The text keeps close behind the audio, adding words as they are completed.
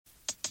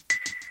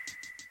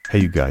Hey,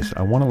 you guys,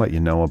 I want to let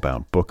you know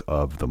about Book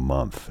of the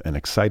Month, an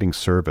exciting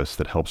service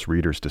that helps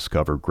readers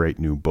discover great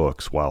new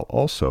books while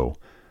also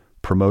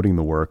promoting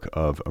the work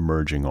of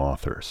emerging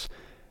authors.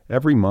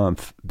 Every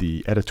month,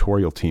 the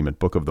editorial team at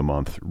Book of the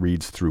Month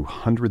reads through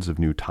hundreds of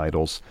new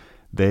titles.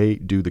 They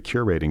do the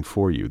curating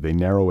for you. They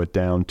narrow it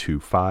down to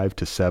 5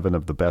 to 7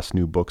 of the best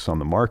new books on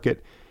the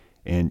market,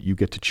 and you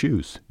get to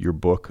choose your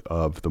Book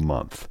of the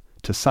Month.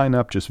 To sign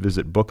up, just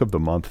visit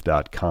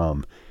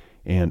bookofthemonth.com.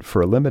 And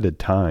for a limited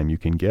time, you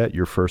can get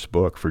your first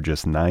book for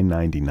just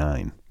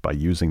 $9.99 by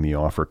using the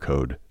offer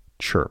code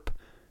CHIRP,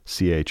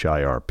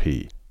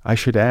 C-H-I-R-P. I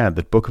should add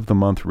that Book of the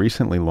Month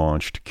recently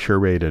launched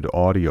curated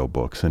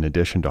audiobooks in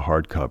addition to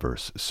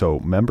hardcovers, so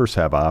members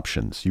have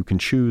options. You can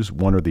choose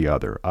one or the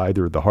other,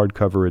 either the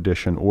hardcover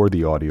edition or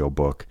the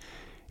audiobook.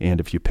 And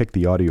if you pick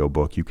the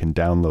audiobook, you can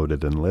download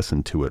it and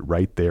listen to it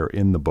right there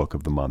in the Book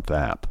of the Month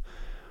app.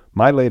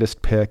 My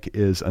latest pick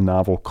is a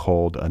novel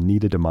called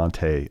Anita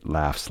DeMonte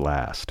Laughs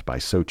Last by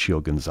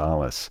Xochitl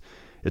Gonzalez.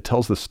 It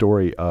tells the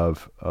story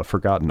of a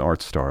forgotten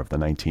art star of the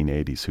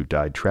 1980s who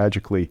died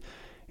tragically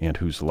and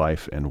whose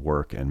life and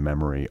work and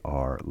memory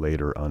are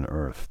later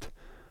unearthed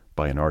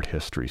by an art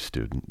history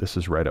student. This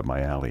is right up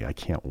my alley. I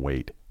can't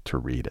wait to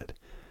read it.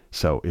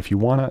 So if you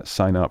want to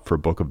sign up for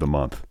Book of the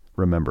Month,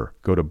 remember,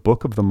 go to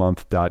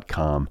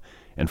bookofthemonth.com,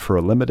 and for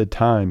a limited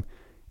time,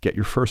 get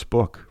your first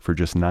book for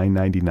just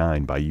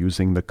 $9.99 by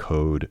using the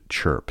code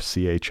CHIRP,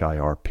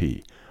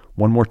 C-H-I-R-P.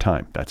 One more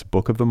time, that's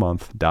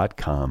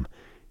bookofthemonth.com.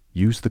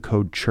 Use the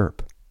code CHIRP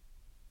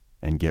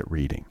and get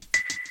reading.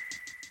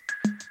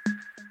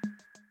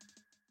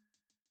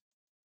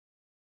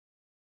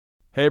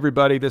 Hey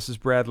everybody, this is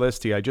Brad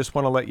Listy. I just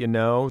want to let you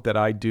know that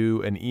I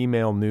do an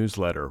email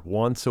newsletter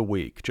once a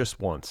week,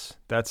 just once.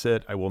 That's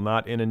it. I will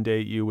not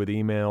inundate you with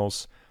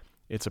emails.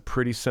 It's a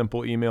pretty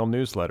simple email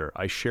newsletter.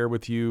 I share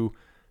with you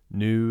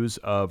news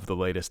of the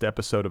latest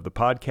episode of the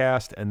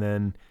podcast, and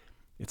then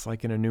it's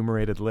like an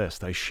enumerated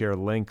list. I share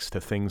links to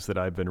things that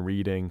I've been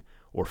reading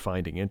or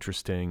finding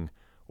interesting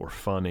or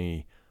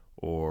funny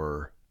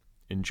or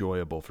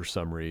enjoyable for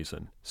some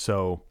reason.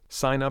 So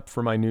sign up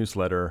for my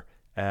newsletter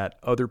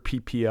at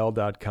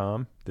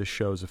otherppl.com, this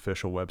show's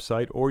official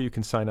website, or you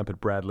can sign up at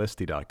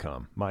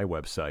bradlisty.com, my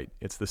website.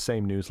 It's the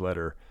same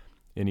newsletter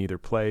in either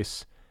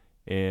place,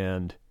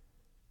 and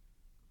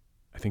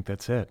I think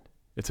that's it.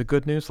 It's a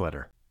good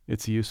newsletter.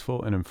 It's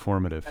useful and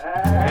informative. Hey,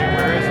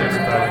 where is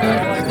everybody?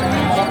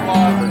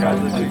 I'm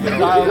going to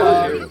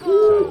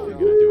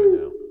do it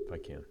now, if I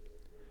can.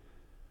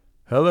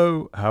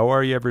 Hello, how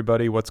are you,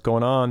 everybody? What's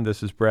going on?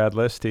 This is Brad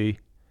Listy.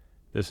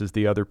 This is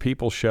the Other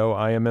People Show.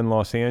 I am in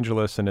Los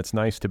Angeles, and it's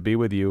nice to be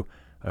with you.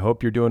 I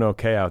hope you're doing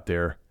okay out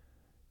there.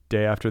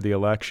 Day after the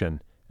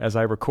election. As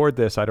I record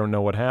this, I don't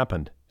know what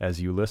happened.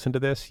 As you listen to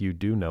this, you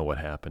do know what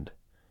happened.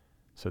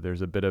 So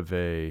there's a bit of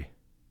a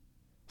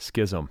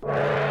schism.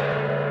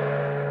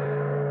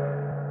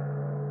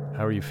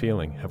 How are you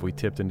feeling? Have we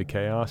tipped into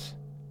chaos?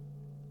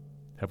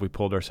 Have we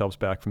pulled ourselves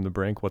back from the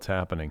brink? What's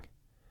happening?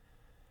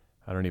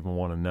 I don't even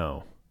want to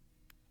know.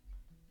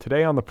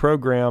 Today on the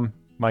program,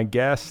 my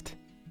guest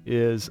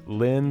is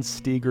Lynn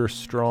Steger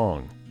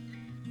Strong,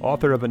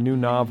 author of a new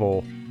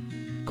novel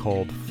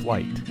called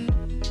Flight.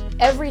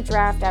 Every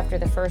draft after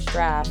the first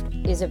draft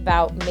is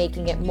about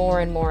making it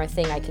more and more a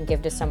thing I can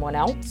give to someone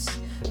else,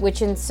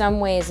 which in some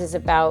ways is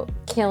about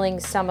killing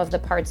some of the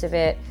parts of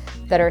it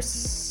that are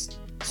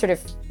sort of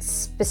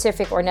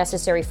specific or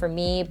necessary for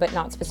me, but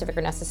not specific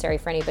or necessary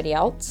for anybody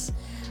else.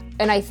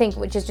 And I think,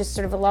 which is just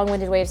sort of a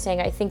long-winded way of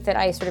saying, I think that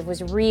I sort of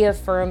was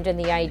reaffirmed in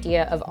the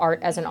idea of art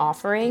as an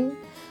offering,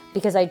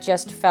 because I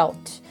just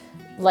felt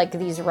like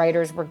these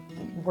writers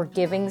were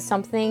giving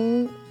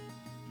something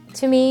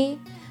to me,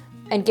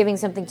 and giving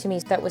something to me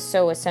that was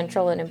so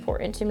essential and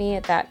important to me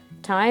at that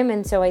time.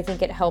 And so I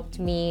think it helped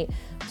me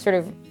sort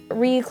of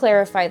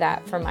re-clarify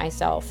that for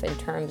myself in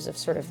terms of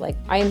sort of like,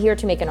 I am here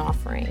to make an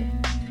offering.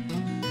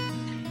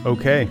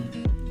 Okay,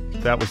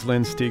 that was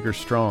Lynn Steger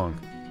Strong.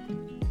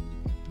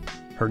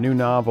 Her new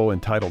novel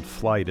entitled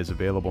Flight is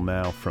available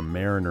now from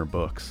Mariner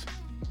Books.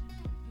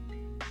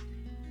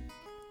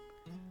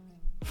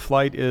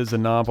 Flight is a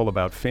novel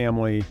about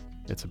family,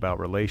 it's about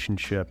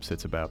relationships,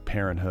 it's about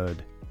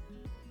parenthood,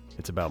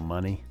 it's about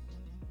money,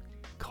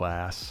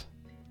 class,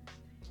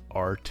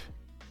 art,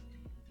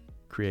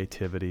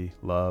 creativity,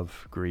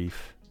 love,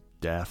 grief,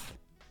 death.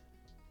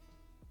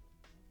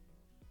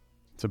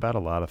 It's about a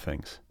lot of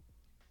things.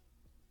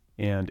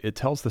 And it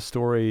tells the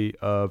story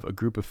of a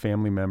group of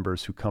family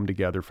members who come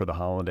together for the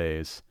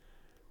holidays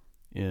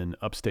in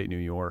upstate New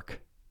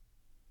York.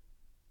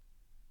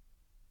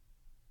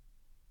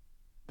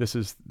 This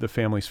is the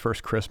family's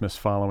first Christmas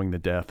following the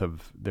death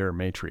of their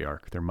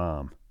matriarch, their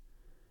mom.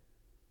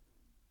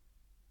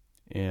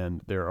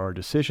 And there are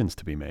decisions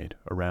to be made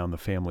around the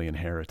family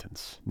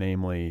inheritance,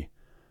 namely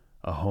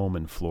a home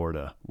in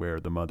Florida where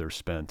the mother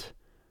spent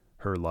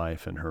her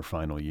life and her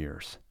final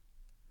years.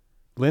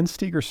 Lynn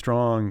Steger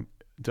Strong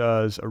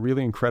does a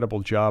really incredible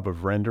job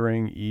of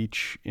rendering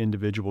each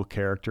individual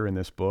character in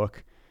this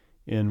book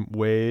in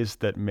ways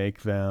that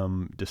make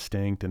them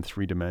distinct and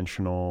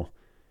three-dimensional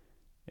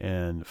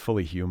and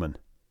fully human.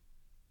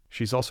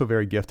 She's also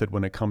very gifted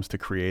when it comes to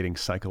creating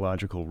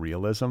psychological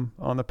realism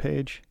on the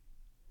page.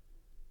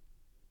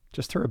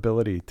 Just her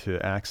ability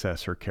to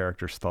access her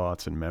characters'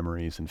 thoughts and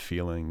memories and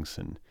feelings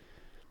and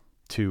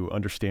to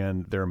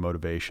understand their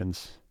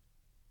motivations,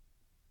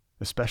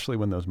 especially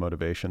when those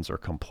motivations are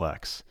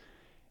complex,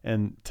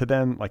 and to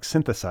then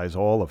synthesize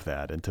all of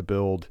that and to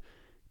build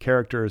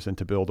characters and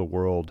to build a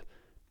world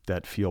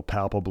that feel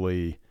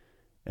palpably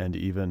and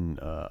even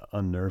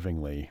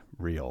unnervingly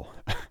real.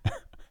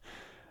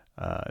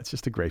 It's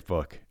just a great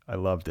book. I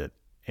loved it.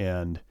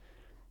 And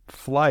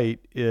Flight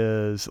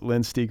is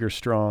Lynn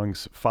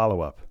Steger-Strong's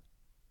follow-up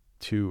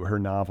to her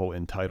novel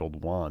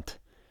entitled Want,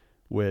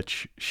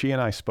 which she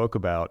and I spoke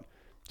about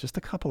just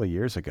a couple of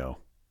years ago,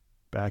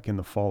 back in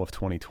the fall of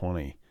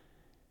 2020.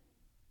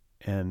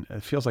 And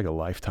it feels like a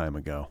lifetime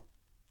ago,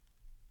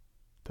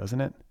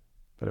 doesn't it?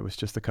 But it was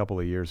just a couple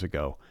of years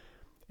ago.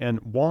 And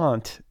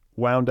Want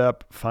wound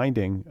up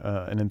finding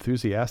an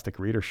enthusiastic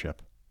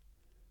readership.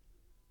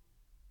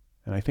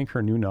 And I think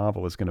her new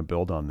novel is going to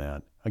build on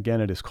that. Again,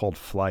 it is called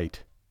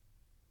Flight.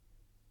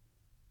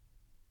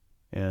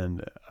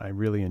 And I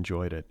really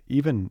enjoyed it,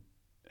 even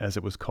as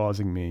it was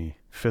causing me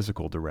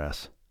physical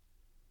duress.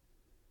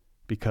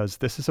 Because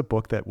this is a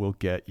book that will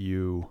get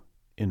you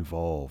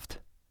involved.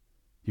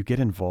 You get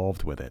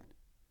involved with it.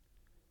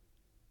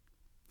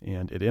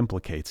 And it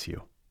implicates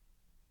you.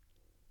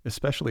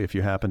 Especially if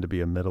you happen to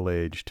be a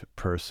middle-aged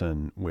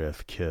person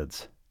with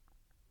kids.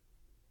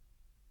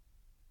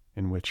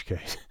 In which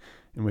case,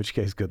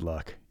 good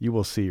luck. You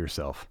will see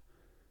yourself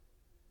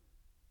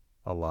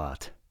a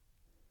lot.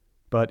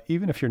 But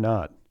even if you're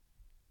not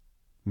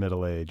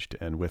middle-aged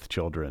and with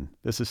children,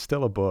 this is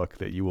still a book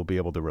that you will be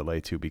able to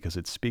relate to because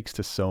it speaks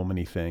to so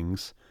many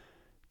things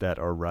that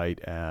are right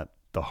at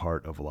the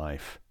heart of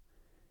life.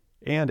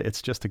 And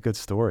it's just a good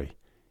story.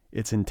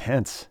 It's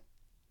intense.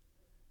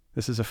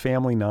 This is a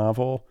family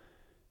novel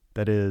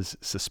that is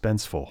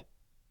suspenseful.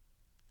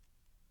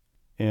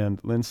 And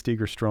Lynn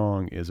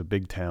Steger-Strong is a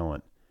big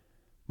talent.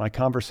 My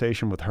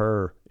conversation with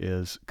her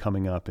is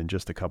coming up in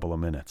just a couple of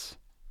minutes.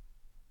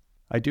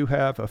 I do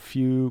have a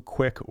few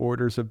quick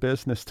orders of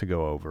business to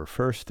go over.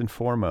 First and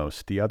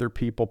foremost, the Other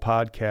People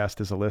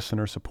podcast is a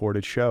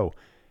listener-supported show.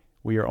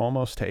 We are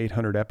almost to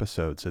 800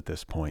 episodes at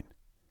this point.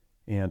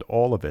 And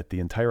all of it,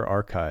 the entire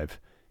archive,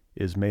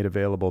 is made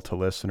available to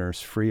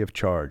listeners free of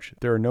charge.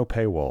 There are no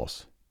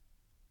paywalls.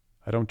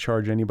 I don't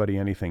charge anybody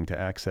anything to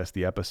access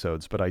the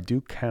episodes, but I do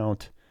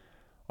count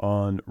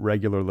on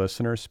regular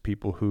listeners,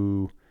 people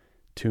who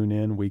tune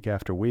in week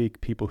after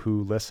week, people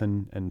who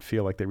listen and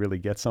feel like they really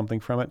get something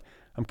from it.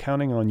 I'm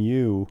counting on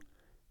you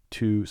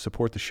to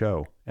support the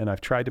show, and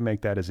I've tried to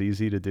make that as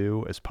easy to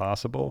do as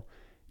possible.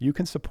 You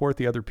can support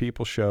the Other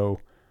People show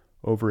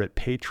over at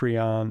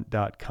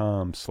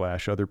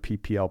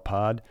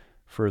patreon.com/otherpplpod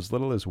for as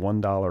little as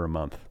 $1 a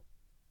month.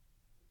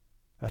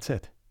 That's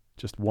it.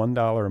 Just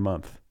 $1 a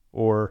month.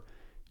 Or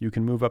you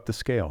can move up the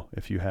scale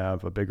if you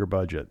have a bigger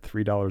budget,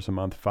 $3 a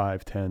month,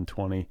 $5, $10,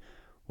 $20,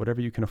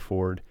 whatever you can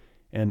afford.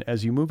 And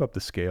as you move up the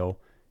scale,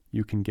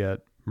 you can get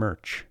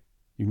merch.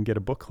 You can get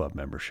a book club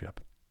membership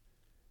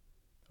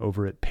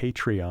over at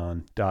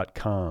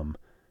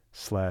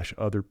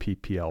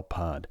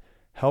patreon.com/otherpplpod.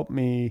 Help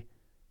me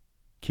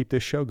keep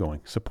this show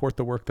going. Support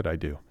the work that I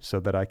do so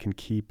that I can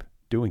keep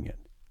doing it.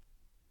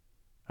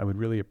 I would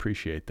really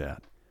appreciate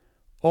that.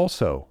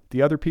 Also,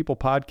 the Other People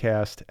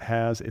podcast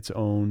has its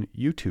own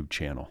YouTube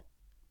channel.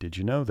 Did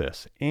you know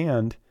this?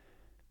 And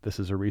this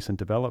is a recent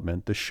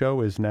development. The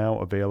show is now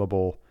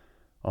available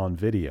on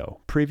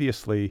video.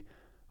 Previously,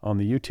 on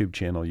the YouTube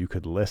channel, you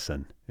could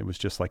listen. It was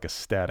just like a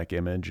static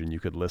image and you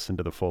could listen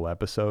to the full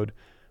episode.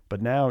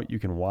 But now you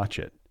can watch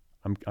it.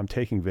 I'm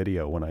taking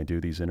video when I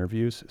do these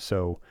interviews.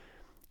 So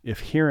if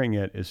hearing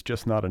it is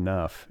just not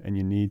enough and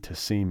you need to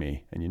see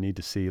me and you need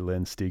to see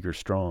Lynn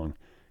Steger-Strong,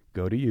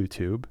 go to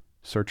YouTube,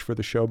 search for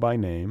the show by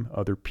name,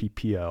 Other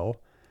PPL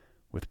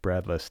with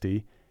Brad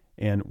Listy.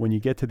 And when you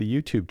get to the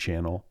YouTube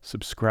channel,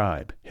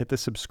 subscribe. Hit the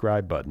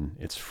subscribe button.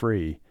 It's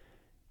free.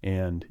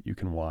 And you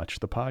can watch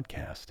the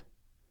podcast.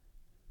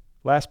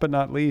 Last but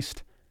not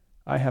least,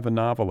 I have a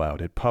novel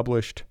out. It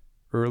published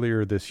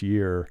earlier this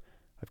year.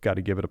 I've got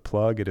to give it a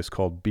plug. It is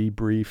called Be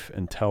Brief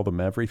and Tell Them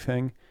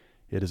Everything.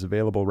 It is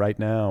available right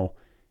now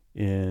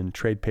in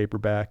trade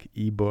paperback,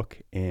 ebook,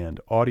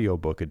 and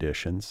audiobook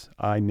editions.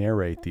 I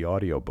narrate the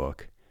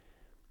audiobook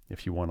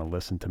if you want to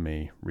listen to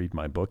me read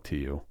my book to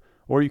you,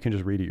 or you can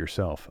just read it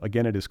yourself.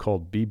 Again, it is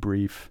called Be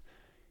Brief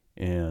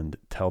and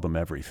Tell Them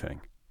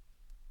Everything.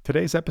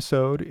 Today's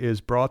episode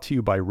is brought to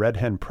you by Red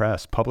Hen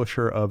Press,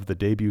 publisher of the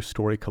debut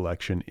story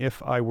collection,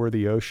 If I Were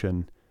the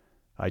Ocean,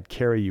 I'd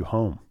Carry You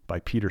Home by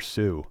Peter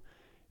Sue.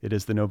 It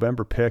is the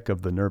November pick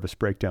of the Nervous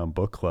Breakdown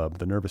Book Club.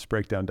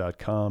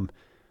 TheNervousBreakdown.com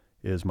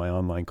is my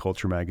online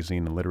culture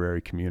magazine and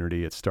literary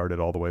community. It started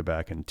all the way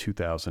back in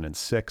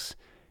 2006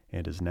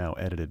 and is now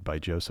edited by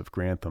Joseph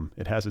Grantham.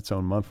 It has its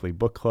own monthly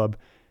book club,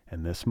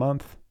 and this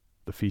month,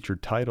 the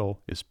featured title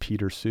is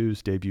Peter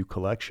Sue's debut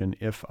collection,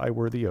 If I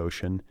Were the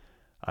Ocean,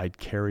 I'd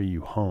Carry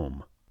You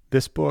Home.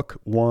 This book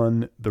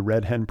won the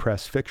Red Hen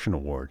Press Fiction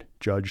Award,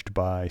 judged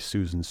by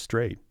Susan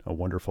Straight, a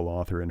wonderful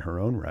author in her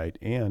own right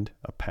and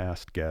a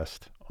past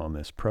guest on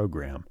this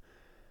program.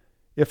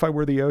 If I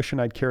Were the Ocean,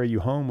 I'd Carry You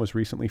Home was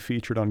recently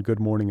featured on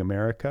Good Morning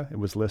America. It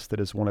was listed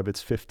as one of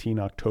its 15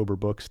 October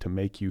books to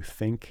make you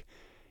think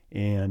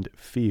and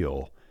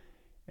feel.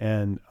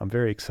 And I'm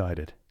very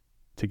excited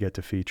to get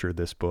to feature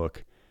this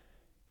book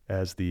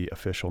as the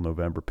official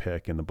November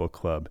pick in the book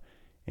club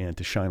and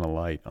to shine a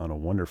light on a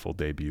wonderful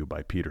debut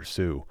by Peter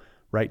Sue.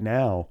 Right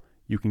now,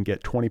 you can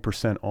get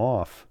 20%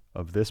 off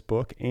of this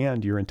book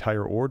and your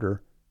entire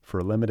order for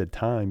a limited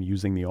time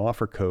using the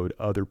offer code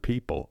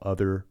OTHERPEOPLE,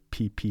 other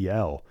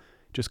PPL.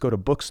 Just go to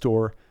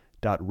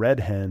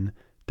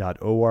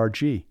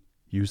bookstore.redhen.org.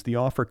 Use the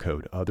offer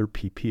code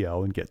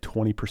OTHERPPL and get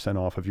 20%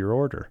 off of your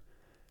order.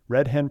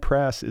 Red Hen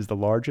Press is the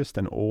largest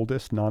and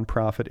oldest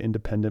nonprofit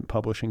independent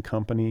publishing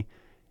company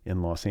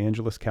in Los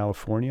Angeles,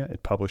 California.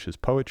 It publishes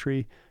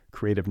poetry,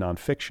 creative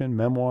nonfiction,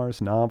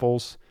 memoirs,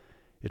 novels.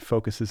 It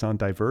focuses on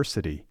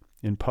diversity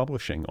in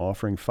publishing,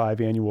 offering 5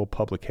 annual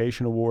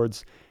publication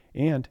awards,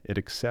 and it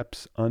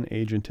accepts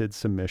unagented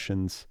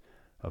submissions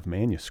of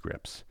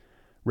manuscripts.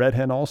 Red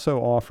Hen also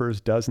offers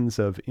dozens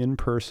of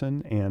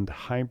in-person and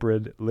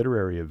hybrid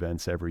literary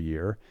events every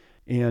year,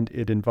 and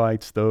it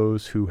invites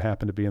those who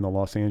happen to be in the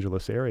Los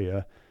Angeles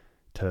area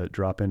to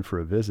drop in for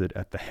a visit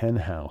at the Hen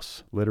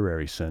House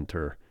Literary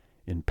Center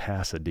in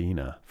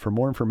Pasadena. For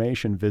more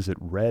information, visit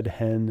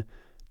redhen.org.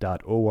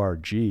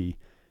 You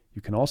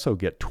can also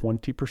get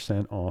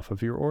 20% off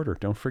of your order.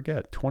 Don't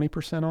forget,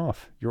 20%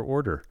 off your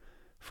order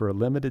for a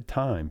limited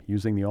time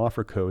using the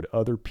offer code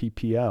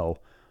OTHERPPL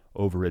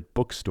over at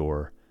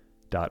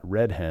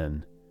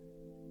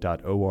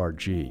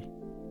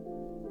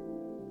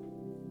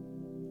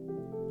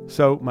bookstore.redhen.org.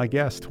 So my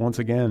guest, once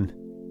again,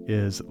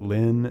 is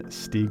Lynn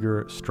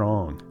Steger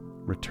Strong,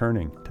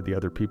 returning to the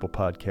Other People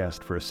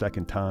podcast for a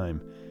second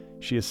time.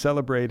 She is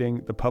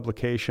celebrating the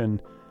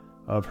publication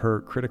of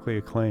her critically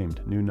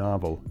acclaimed new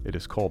novel. It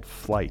is called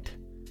Flight,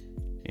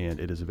 and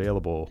it is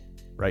available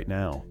right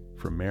now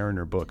from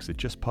Mariner Books. It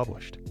just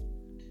published,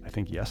 I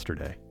think,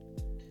 yesterday.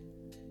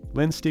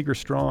 Lynn Steger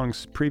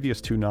Strong's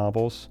previous 2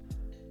 novels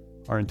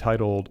are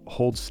entitled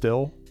Hold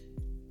Still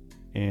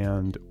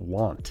and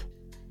Want.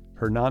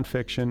 Her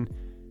nonfiction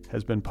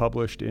has been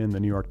published in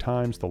the New York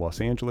Times, the Los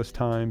Angeles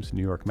Times,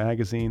 New York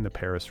Magazine, the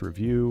Paris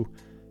Review,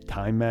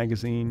 Time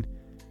Magazine,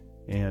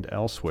 and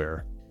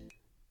elsewhere.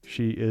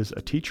 She is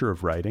a teacher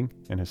of writing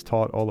and has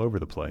taught all over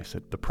the place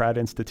at the Pratt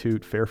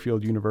Institute,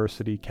 Fairfield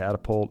University,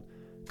 Catapult,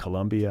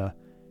 Columbia,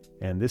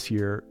 and this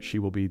year she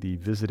will be the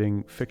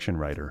visiting fiction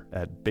writer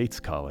at Bates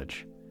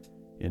College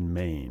in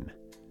Maine.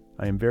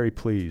 I am very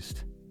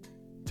pleased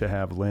to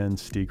have Lynn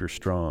Steger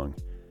Strong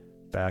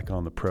back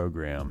on the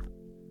program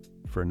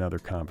for another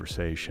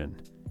conversation.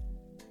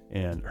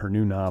 And her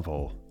new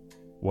novel,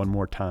 one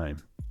more time,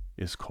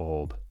 is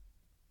called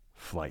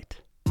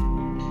Flight.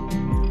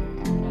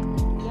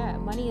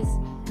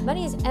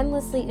 Money is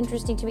endlessly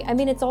interesting to me. I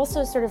mean, it's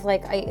also sort of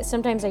like,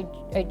 sometimes I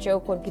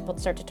joke when people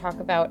start to talk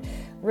about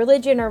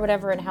religion or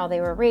whatever and how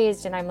they were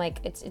raised, and I'm like,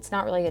 it's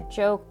not really a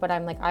joke, but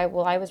I'm like, I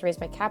was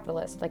raised by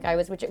capitalists, like I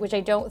was, which I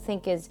don't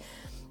think is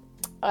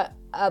a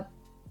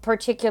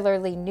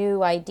particularly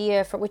new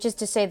idea, for which is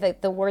to say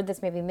that the word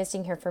that's maybe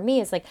missing here for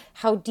me is like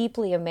how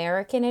deeply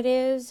American it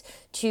is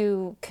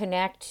to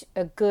connect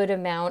a good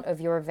amount of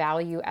your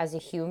value as a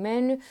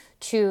human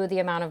to the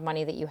amount of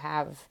money that you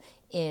have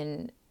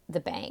in the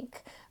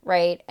bank,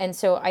 right? And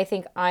so I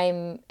think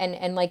and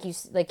like you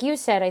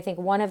said, I think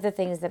one of the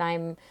things that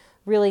I'm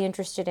really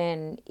interested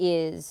in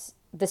is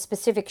the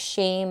specific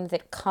shame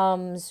that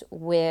comes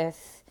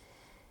with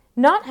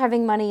not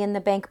having money in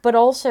the bank, but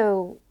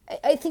also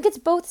I think it's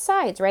both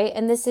sides, right?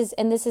 And this is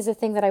a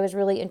thing that I was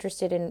really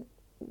interested in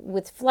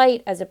with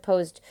Flight as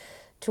opposed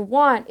to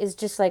Want, is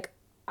just like,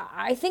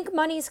 I think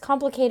money is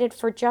complicated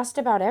for just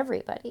about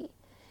everybody,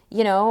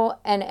 you know,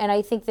 and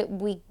I think that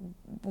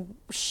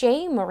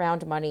shame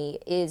around money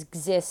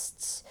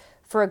exists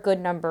for a good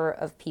number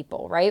of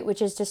people, right?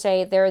 Which is to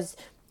say, there is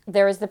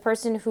the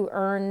person who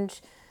earned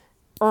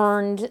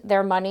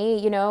their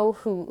money, you know,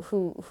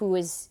 who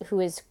is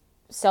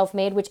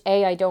self-made, which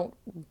I don't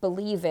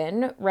believe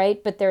in,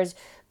 right? But there is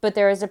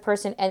a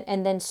person,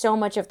 and then so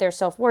much of their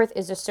self-worth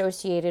is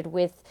associated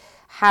with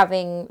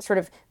having sort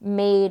of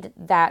made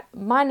that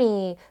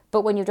money.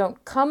 But when you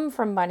don't come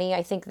from money,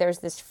 I think there's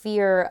this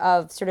fear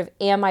of sort of,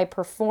 am I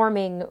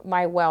performing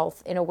my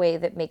wealth in a way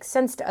that makes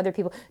sense to other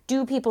people?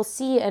 Do people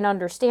see and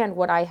understand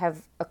what I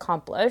have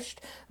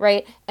accomplished,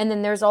 right? And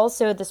then there's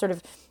also the sort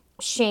of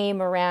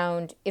shame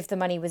around if the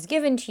money was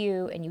given to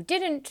you and you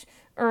didn't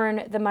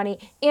earn the money,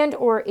 and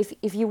or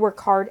if you work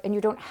hard and you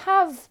don't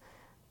have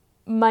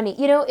money,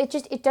 you know,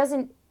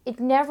 it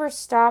never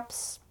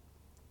stops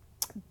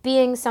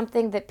being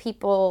something that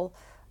people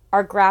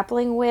are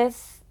grappling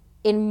with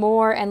in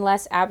more and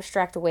less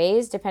abstract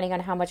ways depending on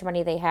how much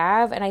money they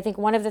have. And I think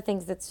one of the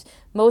things that's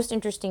most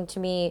interesting to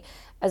me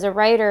as a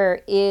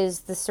writer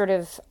is the sort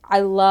of,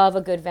 I love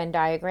a good Venn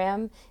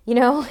diagram, you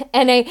know?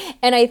 And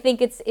I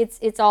think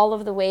it's all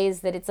of the ways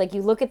that it's like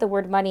you look at the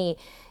word money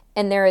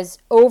and there is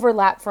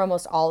overlap for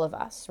almost all of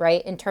us,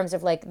 right? In terms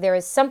of like, there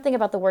is something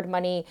about the word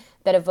money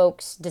that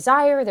evokes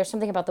desire. There's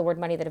something about the word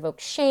money that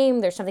evokes shame.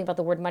 There's something about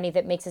the word money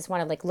that makes us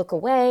want to like look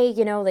away,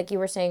 you know, like you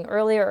were saying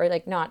earlier, or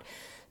like not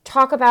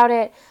talk about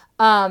it.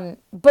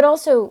 But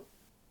also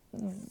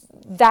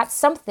that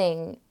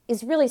something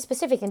is really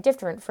specific and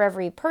different for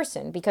every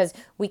person because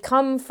we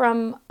come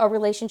from a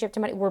relationship to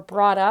money. We're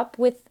brought up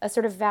with a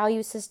sort of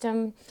value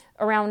system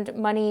around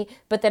money,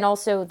 but then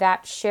also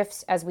that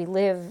shifts as we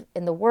live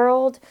in the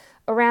world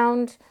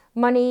around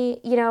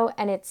money, you know,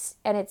 and it's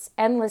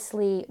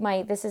endlessly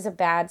this is a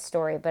bad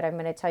story, but I'm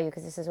going to tell you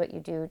because this is what you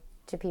do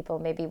to people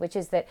maybe, which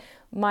is that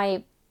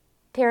my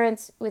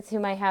parents with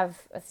whom I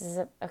have,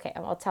 okay,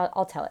 I'll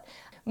tell it.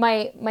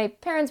 My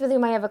parents with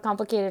whom I have a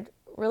complicated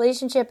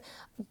relationship,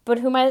 but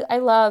whom I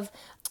love,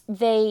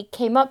 they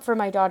came up for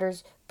my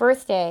daughter's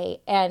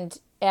birthday and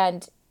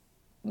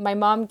my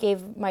mom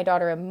gave my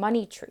daughter a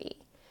money tree.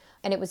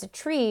 And it was a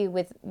tree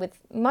with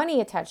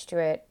money attached to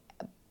it,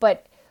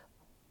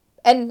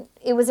 and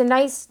it was a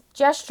nice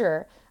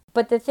gesture.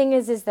 But the thing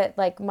is that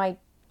like my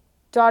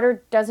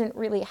daughter doesn't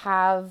really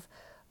have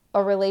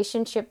a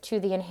relationship to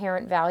the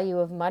inherent value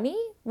of money.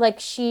 Like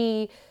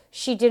she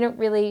didn't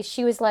really,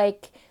 she was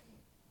like,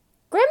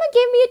 Grandma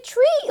gave me a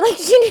tree. Like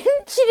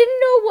she didn't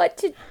know what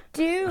to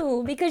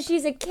do because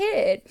she's a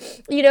kid,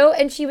 you know?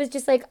 And she was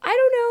just like, I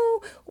don't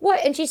know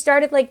what. And she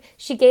started like,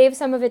 she gave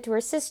some of it to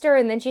her sister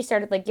and then she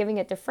started like giving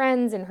it to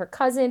friends and her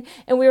cousin.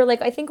 And we were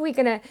like, I think we're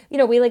gonna, you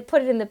know, we like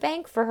put it in the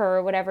bank for her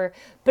or whatever.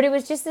 But it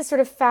was just this sort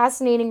of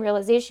fascinating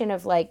realization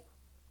of like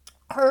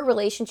her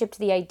relationship to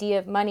the idea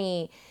of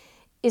money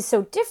is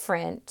so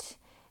different.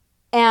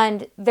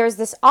 And there's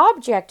this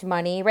object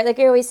money, right? Like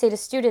I always say to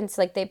students,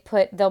 like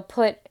they'll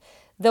put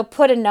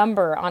a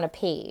number on a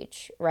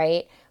page,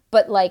 right?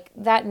 But like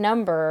that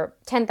number,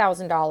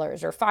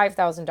 $10,000 or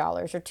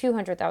 $5,000 or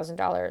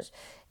 $200,000,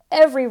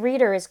 every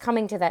reader is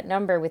coming to that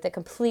number with a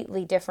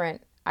completely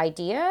different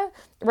idea,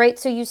 right?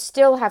 So you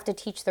still have to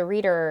teach the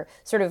reader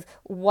sort of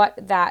what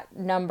that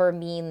number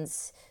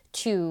means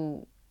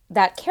to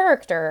that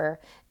character.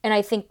 And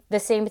I think the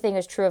same thing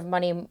is true of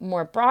money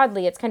more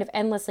broadly. It's kind of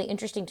endlessly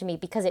interesting to me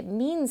because it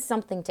means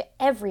something to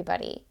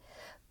everybody,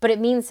 but it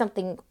means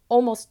something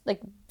almost like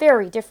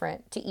very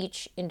different to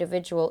each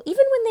individual,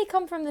 even when they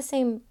come from the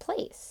same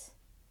place.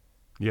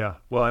 Yeah.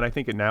 Well, and I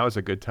think now is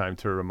a good time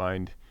to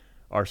remind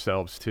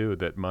ourselves too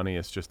that money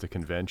is just a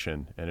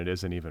convention and it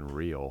isn't even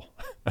real.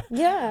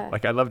 Yeah.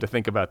 Like I love to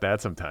think about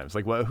that sometimes.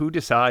 Like, well, who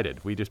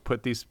decided? We just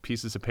put these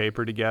pieces of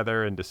paper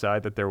together and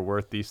decide that they're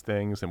worth these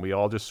things and we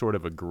all just sort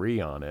of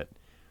agree on it.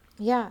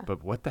 Yeah.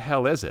 But what the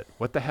hell is it?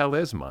 What the hell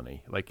is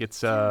money? Like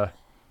it's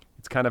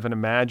kind of an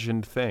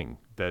imagined thing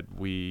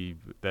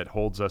that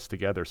holds us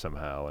together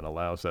somehow and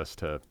allows us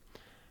to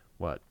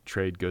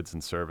trade goods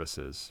and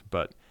services.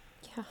 But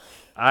Yeah.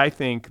 I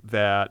think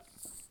that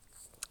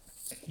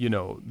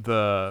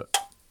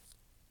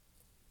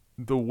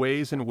the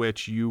ways in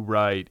which you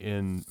write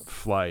in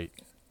Flight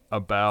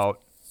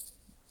about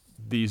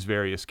these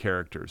various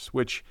characters,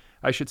 which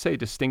I should say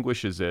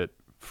distinguishes it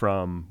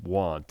from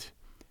Want.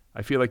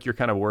 I feel like you're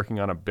kind of working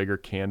on a bigger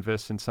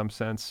canvas in some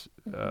sense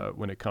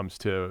when it comes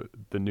to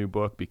the new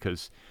book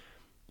because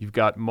you've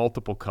got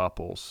multiple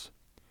couples,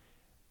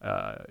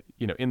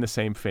 in the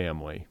same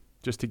family,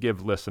 just to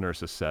give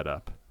listeners a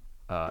setup.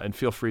 And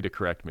feel free to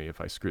correct me if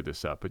I screw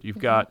this up, but you've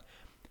got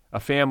a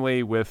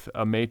family with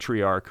a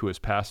matriarch who has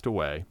passed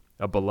away,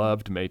 a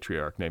beloved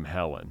matriarch named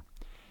Helen.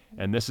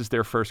 And this is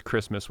their first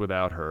Christmas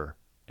without her.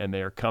 And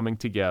they are coming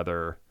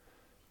together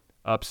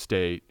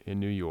upstate in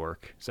New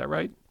York. Is that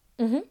right?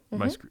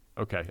 Mm-hmm.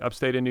 Okay.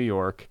 Upstate in New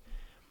York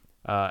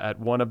at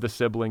one of the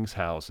siblings'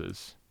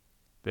 houses.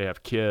 They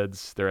have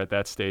kids. They're at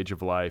that stage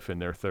of life in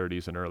their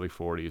 30s and early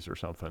 40s or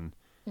something.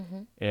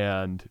 Mm-hmm.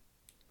 And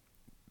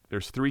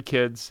there's 3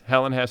 kids.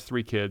 Helen has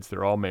 3 kids.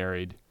 They're all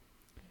married.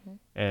 Mm-hmm.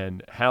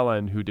 And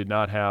Helen, who did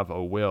not have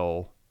a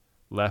will,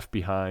 left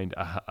behind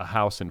a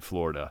house in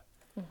Florida,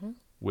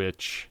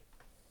 which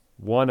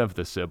one of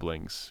the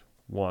siblings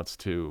wants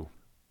to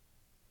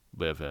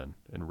live in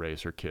and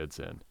raise her kids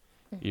in,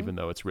 even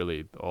though it's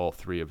really all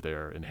 3 of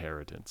their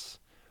inheritance.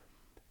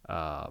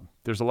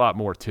 There's a lot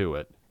more to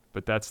it,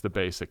 but that's the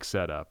basic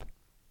setup.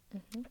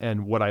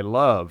 And what I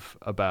love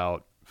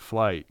about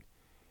Flight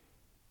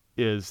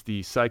is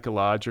the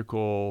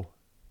psychological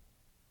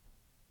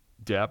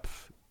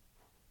depth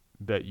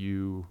that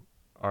you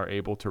are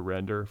able to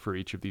render for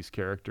each of these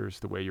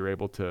characters, the way you're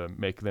able to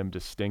make them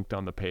distinct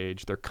on the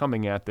page. They're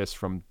coming at this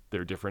from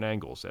their different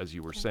angles, as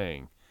you were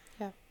saying.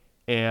 Yeah.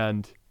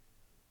 And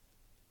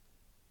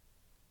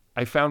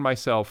I found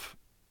myself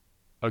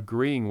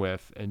agreeing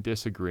with and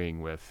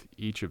disagreeing with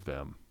each of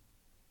them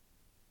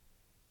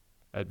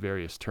at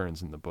various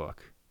turns in the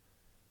book.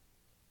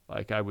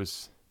 Like I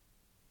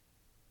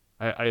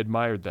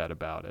admired that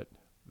about it,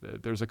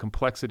 there's a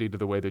complexity to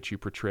the way that you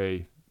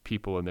portray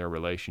people and their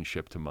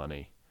relationship to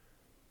money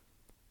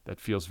that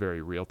feels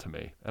very real to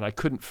me. And I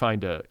couldn't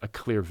find a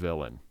clear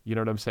villain. You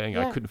know what I'm saying?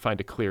 Yeah. I couldn't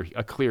find a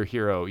clear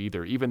hero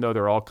either, even though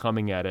they're all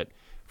coming at it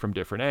from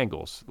different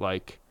angles.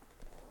 Like,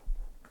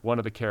 one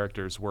of the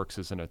characters works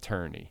as an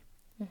attorney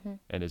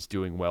and is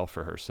doing well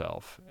for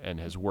herself and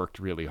has worked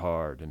really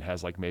hard and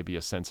has like maybe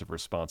a sense of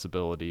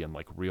responsibility and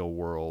like real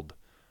world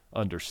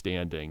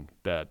understanding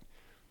that,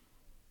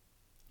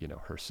 you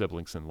know, her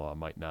siblings-in-law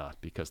might not,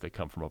 because they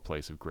come from a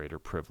place of greater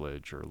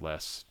privilege or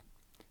less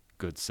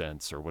good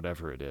sense or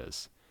whatever it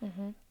is.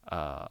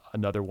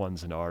 Another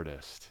one's an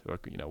artist, or,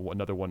 you know,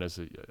 another one is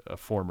a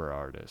former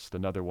artist.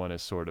 Another one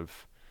is sort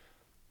of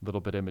a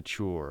little bit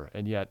immature,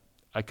 and yet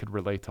I could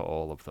relate to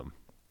all of them.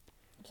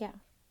 Yeah.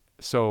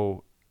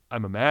 So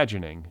I'm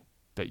imagining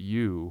that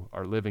you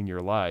are living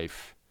your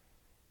life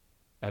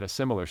at a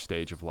similar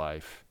stage of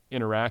life,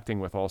 interacting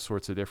with all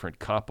sorts of different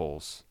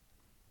couples,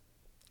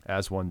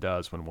 as one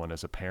does when one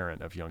is a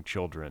parent of young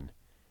children.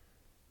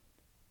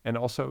 And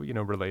also, you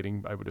know,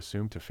 relating, I would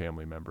assume, to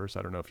family members.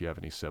 I don't know if you have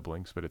any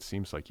siblings, but it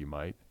seems like you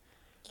might.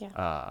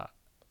 Yeah.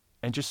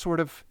 And just sort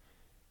of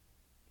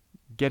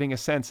getting a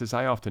sense, as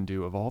I often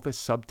do, of all this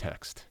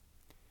subtext.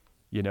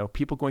 You know,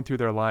 people going through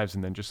their lives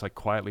and then just like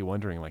quietly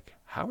wondering, like,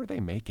 how are they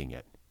making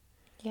it?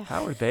 Yeah.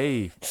 How are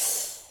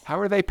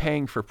they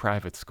paying for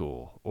private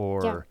school?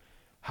 Or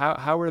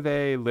how are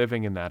they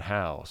living in that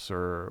house?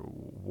 Or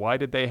why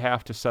did they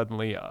have to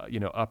suddenly,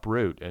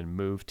 uproot and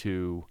move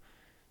to,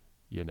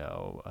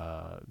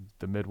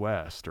 the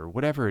Midwest or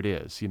whatever it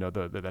is,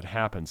 that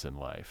happens in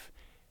life.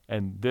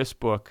 And this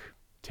book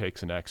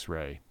takes an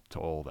X-ray to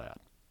all that.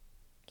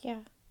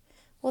 Yeah.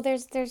 Well,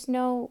 there's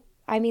no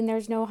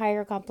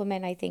higher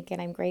compliment, I think,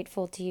 and I'm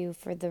grateful to you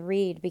for the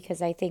read,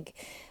 because I think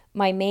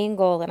my main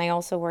goal, and I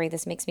also worry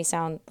this makes me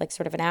sound like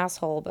sort of an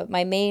asshole, but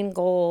my main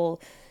goal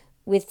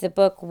with the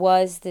book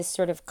was this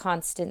sort of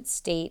constant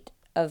state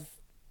of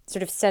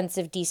sort of sense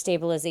of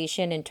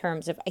destabilization, in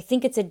terms of, I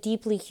think it's a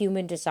deeply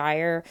human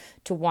desire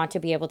to want to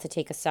be able to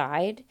take a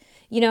side.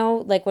 You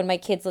know, like when my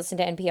kids listen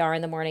to NPR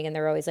in the morning and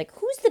they're always like,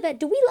 who's the best?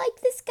 Do we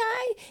like this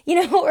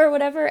guy? Or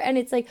whatever. And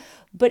it's like,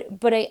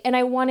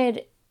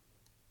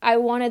 I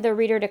wanted the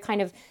reader to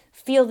kind of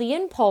feel the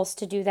impulse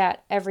to do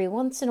that every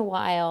once in a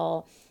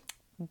while,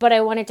 but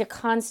I wanted to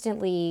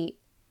constantly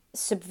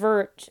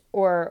subvert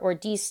or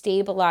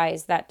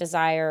destabilize that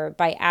desire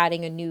by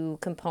adding a new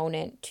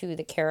component to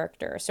the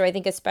character. So I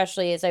think,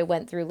 especially as I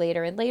went through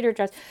later and later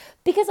drafts,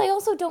 because I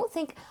don't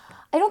think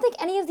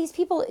any of these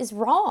people is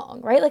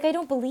wrong, right? Like, I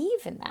don't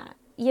believe in that.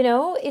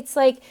 It's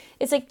like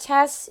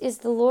Tess is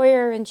the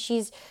lawyer and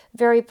she's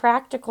very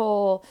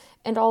practical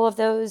and all of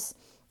those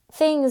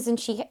things, and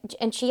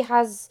she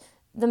has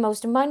the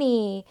most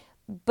money,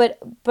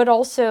 but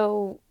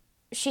also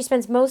she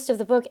spends most of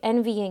the book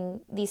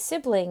envying these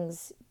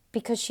siblings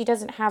because she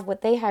doesn't have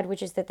what they had,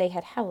 which is that they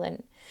had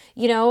Helen,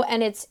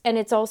 and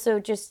it's also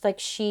just like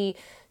she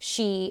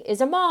is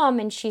a mom,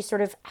 and she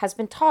sort of has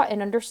been taught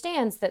and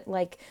understands that,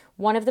 like,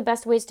 one of the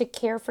best ways to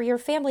care for your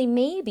family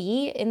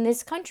maybe in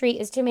this country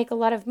is to make a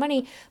lot of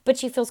money, but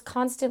she feels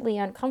constantly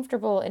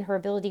uncomfortable in her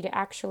ability to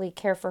actually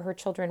care for her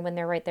children when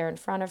they're right there in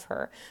front of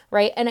her,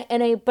 right?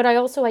 But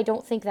I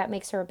don't think that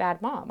makes her a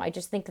bad mom. I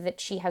just think that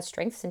she has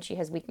strengths and she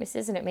has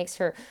weaknesses, and it makes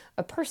her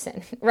a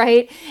person,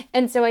 right?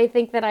 And so I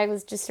think that I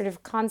was just sort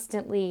of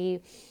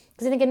constantly,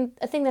 because I think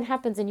a thing that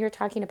happens, and you're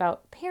talking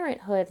about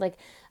parenthood, like,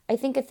 I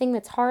think a thing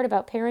that's hard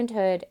about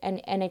parenthood,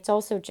 and it's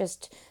also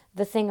just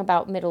the thing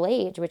about middle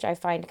age, which I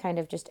find kind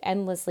of just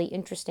endlessly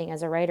interesting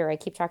as a writer. I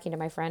keep talking to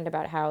my friend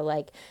about how,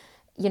 like,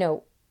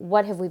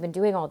 what have we been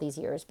doing all these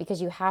years?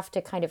 Because you have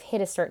to kind of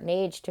hit a certain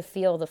age to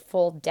feel the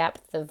full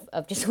depth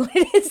of just what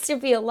it is to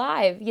be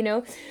alive,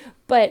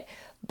 But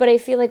I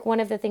feel like one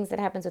of the things that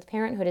happens with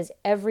parenthood is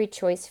every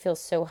choice feels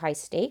so high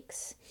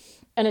stakes.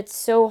 And it's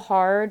so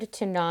hard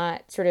to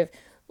not sort of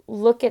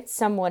look at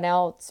someone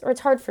else, or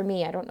it's hard for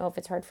me. I don't know if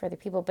it's hard for other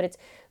people, but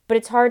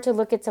it's hard to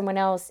look at someone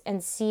else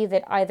and see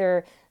that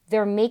either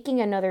they're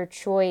making another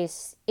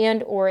choice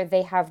and or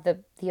they have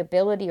the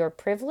ability or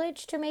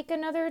privilege to make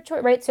another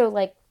choice, right? So,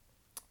 like,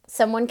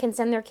 someone can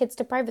send their kids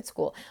to private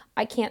school.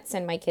 I can't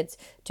send my kids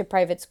to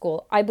private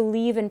school. I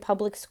believe in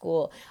public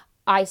school.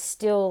 I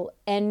still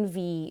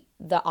envy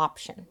the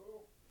option.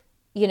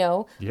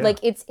 Yeah. Like,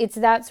 it's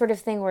that sort of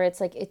thing where it's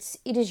like it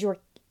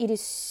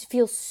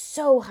feels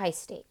so high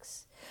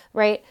stakes,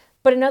 right?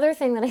 But another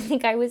thing that I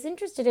think I was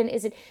interested in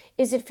is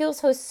it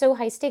feels so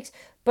high stakes,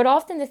 but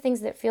often the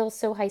things that feel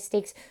so high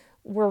stakes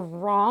we're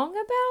wrong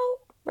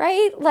about,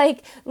 right?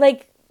 Like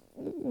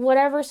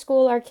whatever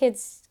school our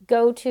kids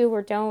go to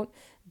or don't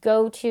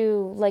go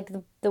to, like,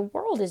 the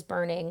world is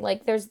burning.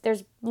 Like, there's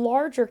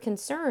larger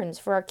concerns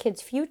for our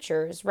kids'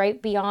 futures, right?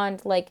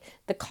 Beyond, like,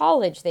 the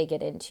college they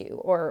get into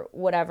or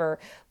whatever.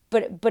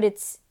 But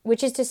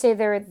which is to say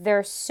there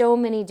are so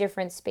many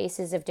different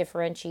spaces of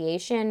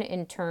differentiation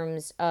in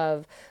terms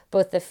of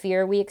both the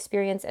fear we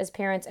experience as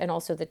parents and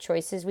also the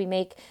choices we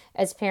make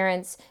as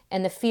parents,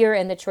 and the fear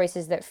and the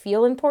choices that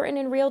feel important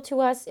and real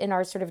to us in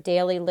our sort of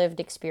daily lived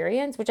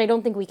experience, which I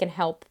don't think we can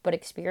help but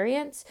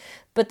experience,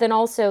 but then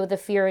also the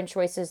fear and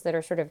choices that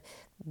are sort of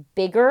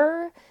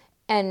bigger,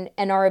 and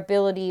our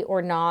ability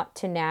or not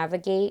to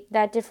navigate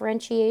that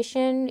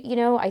differentiation,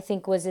 I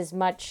think was as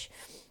much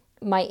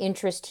my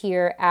interest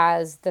here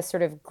as the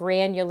sort of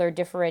granular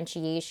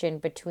differentiation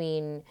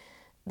between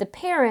the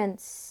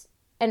parents.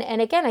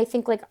 And again, I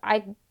think, like,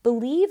 I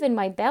believe in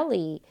my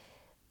belly,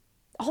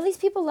 all these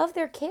people love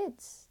their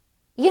kids.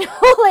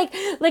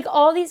 Like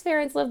all these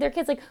parents love their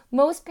kids. Like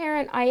most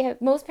parents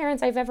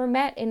I've ever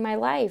met in my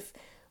life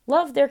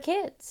love their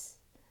kids,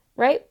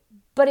 right?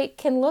 But it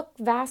can look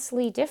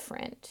vastly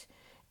different.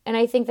 And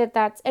I think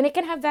and it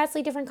can have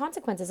vastly different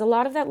consequences. A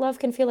lot of that love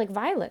can feel like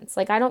violence.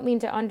 Like, I don't mean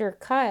to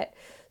undercut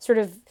sort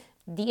of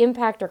the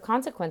impact or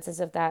consequences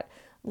of that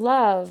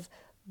love.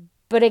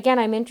 But again,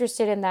 I'm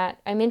interested in that.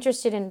 I'm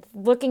interested in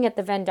looking at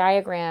the Venn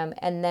diagram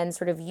and then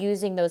sort of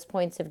using those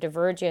points of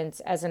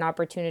divergence as an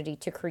opportunity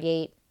to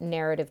create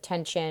narrative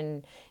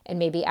tension and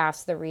maybe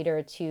ask the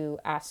reader to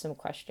ask some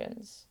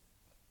questions.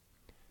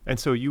 And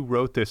so you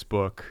wrote this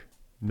book,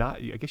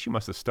 I guess you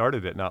must have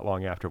started it not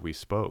long after we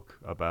spoke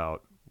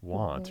about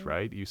Want, mm-hmm.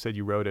 right? You said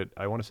you wrote it,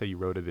 I want to say you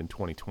wrote it in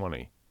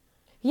 2020.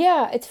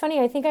 Yeah, it's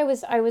funny. I think I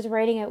was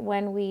writing it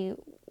when we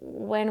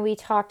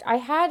talked.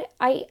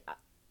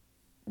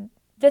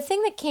 The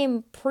thing that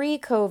came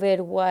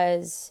pre-COVID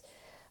was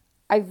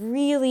I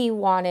really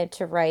wanted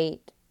to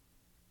write.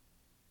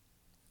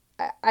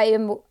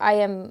 I'm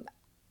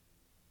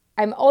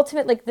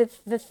ultimate, like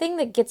the thing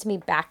that gets me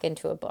back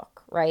into a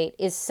book, right,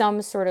 is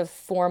some sort of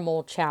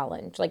formal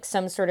challenge, like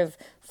some sort of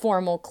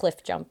formal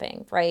cliff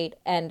jumping, right?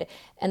 And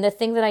the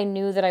thing that I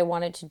knew that I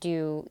wanted to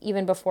do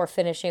even before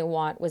finishing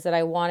Want was that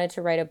I wanted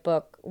to write a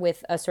book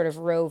with a sort of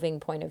roving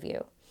point of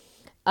view.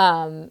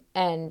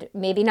 And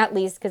maybe not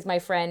least because my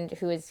friend,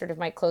 who is sort of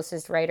my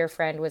closest writer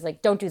friend, was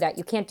like, don't do that.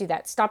 You can't do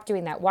that. Stop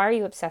doing that. Why are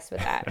you obsessed with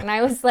that? And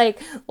I was like,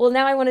 well,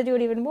 now I want to do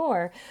it even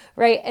more.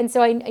 Right. And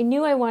so I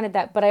knew I wanted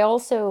that, but I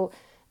also,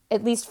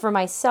 at least for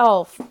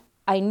myself,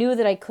 I knew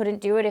that I couldn't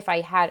do it if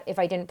I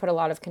didn't put a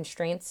lot of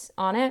constraints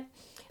on it.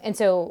 And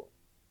so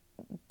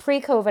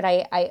pre-COVID,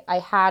 I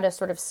had a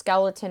sort of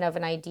skeleton of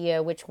an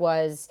idea, which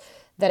was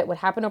that it would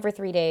happen over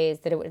 3 days,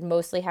 that it would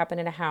mostly happen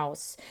in a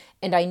house.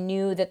 And I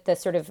knew that the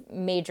sort of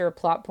major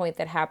plot point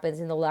that happens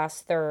in the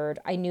last third,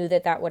 I knew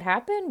that would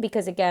happen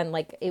because, again,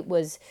 like I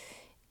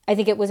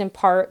think it was in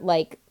part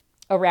like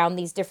around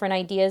these different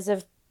ideas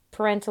of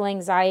parental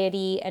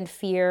anxiety and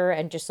fear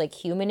and just like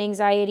human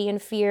anxiety and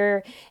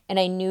fear. And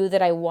I knew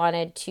that I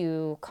wanted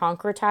to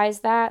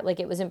concretize that. Like,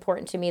 it was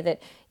important to me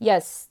that,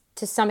 yes,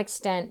 to some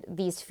extent,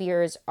 these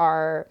fears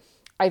are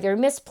either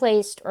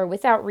misplaced or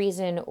without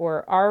reason,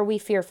 or are we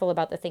fearful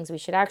about the things we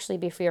should actually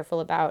be fearful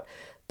about?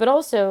 But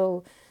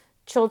also,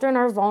 children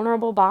are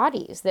vulnerable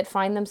bodies that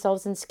find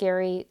themselves in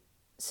scary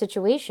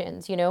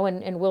situations,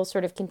 and will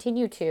sort of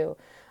continue to.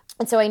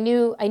 And so I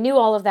knew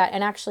all of that.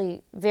 And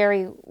actually,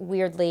 very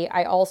weirdly,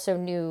 I also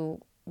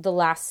knew the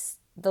last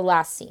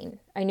scene.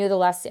 I knew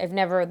this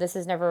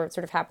has never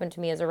sort of happened to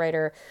me as a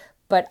writer,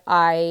 but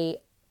I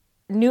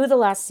knew the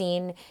last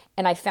scene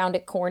and I found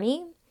it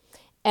corny.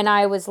 And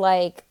I was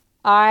like,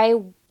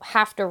 I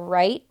have to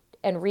write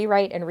and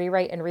rewrite and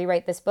rewrite and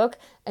rewrite this book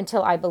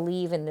until I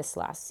believe in this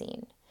last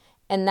scene.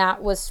 And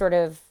that was sort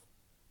of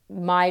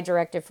my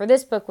directive for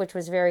this book, which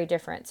was very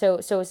different. So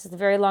it's a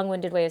very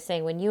long-winded way of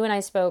saying, when you and I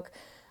spoke,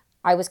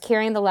 I was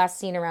carrying the last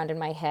scene around in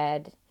my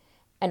head.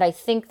 And I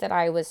think that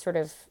I was sort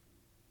of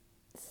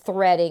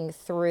threading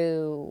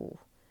through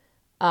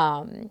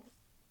the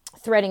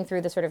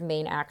sort of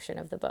main action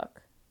of the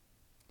book.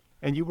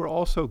 And you were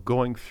also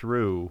going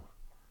through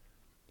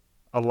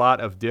a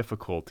lot of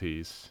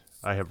difficulties,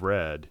 I have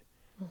read,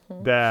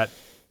 mm-hmm. that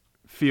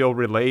feel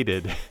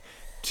related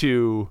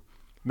to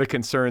the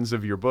concerns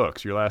of your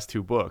last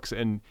two books.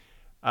 And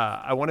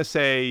I want to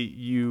say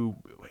you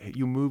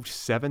moved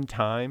 7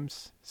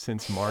 times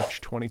since March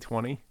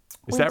 2020.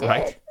 Is that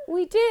right?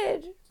 We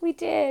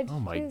did. Oh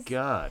my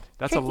God.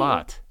 That's tricky. A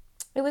lot.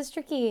 It was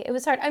tricky. It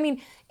was hard. I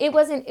mean, it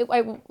wasn't,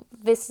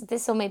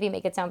 this will maybe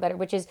make it sound better,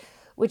 which is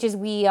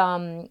we,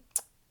 my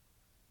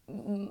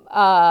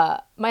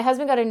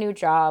husband got a new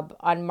job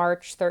on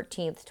March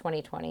 13th,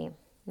 2020.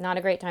 Not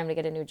a great time to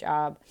get a new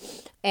job.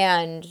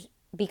 And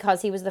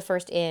because he was the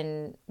first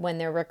in when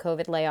there were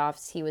COVID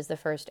layoffs, he was the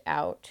first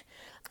out.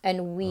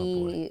 And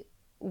we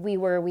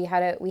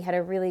had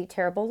a really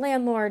terrible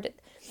landlord.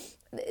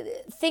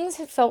 Things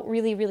had felt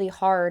really, really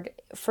hard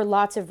for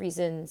lots of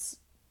reasons,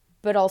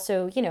 but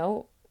also,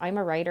 I'm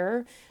a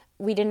writer.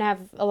 We didn't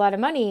have a lot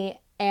of money,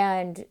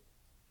 and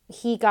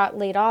he got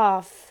laid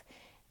off,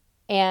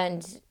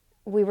 and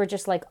we were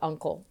just like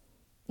uncle,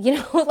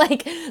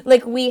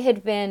 like we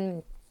had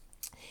been.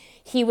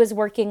 He was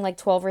working like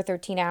 12 or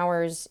 13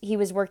 hours. He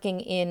was working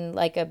in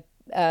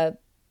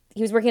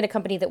he was working at a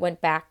company that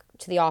went back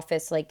to the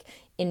office like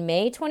in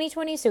May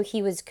 2020. So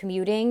he was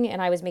commuting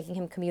and I was making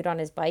him commute on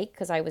his bike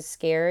because I was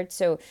scared.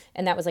 So,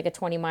 and that was like a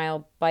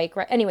 20-mile bike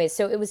ride. Anyway,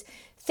 so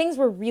things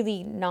were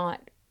really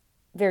not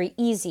very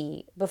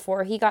easy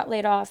before he got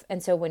laid off.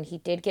 And so when he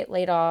did get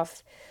laid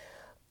off,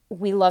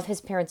 we love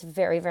his parents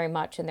very, very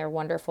much, and they're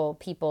wonderful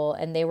people.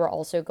 And they were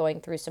also going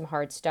through some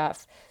hard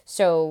stuff.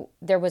 So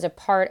there was a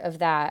part of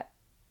that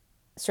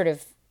sort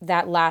of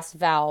that last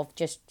valve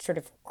just sort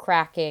of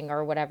cracking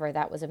or whatever,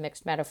 that was a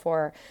mixed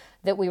metaphor,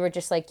 that we were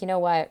just like, you know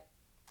what,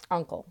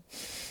 uncle.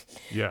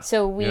 Yeah.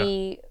 So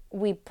we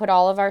put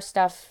all of our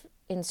stuff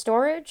in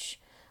storage.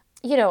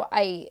 You know,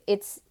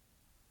 it's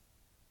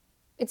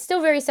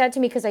still very sad to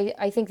me because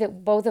I think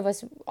that both of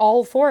us,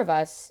 all four of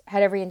us,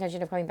 had every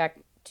intention of coming back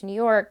to New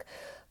York,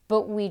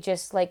 but we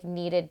just like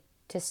needed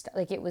to,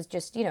 like it was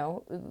just, you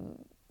know,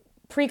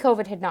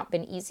 pre-COVID had not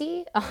been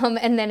easy.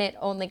 And then it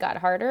only got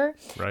harder.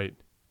 Right.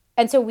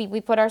 And so we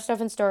put our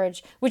stuff in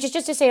storage, which is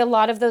just to say a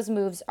lot of those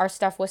moves, our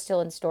stuff was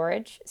still in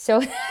storage.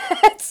 So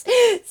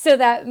so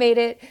that made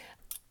it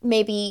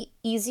maybe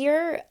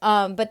easier.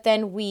 But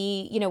then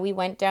we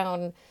went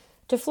down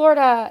to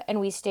Florida and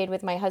we stayed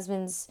with my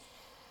husband's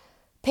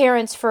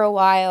parents for a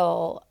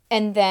while.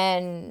 And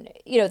then,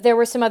 you know, there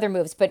were some other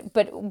moves, but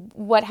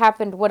what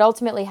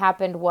ultimately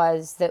happened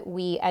was that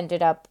we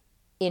ended up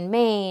in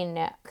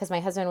Maine because my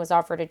husband was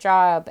offered a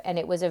job, and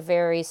it was a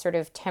very sort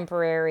of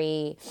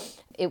temporary,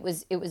 it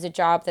was a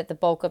job that the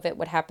bulk of it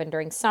would happen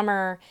during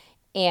summer,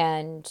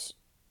 and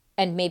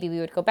maybe we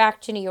would go back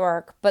to New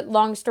York. But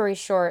long story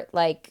short,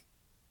 like,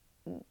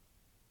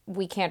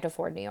 we can't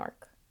afford New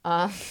York.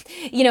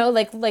 You know,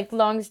 like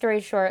long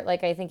story short,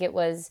 like I think it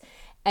was,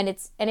 and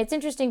it's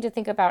interesting to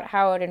think about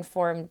how it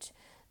informed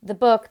the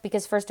book,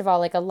 because first of all,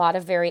 like a lot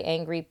of very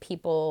angry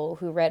people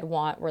who read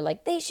Want were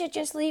like, they should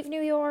just leave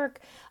New York,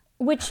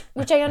 which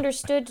I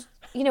understood,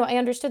 you know, I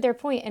understood their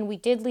point, and we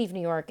did leave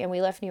New York, and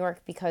we left New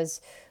York because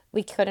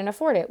we couldn't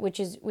afford it, which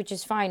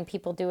is fine.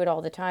 People do it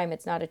all the time.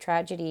 It's not a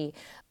tragedy.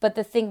 But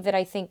the thing that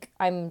I think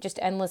I'm just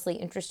endlessly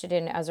interested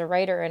in as a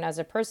writer and as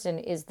a person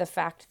is the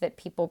fact that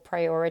people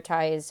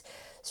prioritize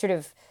sort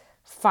of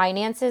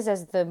finances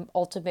as the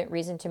ultimate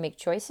reason to make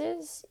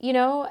choices, you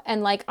know?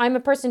 And like, I'm a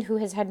person who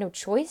has had no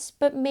choice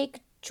but make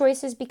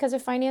choices because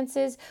of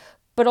finances,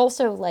 but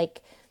also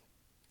like,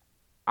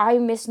 I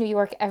miss New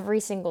York every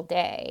single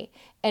day,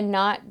 and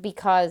not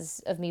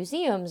because of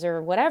museums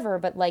or whatever,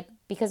 but like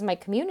because my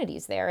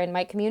community's there, and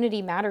my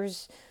community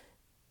matters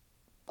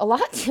a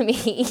lot to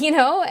me, you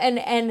know,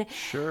 and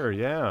sure,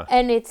 yeah,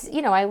 and it's,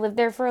 you know, I lived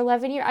there for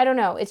 11 years. I don't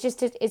know. It's just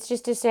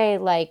to say,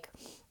 like,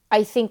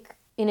 I think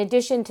in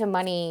addition to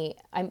money,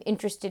 I'm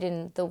interested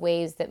in the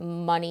ways that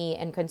money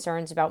and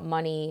concerns about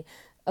money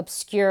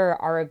obscure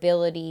our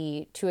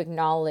ability to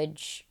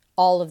acknowledge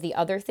all of the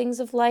other things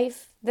of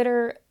life that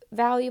are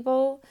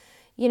valuable.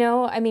 You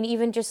know, I mean,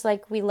 even just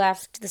like we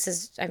left,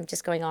 I'm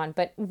just going on,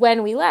 but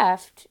when we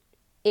left,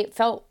 it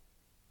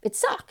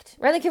sucked,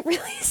 right? Like it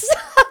really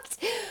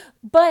sucked.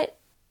 But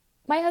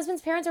my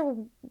husband's parents are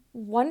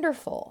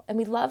wonderful and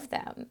we love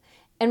them.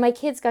 And my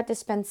kids got to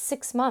spend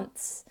 6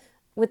 months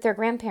with their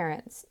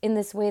grandparents in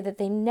this way that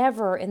they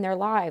never in their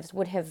lives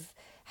would have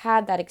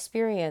had that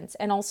experience.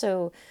 And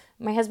also,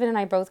 my husband and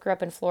I both grew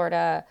up in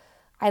Florida.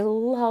 I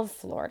love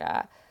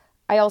Florida.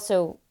 I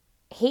also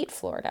hate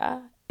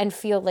Florida and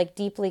feel like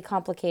deeply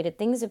complicated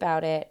things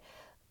about it.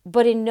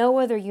 But in no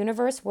other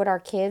universe would our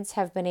kids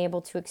have been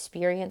able to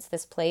experience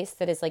this place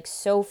that is like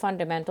so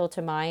fundamental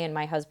to my and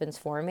my husband's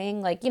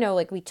forming. Like, you know,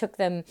 like we took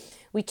them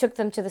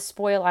to the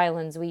Spoil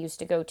Islands we used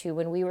to go to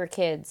when we were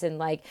kids, and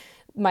like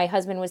my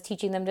husband was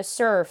teaching them to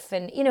surf,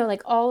 and, you know,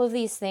 like all of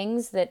these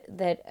things that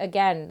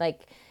again,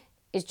 like,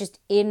 is just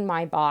in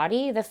my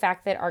body. The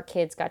fact that our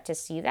kids got to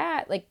see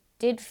that, like,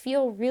 did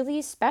feel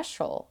really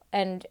special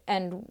and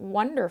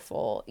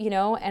wonderful, you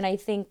know? And I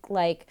think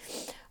like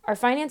our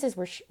finances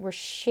were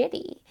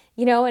shitty,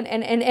 you know, and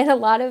a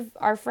lot of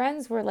our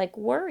friends were like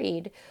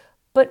worried,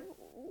 but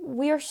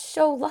we are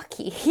so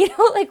lucky, you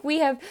know, like we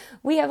have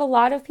a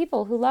lot of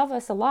people who love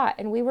us a lot,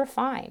 and we were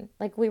fine.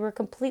 Like we were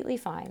completely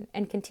fine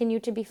and continue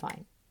to be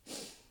fine.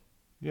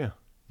 Yeah.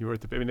 You were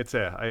I mean,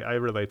 I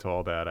relate to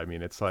all that. I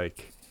mean, it's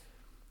like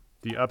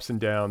the ups and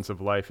downs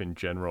of life in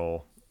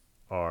general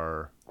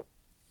are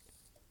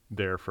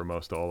there for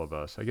most all of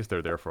us. I guess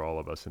they're there for all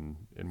of us in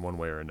one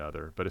way or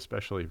another, but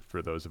especially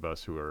for those of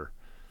us who are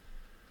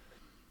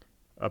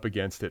up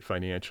against it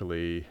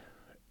financially.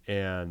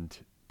 And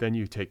then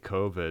you take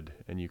COVID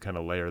and you kind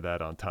of layer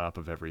that on top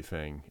of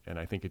everything. And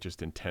I think it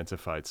just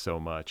intensified so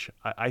much.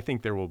 I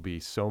think there will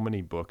be so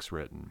many books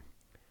written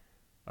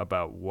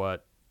about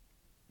what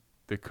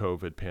the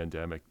COVID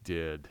pandemic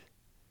did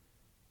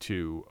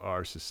to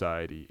our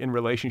society in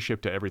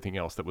relationship to everything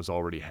else that was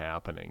already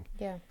happening.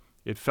 Yeah.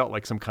 It felt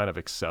like some kind of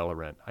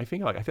accelerant. I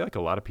feel like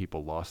a lot of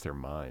people lost their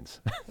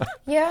minds.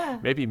 Yeah.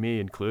 Maybe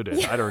me included.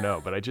 Yeah. I don't know,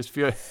 but I just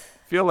feel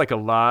like a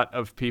lot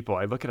of people,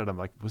 I look at it, I'm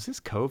like, was this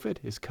COVID?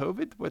 Is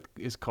COVID what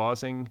is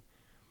causing,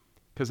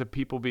 because of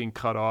people being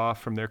cut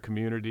off from their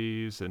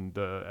communities and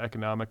the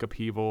economic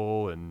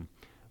upheaval and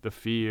the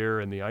fear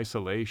and the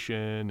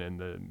isolation and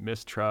the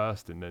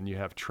mistrust, and then you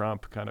have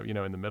Trump kind of,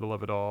 in the middle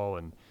of it all,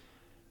 and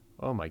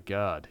oh my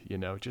God,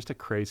 just a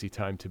crazy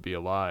time to be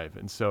alive.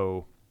 And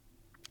so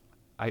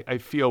I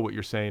feel what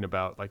you're saying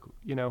about, like,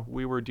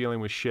 we were dealing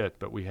with shit,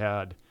 but we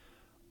had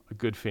a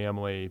good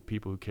family,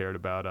 people who cared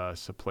about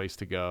us, a place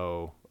to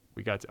go.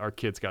 Our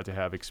kids got to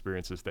have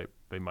experiences that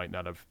they might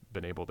not have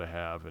been able to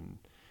have. And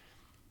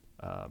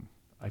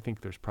I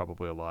think there's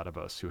probably a lot of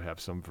us who have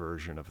some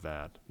version of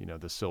that,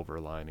 the silver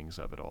linings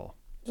of it all.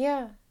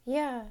 Yeah.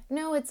 Yeah.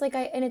 No, it's like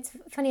and it's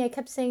funny, at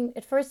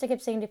first I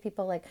kept saying to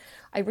people, like,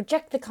 I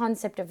reject the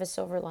concept of a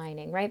silver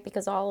lining, right?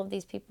 Because all of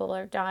these people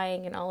are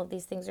dying and all of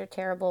these things are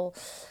terrible.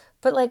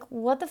 But like,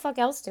 what the fuck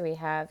else do we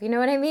have? You know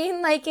what I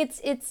mean? Like, it's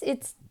terrible.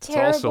 It's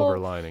all silver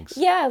linings.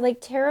 Yeah, like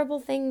terrible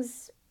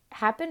things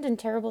happened and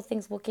terrible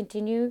things will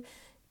continue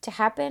to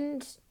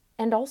happen,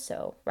 and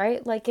also,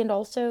 right? Like, and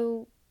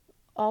also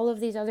all of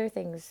these other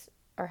things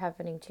are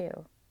happening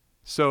too.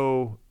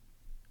 So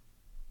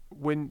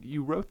when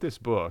you wrote this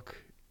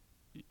book,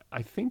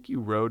 I think you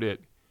wrote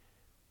it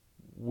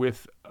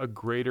with a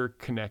greater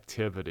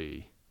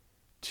connectivity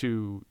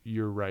to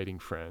your writing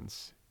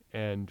friends,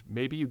 and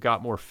maybe you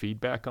got more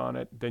feedback on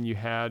it than you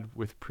had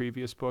with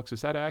previous books.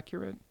 Is that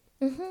accurate?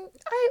 Mm-hmm.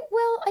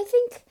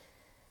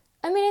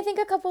 I think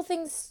a couple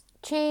things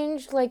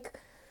changed. Like,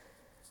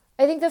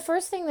 I think the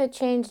first thing that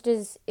changed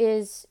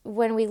is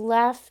when we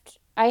left.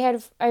 I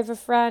have a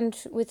friend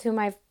with whom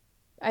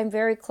I'm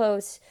very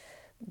close,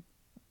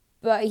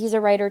 but he's a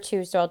writer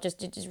too. So I'll just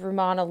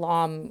Rumaan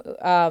Alam,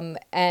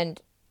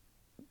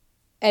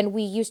 and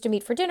we used to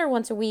meet for dinner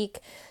once a week,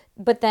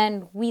 but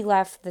then we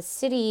left the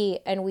city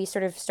and we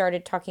sort of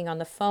started talking on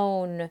the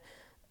phone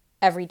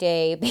every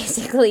day,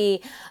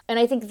 basically. And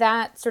I think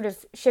that sort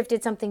of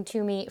shifted something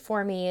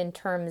for me in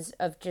terms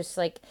of just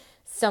like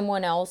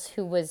someone else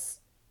who was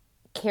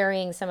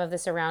carrying some of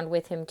this around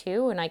with him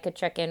too, and I could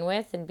check in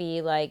with and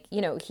be like,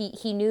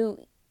 he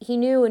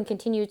knew and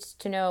continues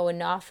to know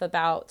enough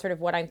about sort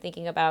of what I'm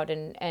thinking about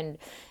and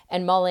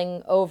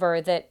mulling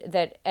over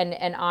that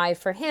and I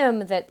for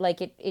him, that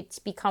like it's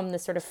become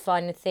this sort of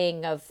fun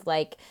thing of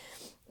like,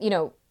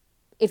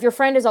 if your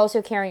friend is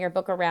also carrying your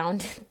book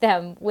around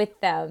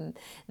with them,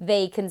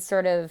 they can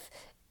sort of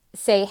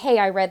say, hey,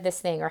 I read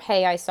this thing, or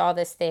hey, I saw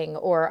this thing,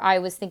 or I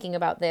was thinking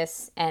about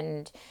this,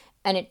 and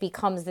it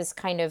becomes this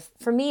kind of,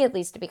 for me at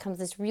least, it becomes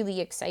this really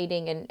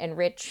exciting and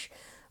rich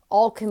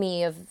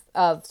alchemy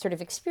of sort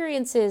of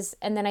experiences.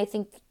 And then I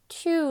think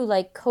too,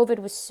 like, COVID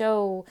was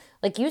so,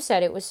 like you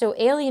said, it was so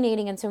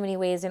alienating in so many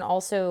ways. And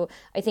also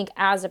I think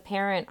as a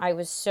parent, I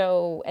was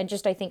so, and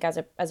just I think as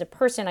a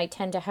person, I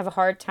tend to have a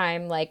hard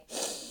time, like,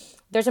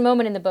 there's a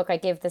moment in the book I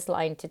give this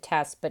line to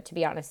Tess, but to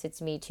be honest,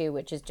 it's me too,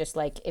 which is just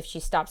like, if she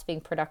stops being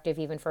productive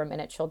even for a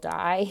minute, she'll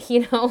die,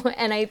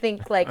 And I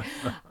think like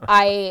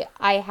I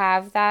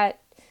have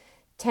that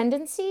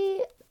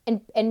tendency,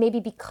 and maybe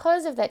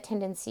because of that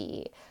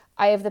tendency,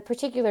 I have the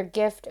particular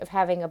gift of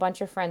having a bunch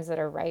of friends that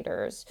are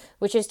writers,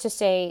 which is to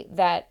say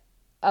that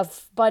a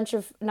bunch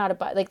of,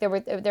 there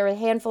were a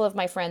handful of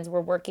my friends were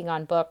working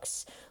on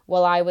books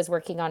while I was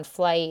working on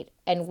Flight,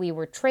 and we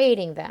were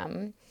trading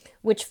them,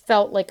 which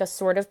felt like a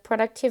sort of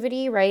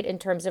productivity, right? In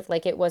terms of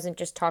like, it wasn't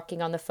just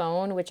talking on the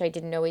phone, which I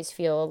didn't always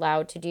feel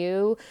allowed to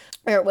do,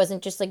 or it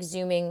wasn't just like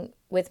Zooming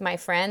with my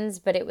friends,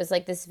 but it was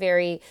like this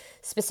very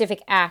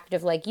specific act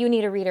of like, you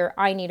need a reader,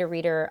 I need a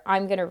reader,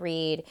 I'm going to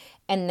read.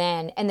 And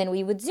then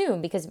we would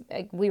Zoom because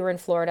we were in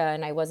Florida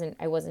and I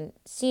wasn't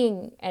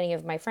seeing any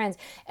of my friends.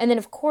 And then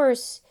of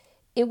course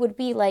it would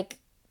be like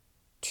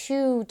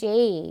 2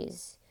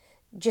 days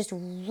just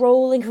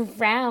rolling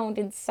around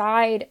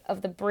inside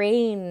of the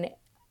brain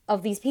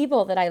of these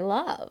people that I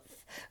love,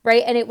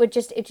 right? And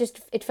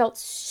it felt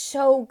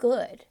so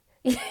good.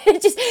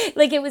 It just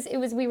like it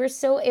was we were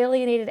so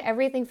alienated,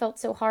 everything felt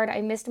so hard.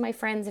 I missed my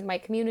friends and my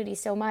community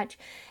so much,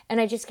 and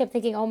I just kept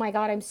thinking, oh my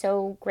God, I'm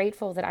so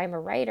grateful that I'm a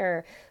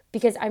writer,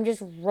 because I'm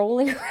just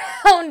rolling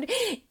around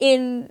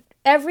in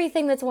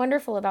everything that's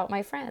wonderful about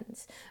my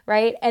friends,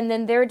 right? And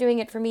then they're doing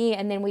it for me,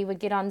 and then we would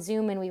get on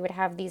Zoom and we would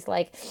have these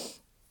like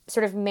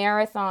sort of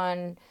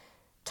marathon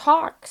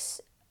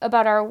talks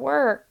about our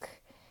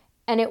work.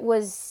 And it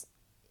was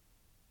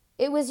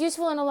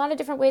useful in a lot of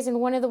different ways. And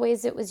one of the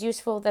ways it was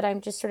useful that I'm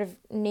just sort of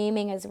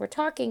naming as we're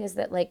talking is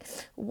that, like,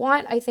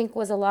 what I think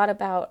was a lot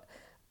about,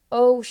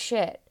 oh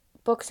shit,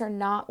 books are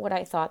not what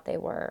I thought they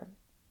were.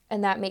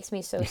 And that makes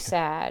me so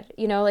sad.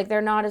 Like, they're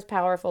not as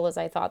powerful as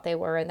I thought they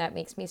were. And that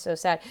makes me so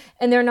sad.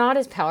 And they're not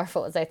as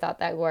powerful as I thought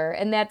they were.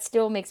 And that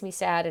still makes me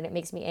sad, and it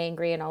makes me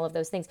angry and all of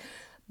those things.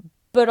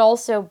 But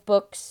also,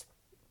 books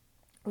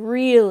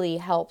really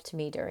helped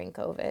me during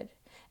COVID.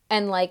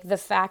 And like the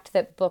fact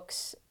that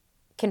books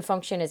can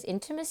function as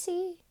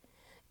intimacy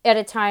at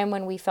a time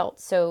when we felt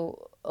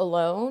so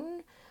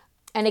alone.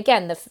 And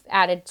again, the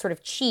added sort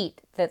of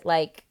cheat that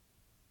like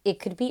it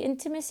could be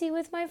intimacy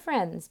with my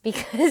friends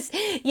because,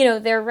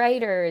 they're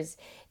writers.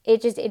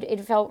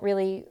 It felt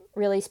really,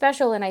 really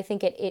special. And I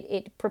think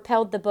it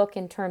propelled the book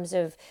in terms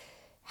of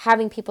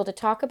having people to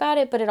talk about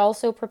it, but it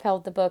also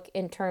propelled the book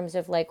in terms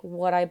of like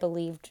what I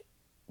believed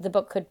the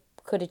book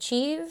could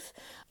achieve.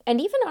 And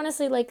even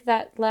honestly, like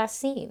that last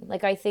scene,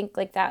 like I think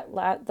like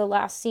the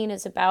last scene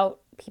is about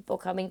people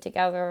coming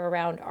together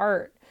around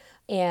art,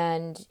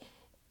 and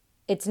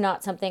it's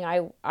not something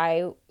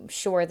I'm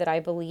sure that I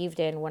believed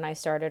in when I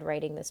started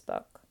writing this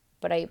book,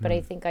 but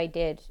I think I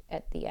did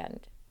at the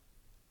end.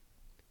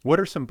 What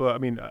are some books? I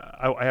mean,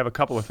 I have a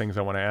couple of things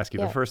I want to ask you.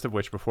 Yeah. The first of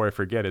which, before I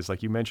forget, is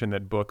like you mentioned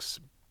that books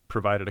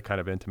provided a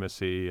kind of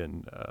intimacy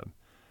and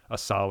a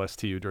solace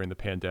to you during the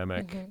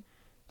pandemic.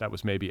 That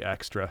was maybe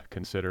extra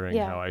considering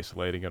Yeah. how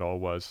isolating it all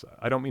was.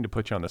 I don't mean to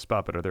put you on the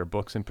spot, but are there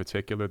books in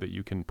particular that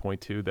you can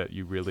point to that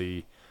you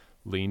really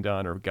leaned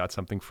on or got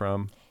something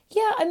from?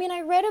 Yeah, I mean,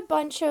 I read a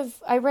bunch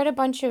of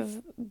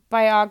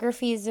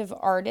biographies of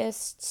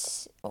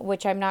artists,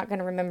 which I'm not going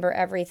to remember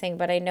everything,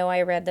 but I know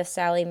I read the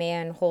Sally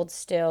Mann Hold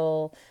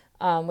Still,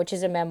 which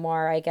is a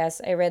memoir, I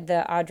guess. I read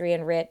the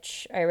Adrienne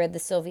Rich. I read the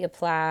Sylvia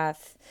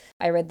Plath.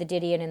 I read the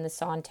Didion and the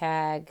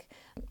Sontag.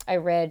 I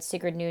read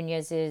Sigrid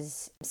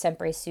Nunez's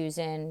Sempre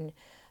Susan.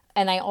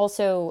 And I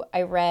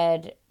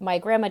read, my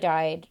grandma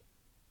died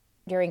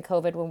during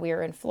COVID when we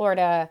were in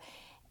Florida,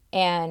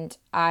 and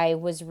I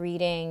was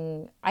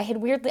reading, I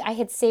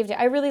had saved it.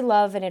 I really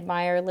love and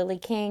admire Lily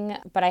King,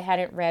 but I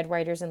hadn't read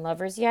Writers and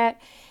Lovers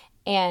yet.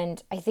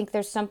 And I think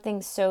there's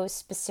something so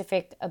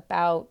specific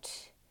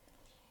about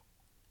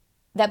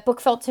that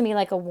book. Felt to me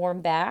like a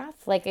warm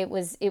bath. Like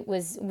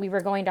we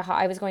were going to,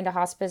 I was going to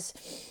hospice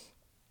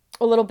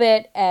a little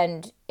bit,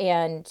 and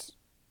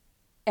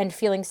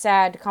feeling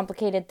sad,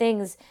 complicated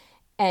things.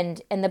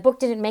 And the book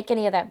didn't make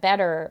any of that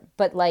better,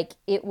 but like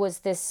it was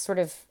this sort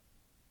of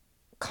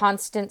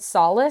constant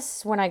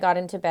solace when I got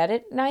into bed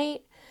at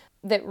night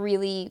that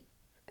really,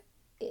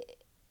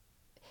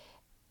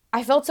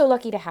 I felt so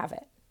lucky to have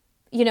it.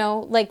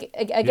 Like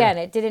again,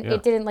 Yeah. it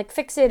didn't like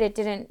fix it. It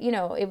didn't,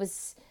 it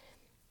was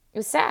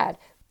sad,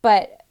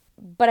 but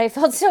I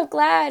felt so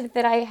glad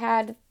that I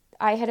had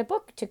a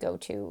book to go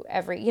to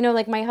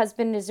like my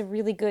husband is a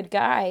really good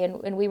guy,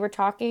 and we were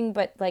talking,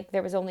 but like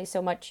there was only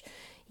so much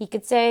he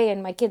could say,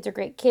 and my kids are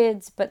great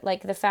kids, but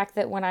like the fact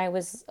that when I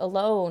was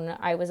alone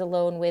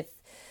with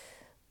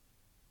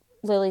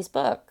Lily's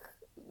book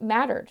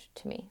mattered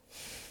to me.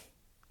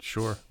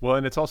 Sure. Well,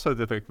 and it's also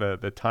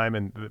the time,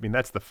 and I mean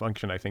that's the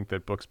function I think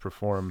that books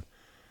perform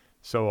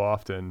so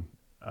often,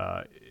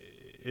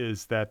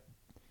 is that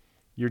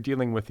you're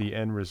dealing with the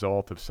end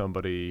result of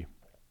somebody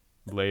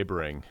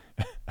laboring,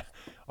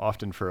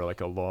 often for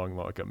like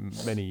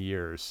many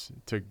years,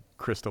 to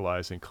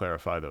crystallize and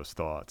clarify those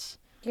thoughts.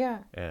 Yeah.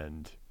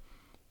 And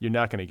you're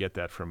not going to get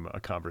that from a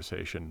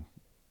conversation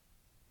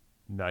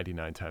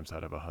 99 times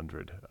out of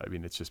 100. I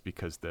mean, it's just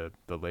because the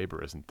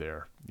labor isn't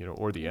there,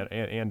 or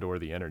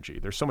the energy.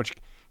 There's so much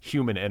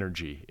human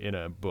energy in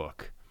a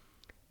book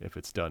if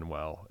it's done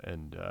well,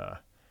 and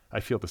I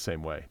feel the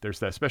same way. There's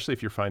that, especially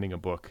if you're finding a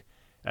book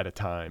at a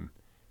time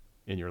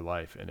in your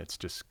life and it's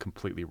just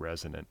completely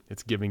resonant.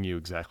 It's giving you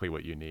exactly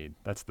what you need.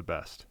 That's the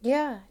best.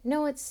 Yeah.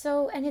 No, it's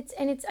so, and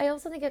it's I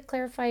also think it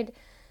clarified.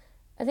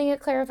 I think it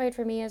clarified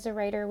for me as a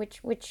writer,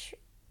 which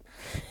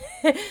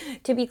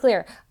to be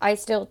clear, I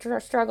still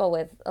struggle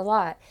with a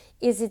lot,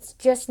 is it's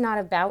just not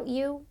about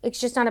you. It's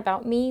just not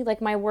about me.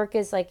 Like my work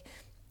is like,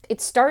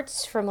 it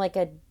starts from like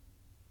a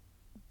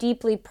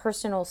deeply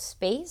personal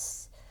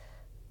space,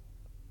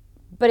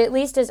 but at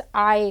least as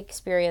I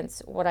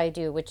experience what I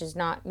do, which is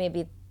not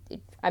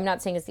I'm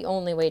not saying it's the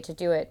only way to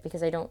do it,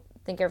 because I don't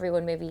think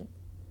everyone maybe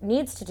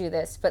needs to do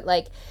this, but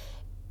like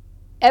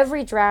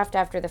every draft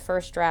after the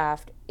first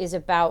draft is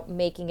about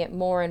making it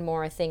more and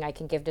more a thing I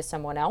can give to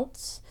someone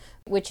else,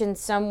 which in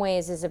some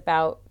ways is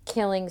about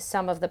killing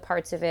some of the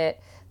parts of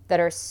it that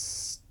are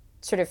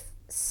sort of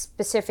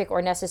specific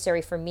or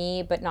necessary for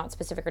me, but not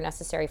specific or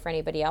necessary for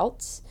anybody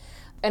else.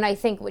 And I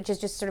think, which is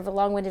just sort of a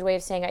long-winded way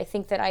of saying, I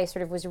think that I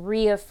sort of was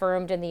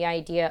reaffirmed in the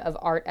idea of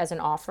art as an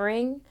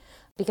offering,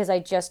 because I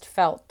just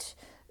felt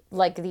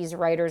like these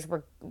writers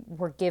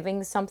were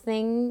giving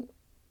something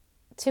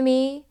to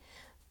me,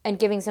 and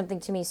giving something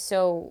to me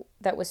so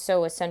that was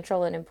so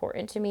essential and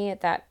important to me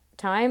at that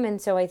time. And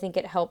so I think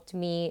it helped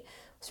me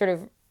sort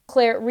of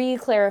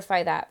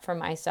re-clarify that for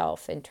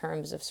myself, in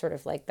terms of sort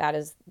of like, that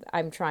is, I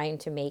am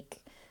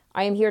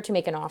here to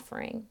make an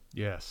offering.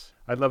 Yes.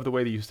 I love the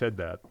way that you said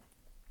that,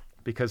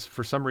 because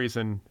for some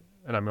reason,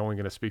 and I'm only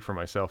going to speak for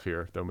myself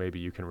here, though maybe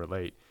you can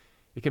relate,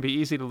 it can be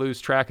easy to lose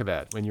track of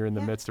that when you're in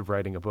the midst of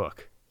writing a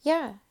book.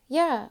 Yeah.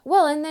 Yeah.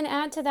 Well, and then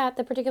add to that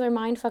the particular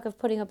mindfuck of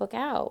putting a book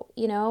out,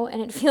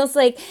 and it feels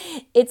like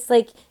it's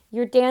like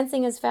you're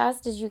dancing as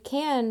fast as you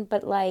can,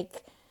 but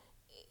like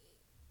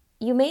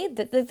you made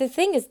the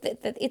thing is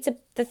that it's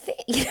the thing,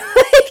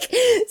 like,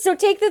 so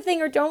take the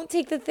thing or don't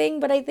take the thing.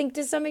 But I think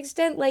to some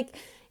extent, like,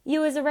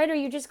 you as a writer,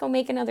 you just go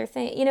make another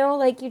thing,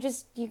 like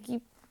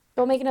you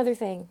go make another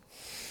thing.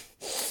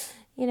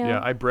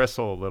 Yeah, I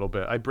bristle a little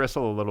bit. I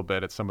bristle a little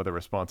bit at some of the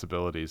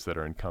responsibilities that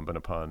are incumbent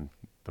upon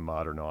the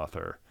modern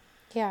author.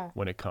 Yeah.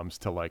 When it comes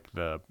to like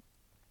the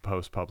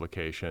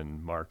post-publication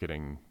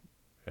marketing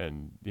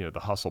and, the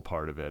hustle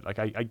part of it. Like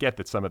I get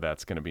that some of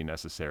that's going to be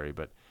necessary,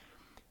 but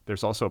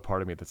there's also a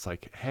part of me that's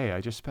like, hey,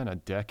 I just spent a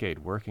decade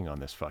working on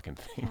this fucking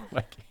thing.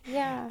 Like,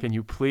 Yeah. can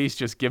you please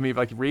just give me,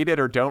 like, read it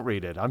or don't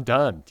read it? I'm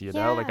done. You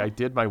know, like, Yeah. I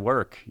did my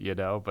work, you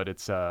know, but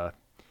it's, I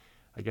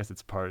guess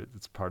it's part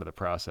of the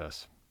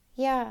process.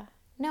 Yeah.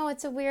 No,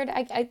 it's a weird,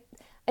 I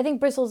think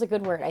bristle is a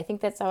good word. I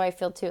think that's how I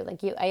feel too.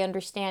 Like I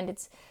understand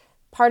it's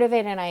part of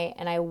it, and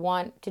I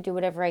want to do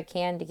whatever I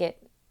can to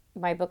get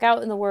my book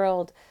out in the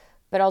world,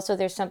 but also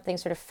there's something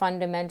sort of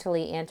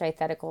fundamentally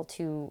antithetical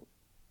to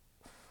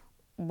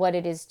what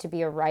it is to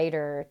be a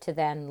writer, to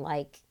then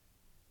like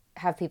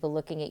have people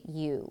looking at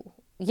you.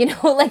 You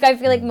know, like I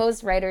feel like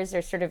most writers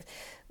are sort of,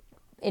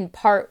 in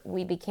part,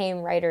 we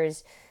became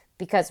writers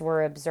because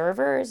we're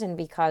observers and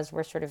because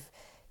we're sort of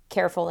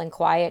careful and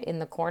quiet in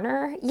the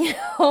corner, you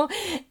know,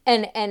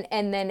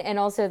 and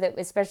also that,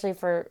 especially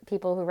for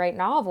people who write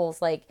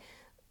novels, like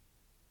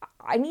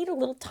I need a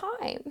little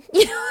time,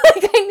 you know,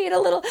 like I need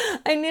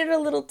a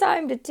little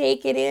time to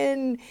take it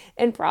in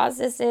and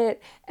process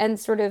it and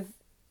sort of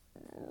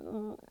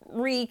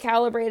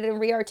recalibrate it and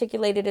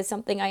re-articulate it as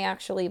something I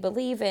actually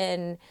believe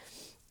in.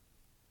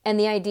 And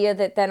the idea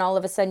that then all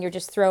of a sudden you're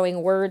just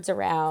throwing words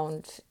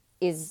around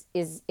is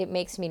it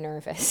makes me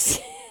nervous.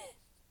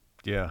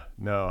 Yeah,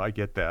 no, I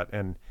get that.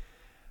 And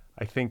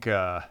I think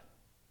it's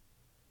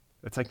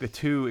like the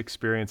two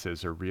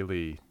experiences are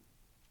really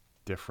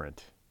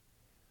different.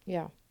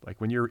 Yeah. Like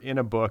when you're in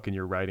a book and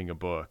you're writing a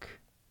book,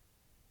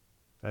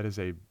 that is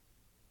a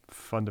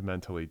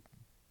fundamentally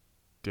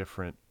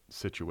different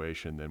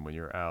situation than when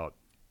you're out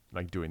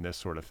like doing this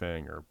sort of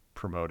thing or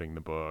promoting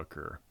the book,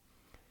 or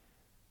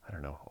I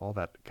don't know, all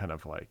that kind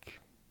of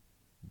like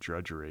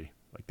drudgery,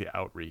 like the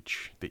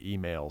outreach, the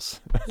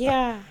emails.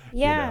 Yeah.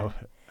 Yeah. You know,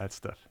 that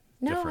stuff.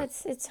 No, Different.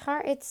 it's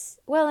hard. It's,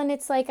 well, and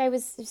it's like I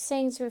was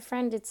saying to a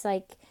friend, it's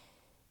like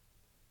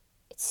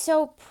it's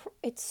so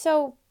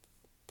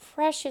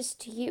precious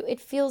to you. It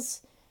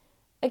feels,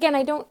 again,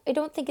 I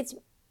don't think it's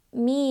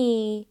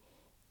me,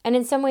 and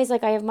in some ways,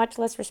 like I have much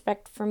less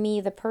respect for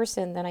me the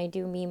person than I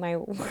do me my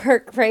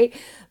work, right?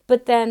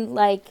 But then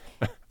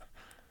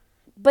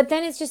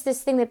it's just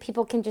this thing that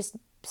people can just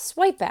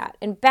swipe at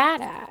and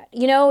bat at.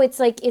 You know, it's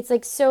like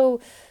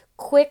so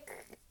quick.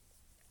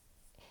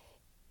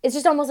 It's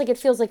just almost like it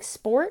feels like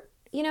sport,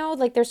 you know,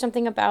 like there's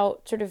something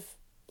about sort of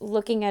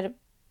looking at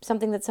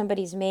something that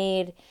somebody's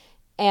made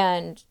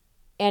and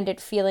it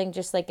feeling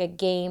just like a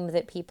game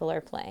that people are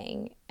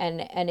playing,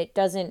 and it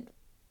doesn't,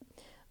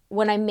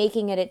 when I'm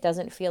making it, it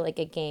doesn't feel like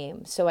a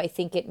game. So I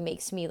think it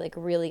makes me like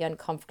really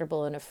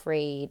uncomfortable and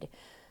afraid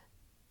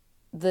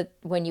that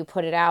when you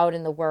put it out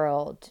in the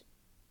world,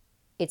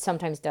 it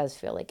sometimes does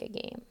feel like a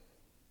game.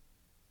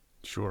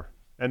 Sure.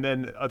 And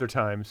then other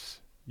times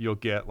you'll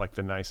get like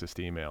the nicest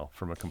email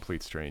from a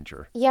complete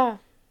stranger. Yeah.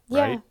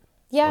 Yeah. Right?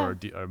 Yeah.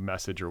 Or a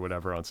message or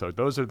whatever on. So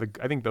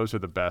I think those are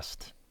the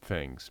best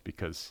things,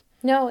 because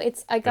No,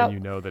 then you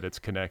know that it's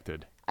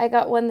connected. I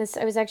got one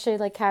I was actually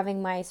like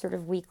having my sort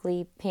of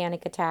weekly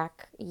panic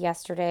attack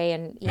yesterday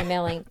and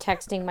emailing,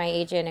 texting my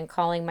agent and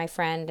calling my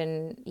friend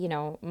and, you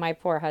know, my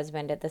poor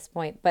husband at this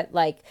point.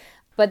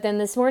 But then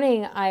this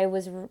morning I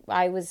was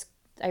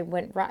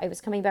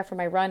coming back from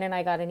my run and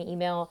I got an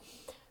email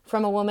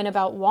from a woman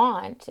about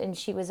want, and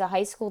she was a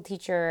high school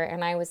teacher,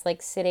 and I was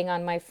like sitting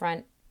on my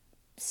front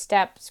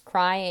steps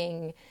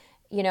crying,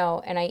 you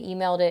know, and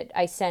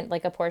I sent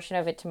like a portion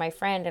of it to my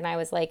friend, and I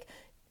was like,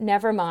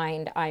 never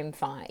mind, I'm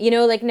fine. You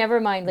know, like never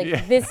mind, like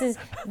Yeah.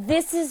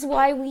 this is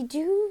why we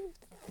do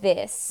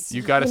this.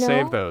 You got to you know?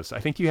 save those.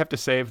 I think you have to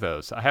save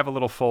those. I have a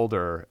little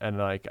folder and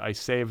like I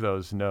save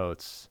those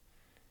notes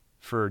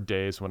for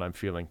days when I'm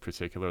feeling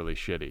particularly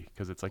shitty,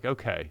 because it's like,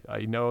 okay, I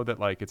know that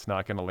like it's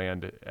not going to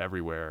land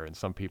everywhere and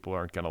some people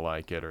aren't going to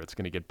like it, or it's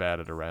going to get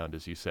batted around,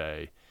 as you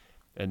say,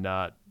 and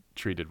not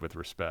treated with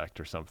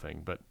respect or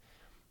something. But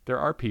there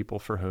are people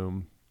for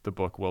whom the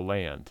book will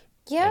land.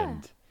 Yeah.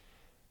 And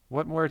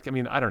what more? I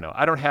mean, I don't know.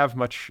 I don't have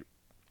much.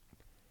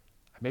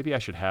 Maybe I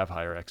should have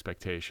higher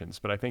expectations,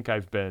 but I think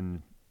I've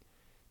been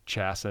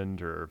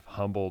chastened or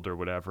humbled or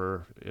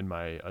whatever in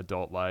my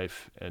adult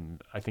life.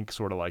 And I think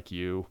sort of like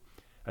you,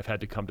 I've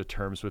had to come to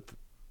terms with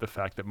the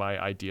fact that my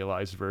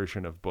idealized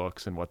version of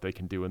books and what they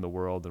can do in the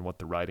world and what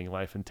the writing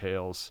life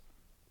entails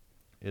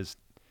is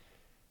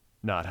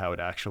not how it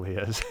actually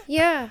is.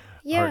 Yeah.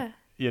 Yeah. Or,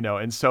 you know,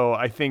 and so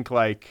I think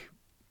like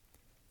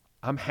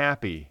I'm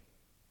happy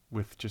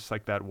with just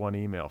like that one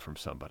email from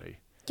somebody.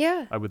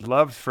 Yeah. I would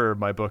love for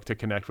my book to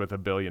connect with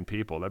 1 billion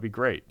people. That'd be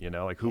great. You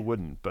know, like who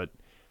wouldn't? But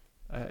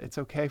it's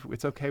okay.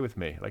 It's okay with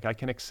me. Like I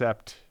can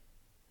accept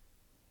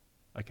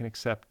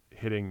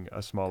hitting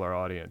a smaller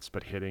audience,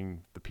 but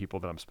hitting the people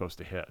that I'm supposed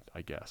to hit,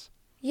 I guess.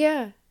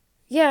 Yeah.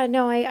 Yeah.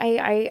 No,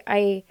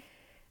 I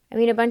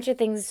mean, a bunch of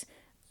things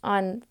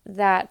on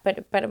that,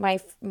 but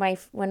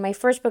when my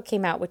first book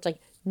came out, which like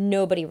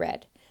nobody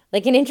read,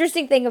 like an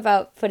interesting thing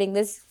about putting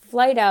this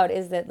flight out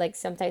is that like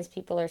sometimes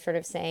people are sort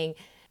of saying,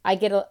 I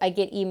get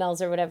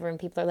emails or whatever, and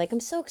people are like,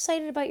 I'm so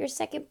excited about your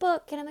second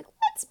book, and I'm like,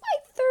 what's my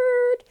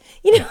third?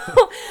 You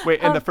know, Wait,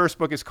 and the first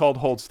book is called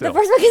Hold Still. The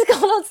first book is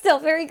called Hold Still.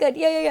 Very good.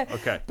 Yeah.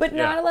 Okay. But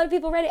not a lot of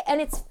people read it,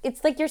 and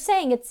it's like you're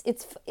saying, it's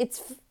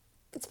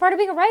part of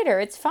being a writer.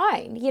 It's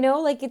fine,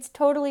 like it's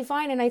totally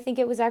fine. And I think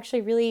it was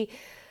actually really,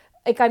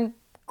 like, I'm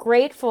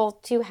grateful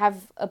to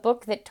have a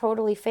book that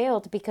totally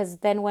failed, because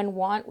then when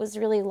Want was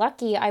really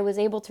lucky, I was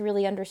able to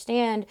really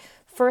understand,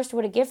 first,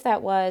 what a gift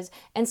that was,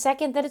 and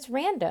second, that it's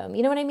random.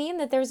 You know what I mean?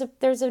 That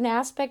there's an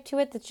aspect to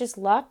it that's just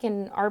luck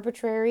and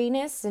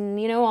arbitrariness and,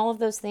 all of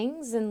those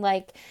things. And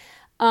like,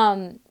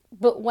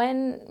 but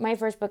when my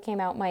first book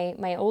came out,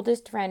 my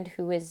oldest friend,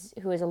 who is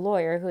a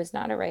lawyer, who is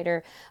not a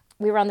writer,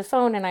 we were on the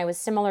phone, and I was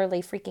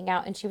similarly freaking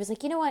out, and she was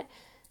like, you know what?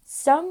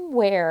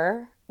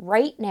 Somewhere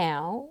right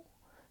now,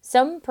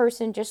 some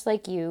person just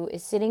like you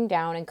is sitting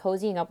down and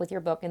cozying up with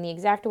your book in the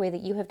exact way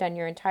that you have done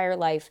your entire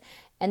life.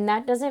 And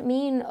that doesn't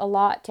mean a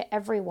lot to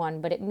everyone,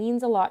 but it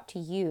means a lot to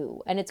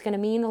you. And it's going to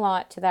mean a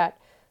lot to that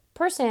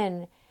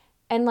person.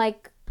 And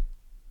like,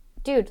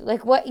 dude,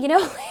 like what,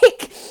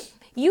 like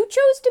you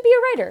chose to be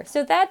a writer.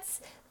 So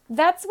that's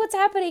what's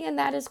happening. And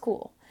that is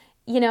cool,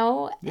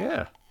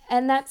 Yeah.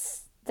 And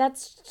that's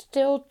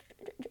still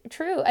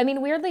true. I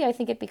mean, weirdly, I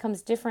think it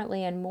becomes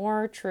differently and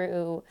more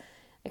true.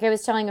 Like I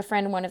was telling a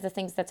friend, one of the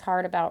things that's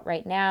hard about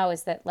right now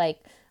is that like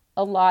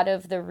a lot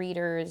of the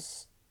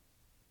readers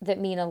that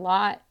mean a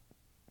lot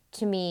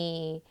to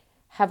me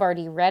have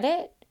already read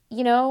it,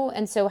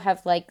 and so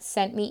have like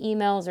sent me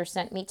emails or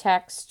sent me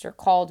texts or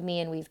called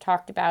me, and we've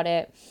talked about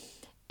it.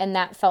 And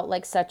that felt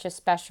like such a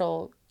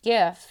special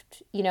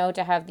gift,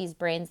 to have these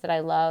brains that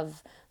I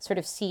love sort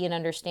of see and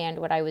understand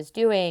what I was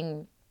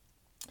doing.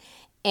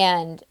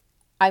 And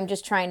I'm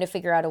just trying to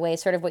figure out a way,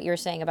 sort of what you're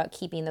saying about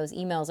keeping those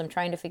emails. I'm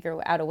trying to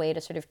figure out a way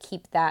to sort of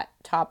keep that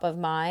top of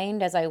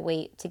mind as I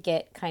wait to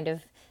get kind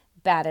of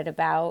batted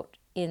about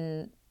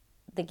in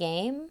the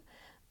game.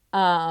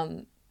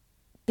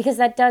 Because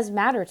that does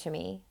matter to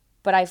me,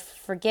 but I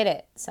forget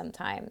it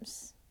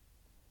sometimes.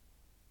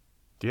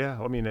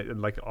 Yeah. I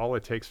mean, like all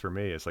it takes for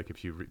me is like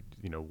if you,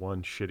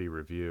 one shitty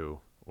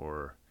review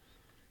or,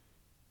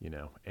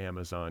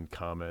 Amazon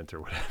comment or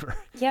whatever.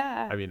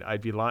 Yeah. I mean,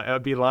 I'd be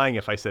lying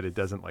if I said it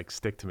doesn't like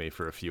stick to me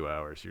for a few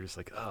hours. You're just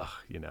like, ugh,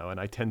 and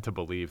I tend to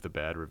believe the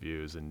bad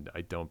reviews and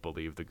I don't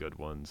believe the good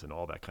ones and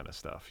all that kind of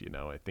stuff.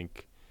 I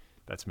think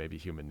that's maybe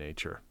human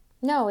nature.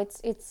 No,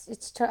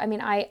 I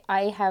mean, I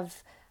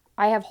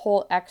have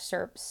whole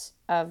excerpts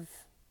of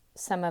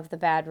some of the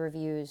bad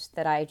reviews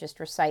that I just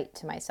recite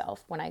to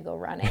myself when I go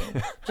running,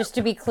 just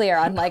to be clear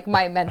on like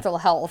my mental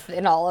health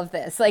in all of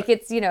this. Like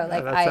it's,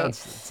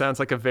 sounds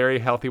like a very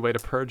healthy way to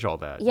purge all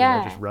that.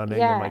 Yeah. Just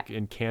running and like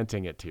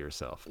incanting it to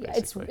yourself.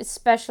 Basically. It's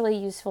especially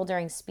useful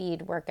during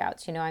speed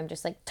workouts. I'm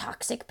just like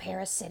toxic,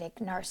 parasitic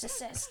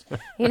narcissist,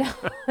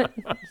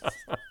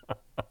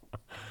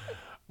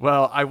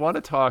 Well, I want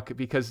to talk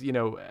because,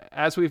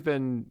 as we've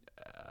been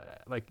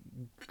like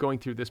going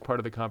through this part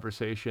of the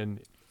conversation,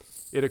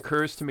 it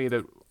occurs to me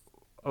that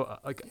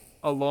like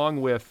along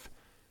with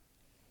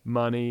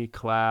money,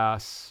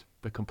 class,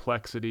 the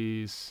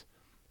complexities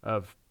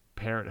of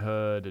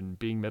parenthood and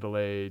being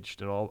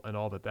middle-aged and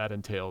all that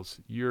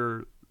entails,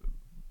 your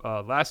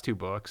last two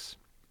books,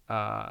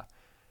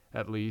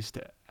 at least,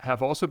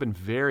 have also been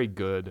very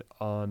good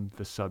on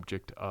the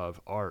subject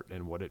of art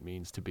and what it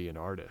means to be an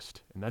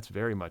artist. And that's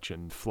very much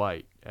in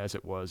flight as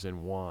it was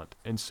in Want.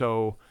 And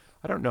so,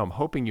 I don't know, I'm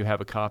hoping you have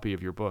a copy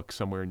of your book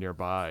somewhere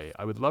nearby.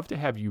 I would love to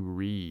have you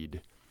read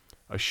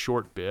a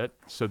short bit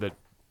so that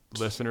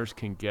listeners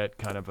can get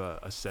kind of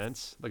a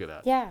sense. Look at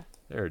that. Yeah.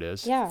 There it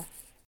is. Yeah.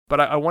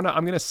 But I'm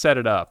going to set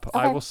it up. Okay.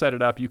 I will set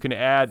it up. You can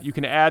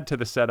add to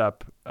the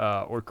setup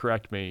or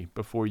correct me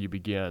before you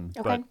begin.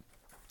 Okay. But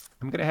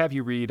I'm going to have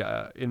you read,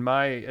 in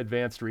my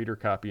advanced reader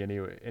copy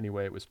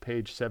anyway, it was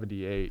page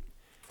 78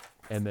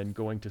 and then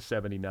going to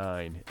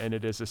 79. And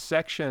it is a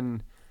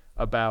section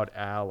about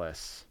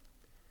Alice,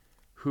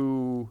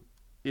 who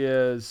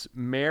is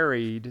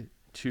married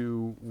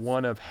to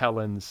one of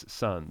Helen's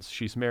sons.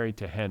 She's married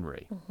to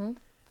Henry,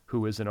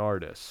 who is an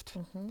artist.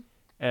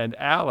 And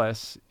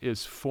Alice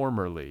is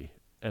formerly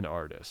an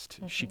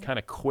artist. She kind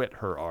of quit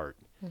her art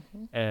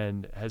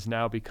and has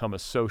now become a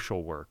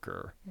social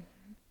worker.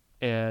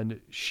 And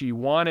she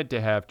wanted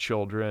to have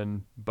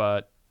children,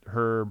 but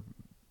her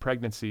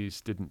pregnancies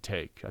didn't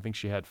take. I think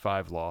she had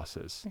 5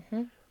 losses.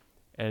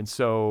 And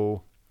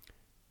so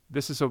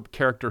this is a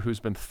character who's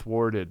been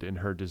thwarted in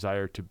her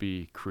desire to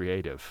be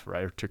creative,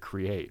 right? Or to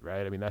create,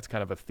 right? I mean, that's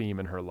kind of a theme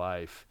in her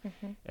life.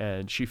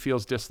 And she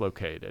feels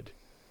dislocated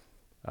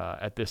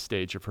at this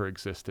stage of her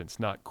existence,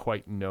 not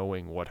quite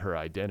knowing what her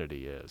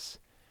identity is.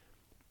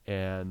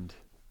 And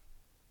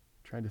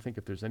trying to think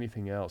if there's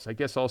anything else. I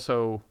guess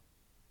also,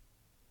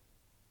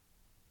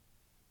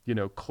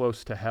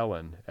 close to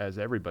Helen, as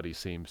everybody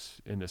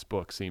in this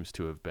book seems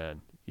to have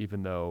been,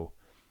 even though,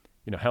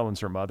 Helen's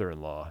her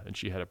mother-in-law, and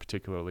she had a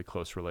particularly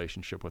close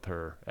relationship with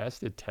her, as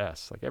did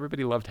Tess. Like,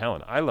 everybody loved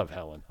Helen. I love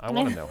Helen. I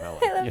want to know Helen.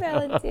 I love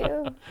Helen,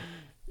 too.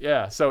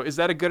 Yeah, so is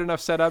that a good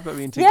enough setup? I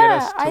mean, to get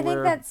us to I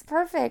think that's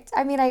perfect.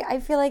 I mean, I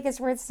feel like it's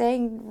worth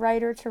saying,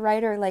 writer to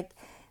writer, like,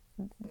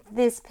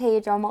 this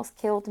page almost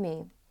killed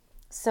me.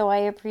 So I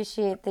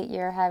appreciate that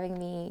you're having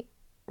me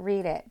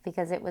read it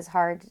because it was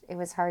hard. It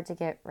was hard to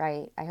get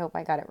right. I hope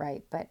I got it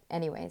right. But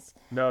anyways,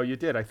 No, you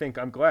did. I think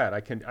I'm glad.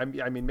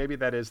 I mean, maybe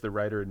that is the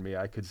writer in me.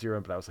 I could zero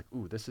in, but I was like,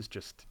 ooh, this is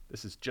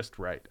just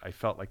right. I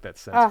felt like that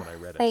sense oh, when I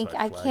read it, so thank.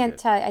 I flagged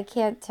it. I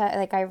can't tell.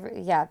 Like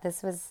yeah.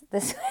 This was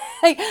this.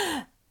 Like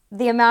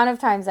the amount of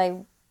times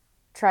I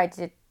tried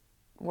to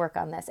work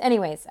on this.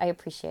 Anyways, I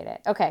appreciate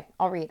it. Okay,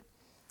 I'll read.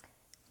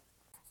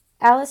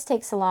 Alice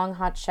takes a long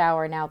hot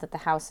shower now that the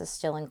house is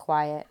still and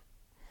quiet.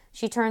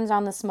 She turns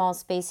on the small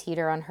space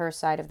heater on her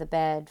side of the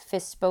bed,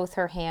 fists both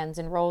her hands,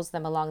 and rolls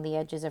them along the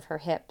edges of her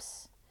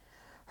hips.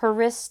 Her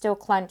wrists still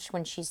clench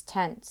when she's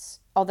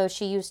tense, although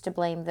she used to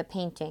blame the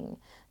painting,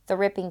 the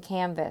ripping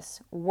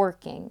canvas,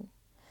 working.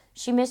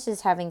 She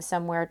misses having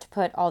somewhere to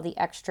put all the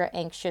extra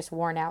anxious,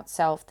 worn-out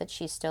self that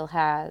she still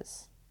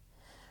has.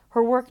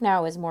 Her work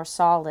now is more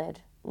solid,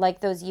 like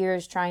those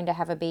years trying to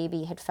have a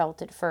baby had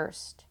felt at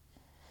first.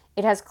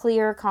 It has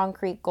clear,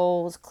 concrete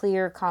goals,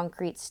 clear,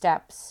 concrete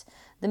steps.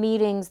 The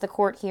meetings, the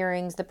court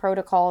hearings, the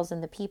protocols,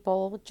 and the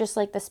people, just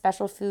like the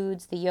special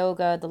foods, the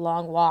yoga, the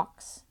long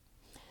walks.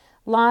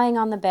 Lying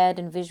on the bed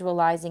and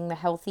visualizing the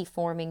healthy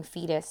forming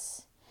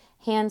fetus.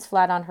 Hands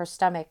flat on her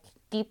stomach,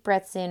 deep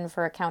breaths in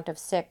for a count of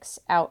 6,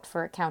 out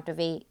for a count of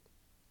 8.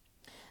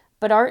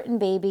 But Art and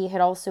Baby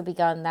had also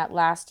begun that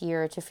last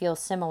year to feel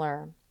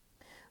similar.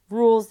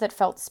 Rules that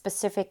felt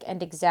specific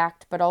and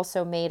exact, but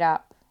also made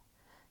up.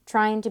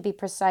 Trying to be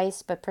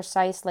precise, but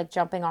precise like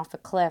jumping off a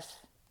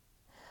cliff.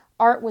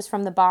 Art was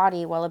from the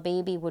body, while a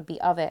baby would be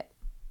of it.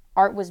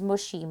 Art was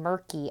mushy,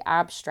 murky,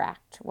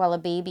 abstract, while a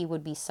baby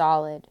would be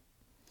solid.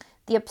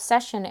 The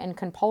obsession and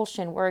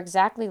compulsion were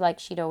exactly like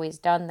she'd always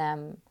done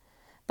them,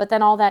 but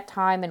then all that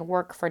time and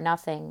work for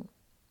nothing.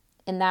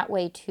 In that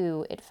way,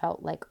 too, it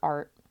felt like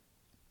art.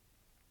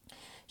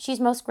 She's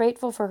most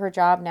grateful for her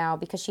job now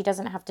because she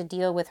doesn't have to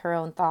deal with her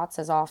own thoughts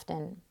as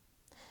often.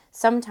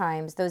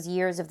 Sometimes those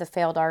years of the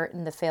failed art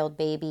and the failed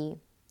baby.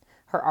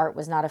 Her art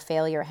was not a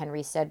failure,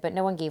 Henry said, but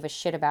no one gave a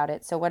shit about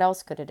it, so what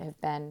else could it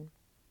have been?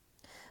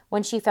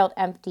 When she felt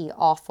empty,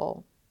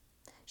 awful,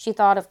 she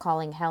thought of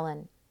calling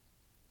Helen.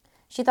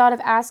 She thought of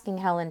asking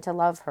Helen to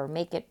love her,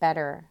 make it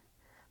better.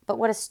 But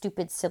what a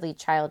stupid, silly,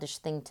 childish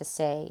thing to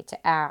say,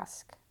 to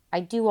ask. I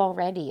do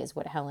already, is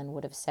what Helen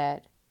would have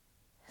said.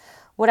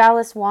 What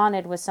Alice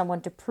wanted was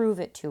someone to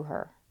prove it to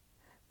her.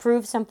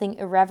 Prove something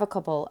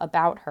irrevocable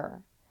about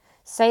her.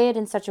 Say it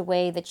in such a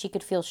way that she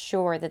could feel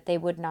sure that they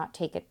would not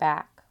take it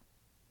back.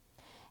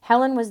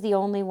 Helen was the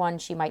only one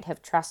she might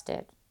have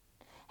trusted.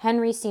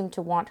 Henry seemed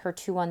to want her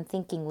too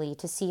unthinkingly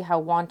to see how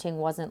wanting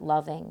wasn't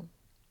loving.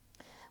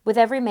 With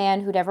every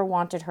man who'd ever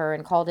wanted her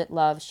and called it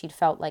love, she'd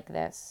felt like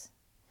this.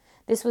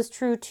 This was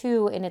true,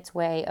 too, in its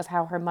way, of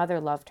how her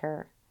mother loved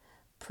her.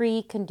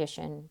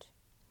 Preconditioned.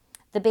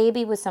 The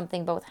baby was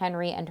something both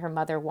Henry and her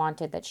mother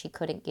wanted that she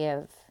couldn't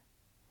give.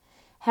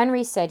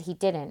 Henry said he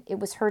didn't. It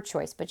was her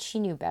choice, but she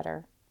knew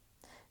better.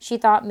 She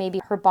thought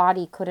maybe her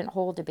body couldn't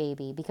hold a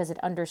baby because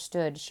it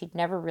understood she'd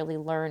never really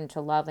learned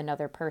to love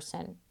another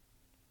person.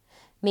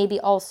 Maybe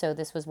also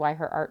this was why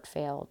her art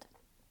failed.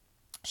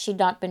 She'd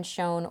not been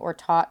shown or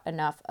taught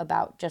enough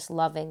about just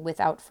loving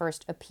without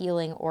first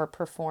appealing or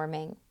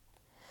performing.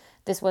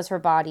 This was her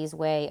body's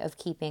way of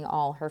keeping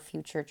all her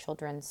future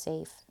children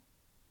safe.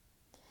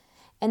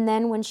 And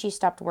then when she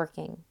stopped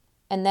working,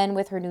 and then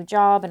with her new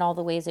job and all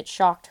the ways it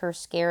shocked her,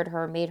 scared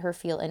her, made her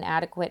feel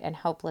inadequate and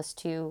helpless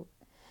too,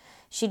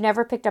 she'd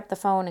never picked up the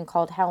phone and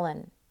called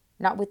Helen,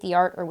 not with the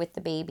art or with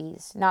the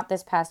babies, not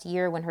this past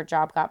year when her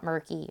job got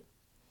murky.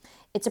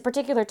 It's a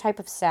particular type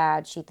of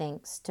sad, she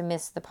thinks, to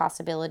miss the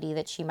possibility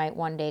that she might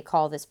one day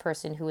call this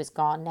person who is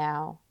gone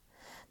now,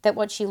 that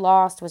what she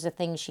lost was a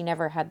thing she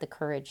never had the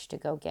courage to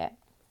go get.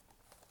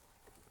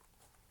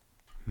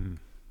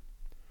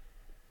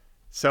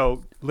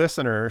 So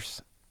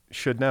listeners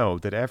should know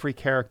that every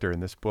character in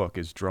this book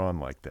is drawn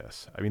like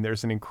this. I mean,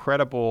 there's an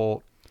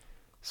incredible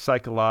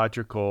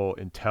psychological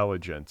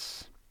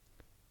intelligence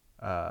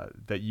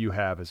that you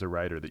have as a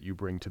writer that you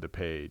bring to the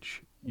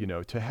page. You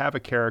know, to have a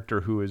character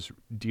who is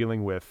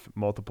dealing with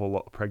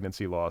multiple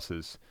pregnancy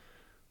losses,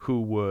 who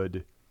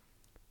would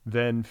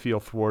then feel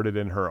thwarted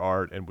in her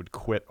art and would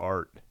quit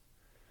art.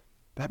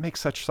 That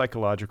makes such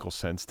psychological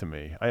sense to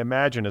me. I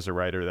imagine as a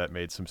writer that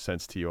made some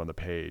sense to you on the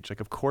page. Like,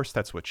 of course,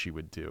 that's what she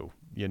would do,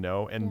 you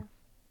know? And yeah.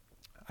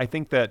 I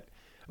think that,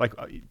 like,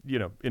 you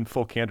know, in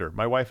full candor,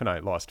 my wife and I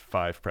lost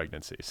 5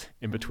 pregnancies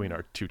in between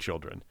our 2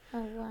 children.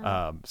 Oh,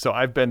 wow. So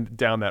I've been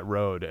down that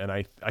road, and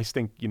I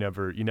think you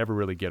never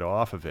really get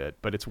off of it.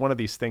 But it's one of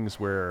these things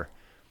where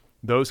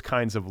those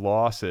kinds of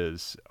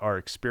losses are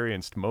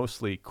experienced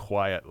mostly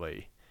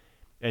quietly.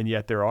 And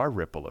yet there are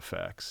ripple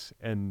effects,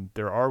 and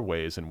there are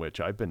ways in which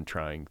I've been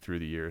trying through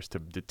the years to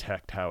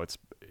detect how it's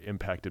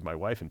impacted my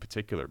wife in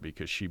particular,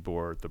 because she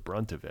bore the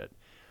brunt of it.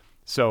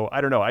 So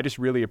I don't know. I just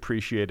really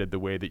appreciated the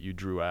way that you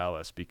drew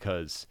Alice,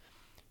 because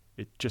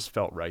it just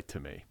felt right to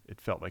me. It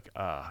felt like,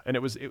 and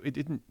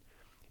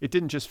it it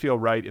didn't just feel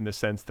right in the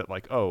sense that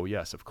like, oh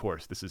yes, of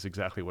course, this is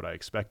exactly what I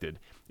expected.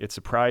 It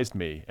surprised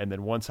me. And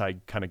then once I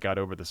kind of got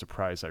over the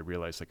surprise, I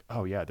realized like,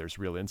 oh yeah, there's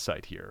real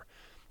insight here.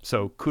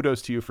 So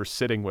kudos to you for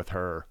sitting with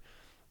her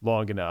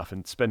long enough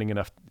and spending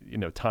enough,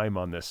 time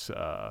on this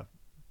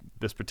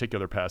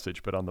particular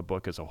passage, but on the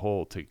book as a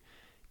whole to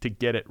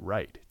get it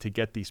right, to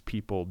get these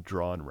people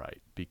drawn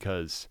right,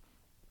 because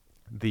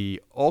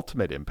the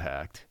ultimate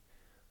impact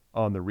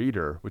on the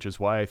reader, which is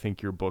why I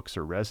think your books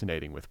are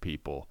resonating with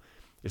people,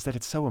 is that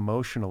it's so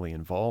emotionally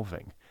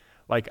involving.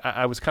 Like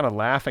I was kind of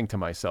laughing to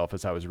myself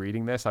as I was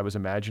reading this. I was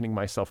imagining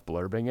myself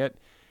blurbing it,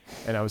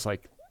 and I was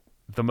like,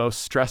 the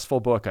most stressful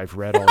book I've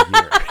read all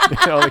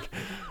year.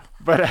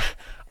 But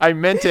I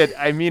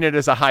mean it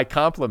as a high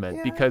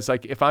compliment, because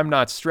like, if I'm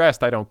not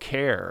stressed, I don't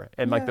care.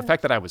 And like the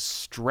fact that I was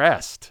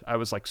stressed, I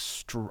was like,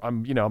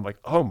 I'm like,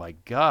 oh my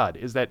God,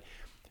 is that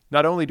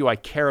not only do I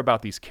care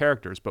about these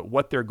characters, but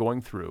what they're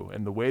going through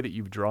and the way that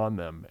you've drawn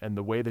them and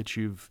the way that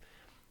you've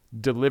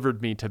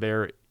delivered me to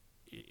their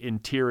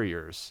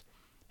interiors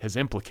has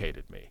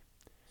implicated me.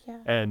 Yeah.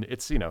 And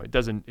it's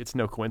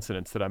no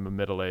coincidence that I'm a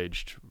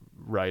middle-aged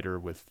writer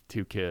with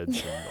 2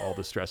 kids and all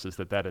the stresses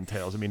that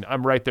entails. I mean,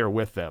 I'm right there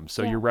with them.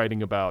 So you're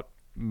writing about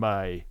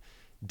my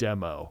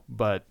demo,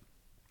 but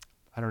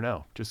I don't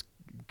know, just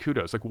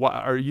kudos. Like,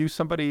 are you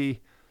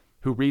somebody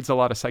who reads a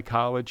lot of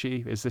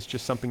psychology? Is this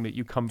just something that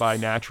you come by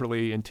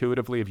naturally,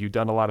 intuitively? Have you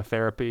done a lot of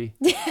therapy?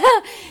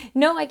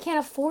 No, I can't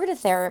afford a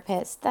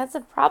therapist. That's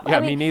a problem.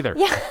 Yeah, me neither.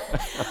 Yeah.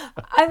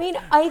 I mean,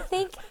 I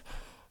think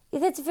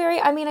that's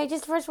I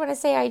just first want to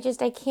say, I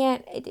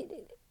can't,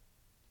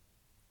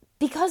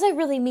 because I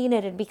really mean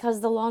it, and because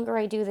the longer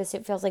I do this,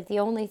 it feels like the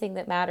only thing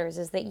that matters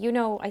is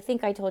that, I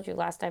think I told you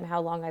last time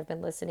how long I've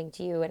been listening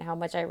to you and how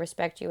much I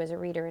respect you as a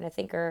reader and a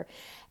thinker.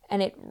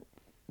 And it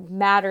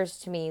matters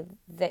to me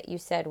that you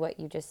said what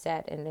you just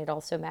said, and it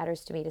also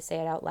matters to me to say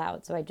it out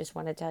loud. So I just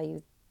want to tell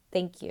you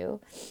thank you.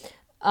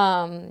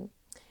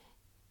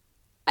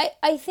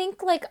 I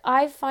think, like,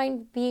 I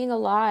find being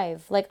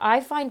alive, like, I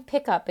find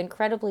pickup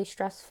incredibly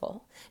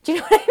stressful. Do you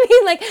know what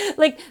I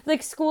mean?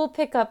 Like school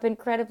pickup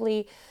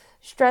incredibly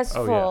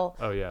stressful.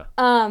 Oh yeah.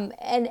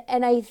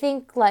 And I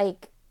think,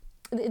 like,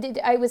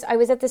 I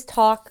was at this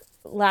talk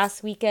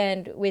last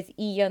weekend with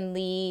Ian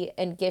Lee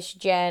and Gish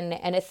Jen,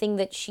 and a thing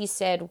that she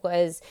said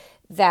was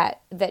that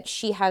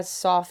she has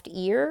soft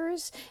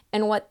ears,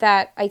 and what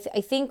that I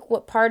think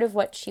what part of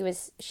what she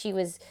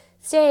was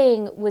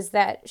saying was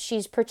that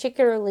she's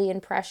particularly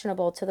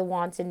impressionable to the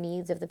wants and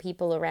needs of the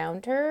people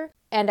around her.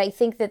 And I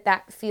think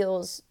that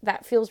feels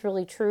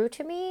really true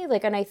to me.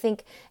 Like, and I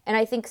think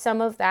some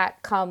of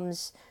that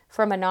comes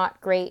from a not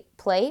great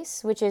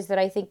place, which is that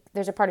I think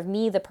there's a part of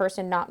me, the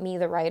person, not me,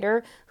 the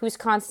writer, who's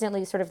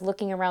constantly sort of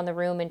looking around the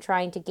room and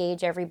trying to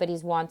gauge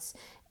everybody's wants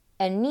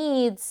and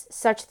needs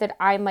such that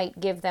I might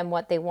give them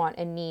what they want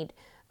and need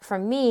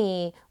from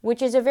me,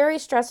 which is a very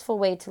stressful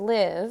way to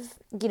live,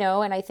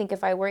 and I think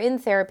if I were in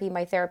therapy,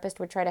 my therapist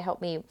would try to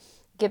help me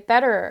get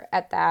better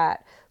at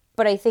that.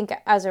 But I think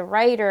as a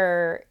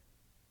writer,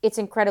 it's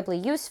incredibly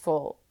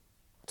useful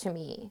to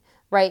me,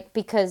 right?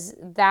 Because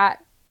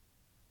that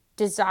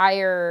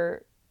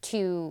desire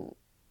to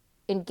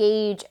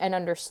engage and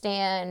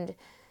understand.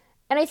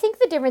 And I think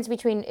the difference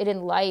between it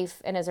in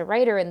life and as a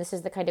writer, and this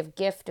is the kind of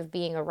gift of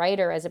being a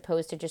writer as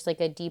opposed to just like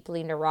a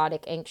deeply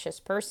neurotic, anxious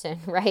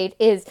person, right,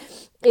 is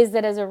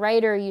that as a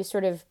writer, you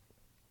sort of,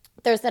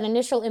 there's that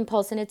initial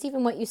impulse, and it's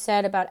even what you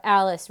said about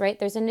Alice, right?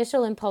 There's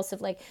initial impulse of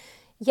like,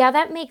 yeah,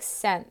 that makes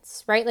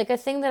sense, right? Like a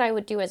thing that I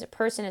would do as a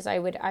person is I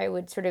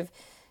would sort of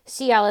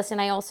see Alice, and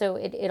I also,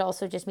 it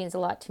also just means a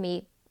lot to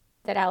me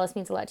that Alice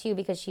means a lot to you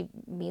because she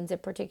means a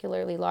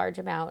particularly large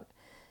amount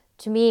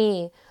to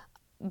me.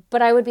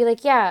 But I would be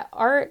like, yeah,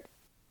 art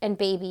and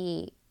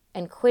baby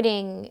and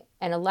quitting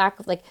and a lack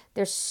of, like,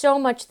 there's so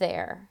much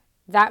there.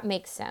 That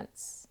makes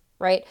sense,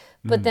 right?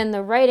 But then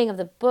the writing of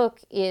the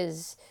book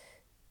is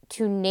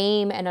to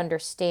name and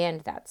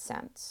understand that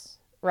sense,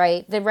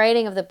 right? The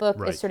writing of the book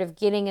is sort of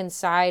getting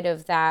inside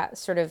of that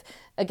sort of,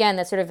 again,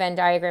 that sort of Venn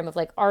diagram of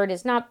like, art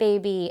is not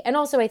baby. And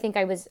also I think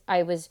I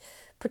was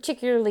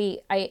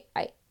particularly,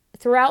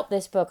 throughout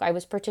this book, I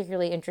was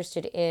particularly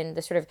interested in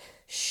the sort of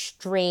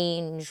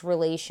strange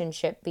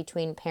relationship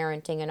between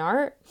parenting and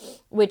art,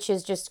 which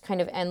is just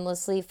kind of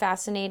endlessly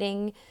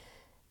fascinating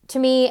to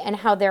me, and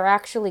how they're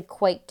actually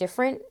quite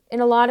different in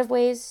a lot of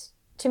ways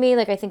to me.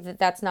 Like, I think that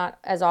that's not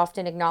as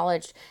often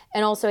acknowledged.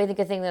 And also, I think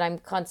a thing that I'm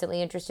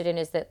constantly interested in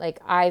is that,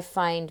 like, I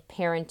find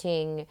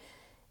parenting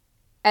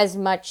as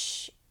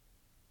much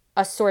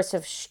a source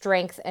of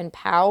strength and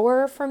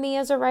power for me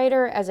as a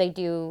writer as I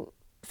do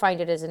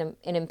find it as an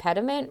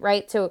impediment,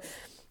 right? So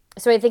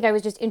I think I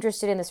was just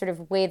interested in the sort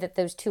of way that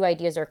those two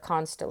ideas are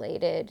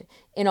constellated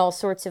in all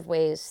sorts of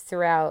ways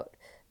throughout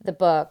the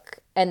book.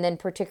 And then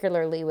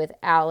particularly with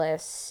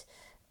Alice,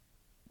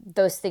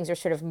 those things are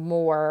sort of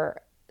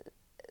more,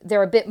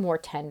 they're a bit more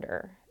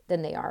tender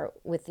than they are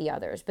with the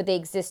others, but they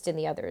exist in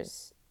the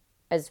others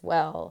as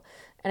well.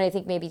 And I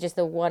think maybe just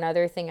the one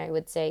other thing I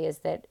would say is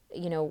that,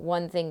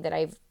 one thing that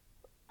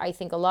I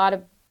think a lot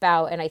of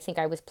about, and I think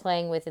I was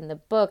playing with in the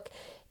book,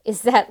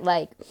 is that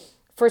like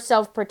for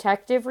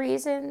self-protective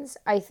reasons,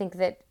 I think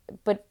that,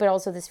 but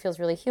also this feels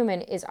really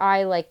human, is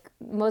I, like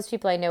most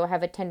people I know,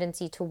 have a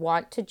tendency to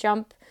want to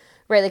jump,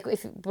 right? Like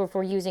if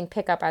we're using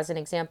pickup as an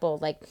example,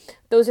 like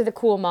those are the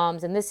cool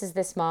moms and this is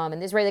this mom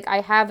and this, right? Like I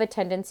have a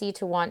tendency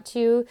to want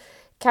to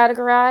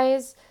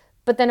categorize.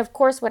 But then of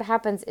course what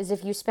happens is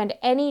if you spend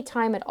any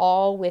time at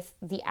all with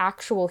the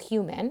actual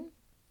human,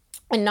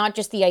 and not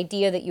just the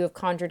idea that you have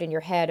conjured in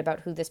your head about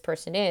who this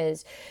person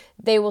is,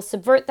 they will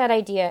subvert that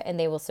idea and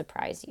they will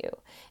surprise you.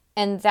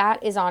 And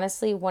that is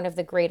honestly one of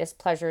the greatest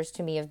pleasures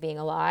to me of being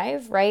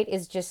alive, right?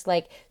 Is just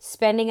like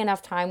spending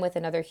enough time with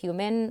another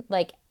human,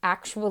 like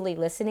actually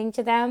listening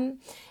to them,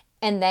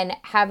 and then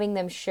having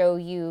them show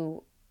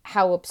you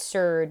how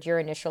absurd your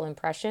initial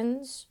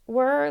impressions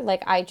were.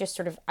 Like I just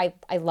sort of I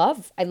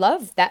love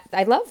that.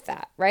 I love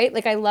that, right?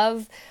 Like I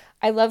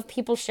love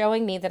people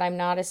showing me that I'm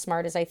not as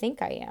smart as I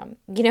think I am,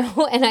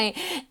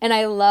 and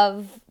I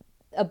love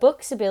a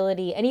book's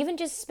ability, and even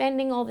just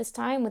spending all this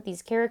time with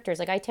these characters.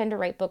 Like I tend to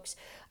write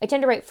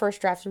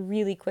first drafts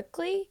really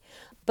quickly,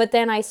 but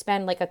then I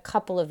spend like a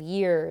couple of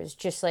years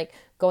just like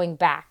going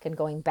back and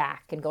going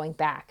back and going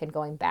back and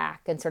going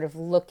back and sort of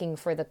looking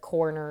for the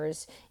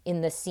corners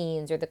in the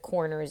scenes or the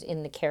corners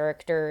in the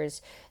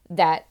characters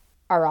that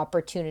are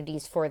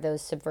opportunities for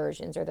those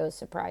subversions or those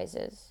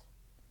surprises.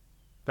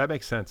 That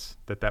makes sense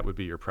that would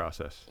be your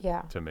process.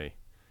 Yeah. To me.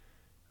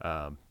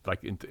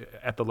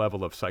 At the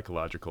level of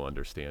psychological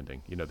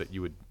understanding,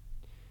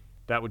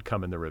 that would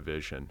come in the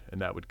revision, and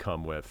that would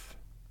come with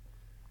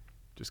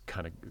just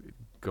kind of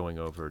going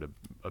over it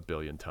a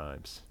billion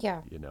times. Yeah.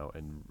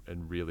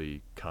 And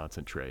really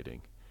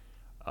concentrating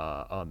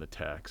on the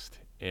text.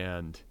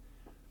 And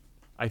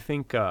I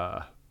think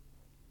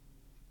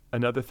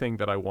another thing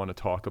that I want to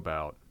talk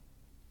about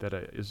that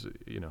is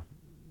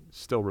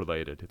still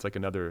related.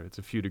 It's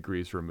a few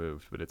degrees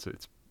removed, but it's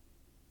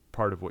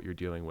part of what you're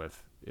dealing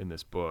with in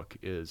this book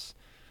is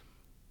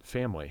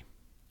family,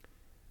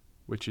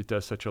 which it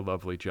does such a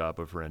lovely job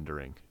of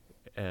rendering.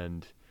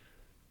 And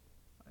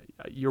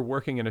you're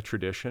working in a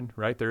tradition,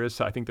 right?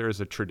 I think there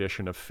is a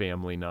tradition of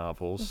family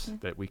novels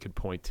that we could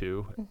point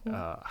to.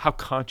 How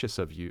conscious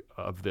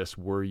of this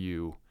were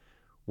you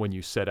when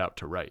you set out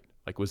to write?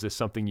 Like, was this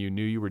something you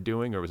knew you were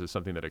doing, or was it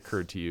something that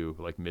occurred to you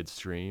like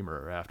midstream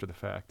or after the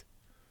fact?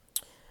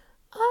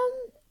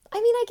 I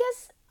mean, I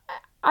guess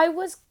I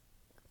was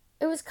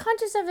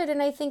conscious of it,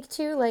 and I think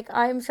too, like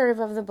I'm sort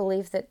of the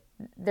belief that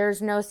there's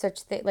no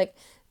such thing, like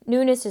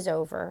newness is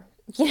over,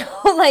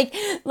 like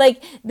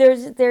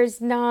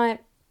there's not,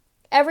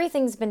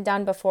 everything's been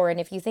done before, and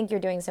if you think you're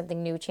doing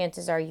something new,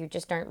 chances are you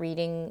just aren't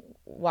reading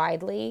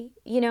widely,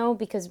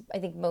 because I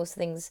think most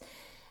things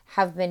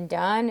have been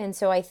done. And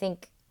so I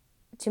think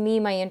to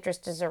me, my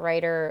interest as a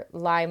writer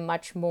lie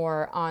much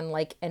more on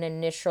like an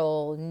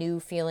initial new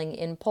feeling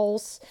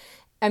impulse.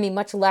 I mean,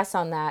 much less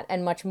on that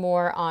and much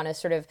more on a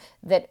sort of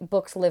that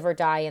books live or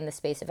die in the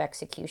space of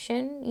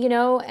execution,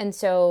 And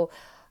so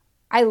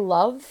I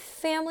love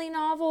family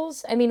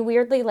novels. I mean,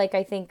 weirdly, like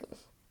I think,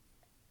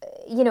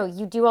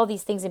 you do all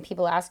these things and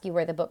people ask you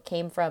where the book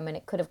came from, and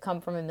it could have come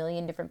from a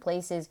million different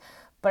places.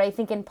 But I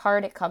think in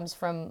part it comes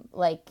from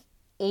like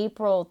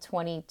April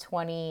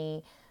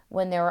 2020,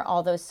 when there were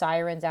all those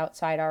sirens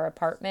outside our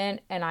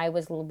apartment, and I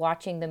was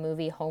watching the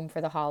movie Home for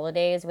the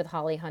Holidays with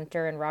Holly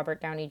Hunter and Robert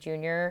Downey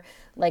Jr.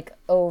 like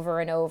over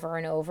and over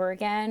and over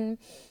again.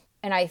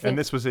 And I think, and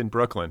this was in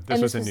Brooklyn.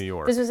 This was in New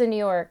York. This was in New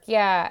York,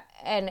 yeah.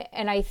 And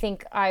I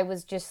think I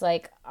was just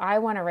like, I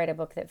want to write a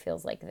book that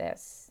feels like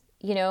this,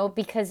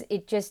 because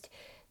it just,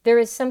 there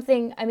is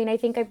something. I mean, I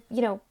think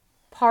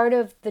part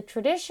of the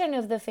tradition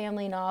of the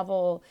family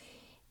novel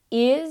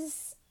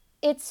is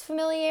its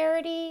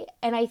familiarity.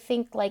 And I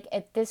think like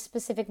at this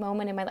specific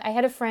moment in my life, I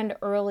had a friend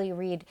early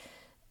read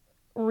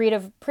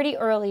a pretty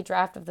early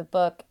draft of the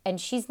book, and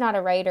she's not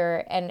a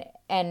writer,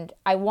 and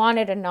I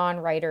wanted a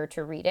non-writer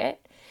to read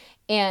it.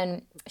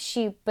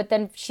 But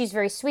then she's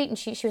very sweet, and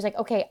she was like,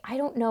 okay, I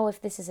don't know if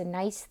this is a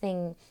nice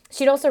thing.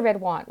 She'd also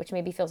read Want, which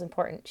maybe feels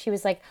important. She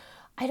was like,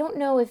 I don't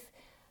know if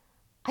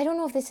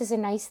this is a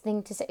nice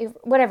thing to say,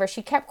 whatever.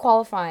 She kept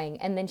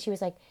qualifying, and then she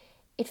was like,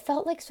 it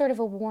felt like sort of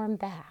a warm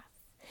bath.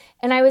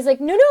 And I was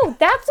like, no,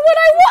 that's what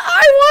I want.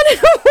 I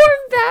wanted a warm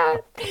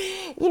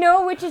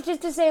bath, which is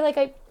just to say, like,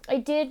 I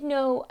did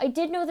know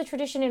the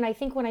tradition. And I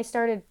think when I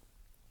started,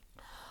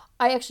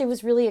 I actually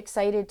was really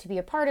excited to be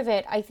a part of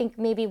it. I think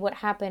maybe what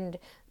happened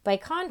by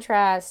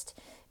contrast,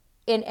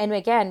 and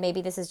again,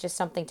 maybe this is just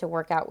something to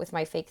work out with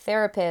my fake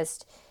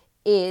therapist,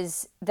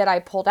 is that I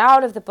pulled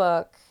out of the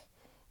book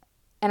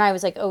and I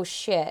was like, oh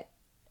shit,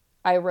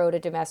 I wrote a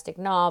domestic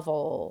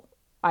novel.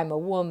 I'm a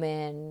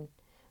woman.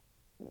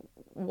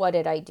 What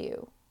did I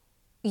do?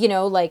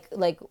 Like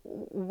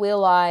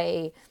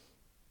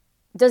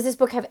does this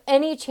book have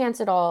any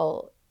chance at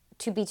all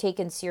to be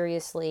taken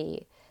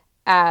seriously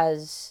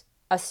as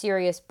a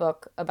serious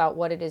book about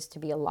what it is to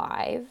be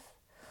alive?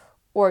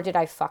 Or did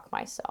I fuck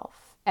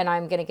myself? And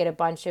I'm going to get a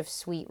bunch of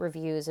sweet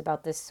reviews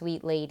about this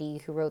sweet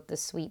lady who wrote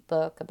this sweet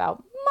book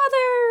about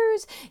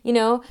characters, you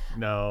know?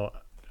 No,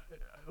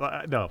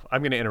 no,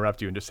 I'm going to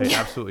interrupt you and just say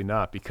absolutely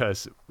not,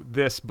 because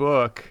this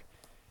book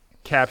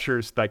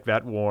captures like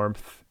that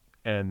warmth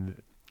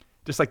and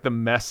just like the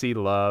messy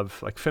love.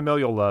 Like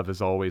familial love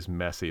is always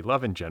messy.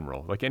 Love in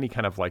general, like any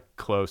kind of like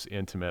close,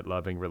 intimate,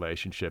 loving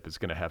relationship is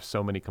going to have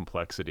so many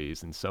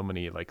complexities and so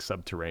many like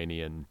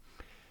subterranean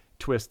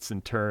twists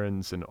and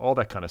turns and all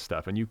that kind of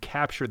stuff. And you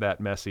capture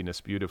that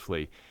messiness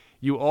beautifully.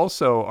 You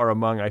also are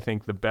among, I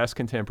think, the best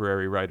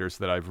contemporary writers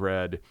that I've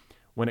read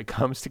when it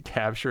comes to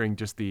capturing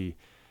just the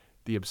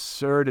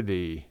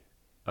absurdity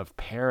of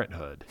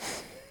parenthood.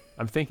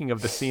 I'm thinking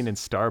of the scene in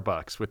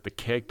Starbucks with the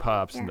cake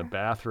pops in the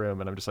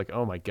bathroom, and I'm just like,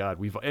 oh my God,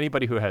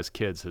 anybody who has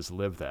kids has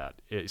lived that,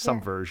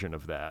 some version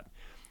of that.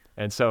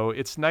 And so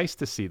it's nice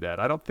to see that.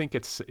 I don't think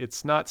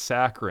it's not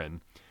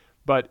saccharine,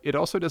 but it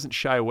also doesn't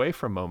shy away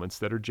from moments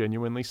that are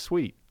genuinely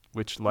sweet,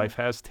 which life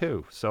has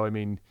too. So, I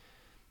mean,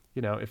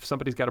 if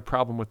somebody's got a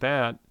problem with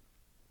that,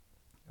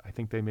 I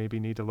think they maybe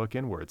need to look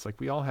inwards. Like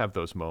we all have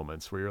those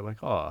moments where you're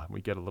like, oh, we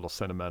get a little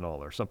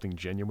sentimental or something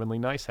genuinely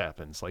nice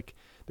happens. Like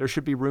there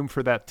should be room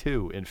for that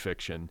too in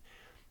fiction.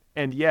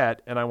 And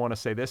yet, and I want to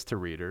say this to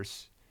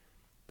readers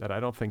that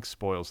I don't think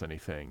spoils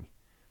anything,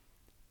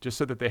 just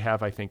so that they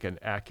have, I think, an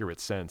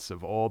accurate sense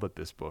of all that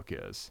this book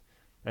is.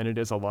 And it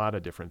is a lot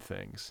of different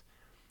things.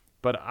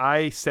 But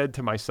I said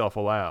to myself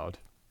aloud,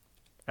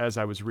 as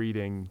I was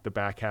reading the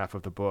back half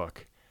of the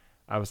book,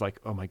 I was like,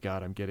 oh my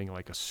God, I'm getting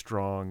like a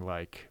strong,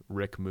 like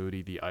Rick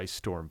Moody, The Ice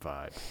Storm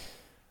vibe.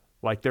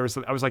 Like I was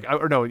like,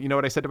 or no, you know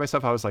what I said to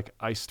myself? I was like,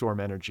 ice storm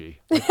energy,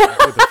 like,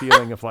 with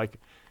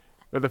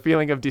the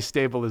feeling of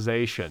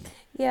destabilization.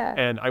 Yeah.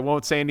 And I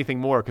won't say anything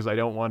more because I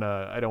don't want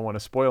to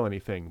spoil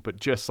anything, but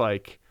just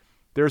like,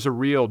 there's a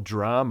real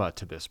drama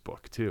to this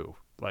book too.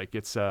 Like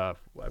it's,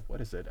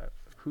 what is it?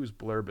 Whose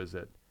blurb is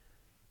it?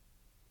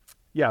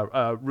 Yeah.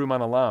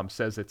 Rumaan Alam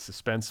says it's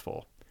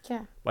suspenseful.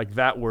 Yeah. Like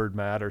that word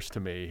matters to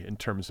me in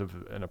terms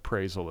of an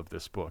appraisal of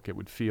this book. It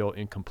would feel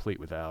incomplete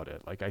without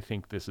it. Like I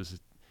think this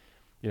is,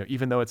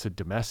 even though it's a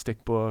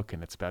domestic book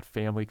and it's about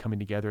family coming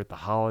together at the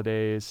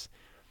holidays,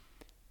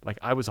 like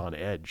I was on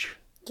edge.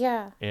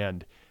 Yeah.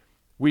 And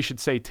we should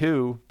say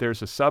too,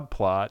 there's a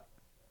subplot.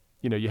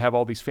 You have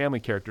all these family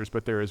characters,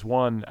 but there is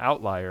one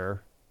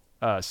outlier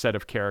set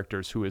of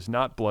characters who is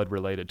not blood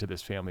related to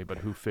this family, but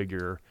who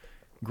figure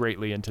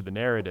greatly into the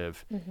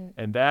narrative. Mm-hmm.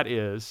 And that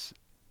is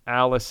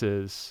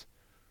Alice's,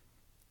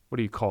 what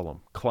do you call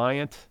them?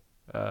 Client.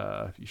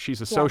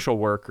 She's a social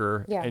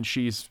worker, and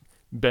she's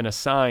been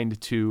assigned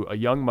to a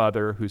young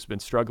mother who's been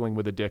struggling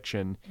with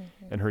addiction,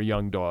 and her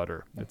young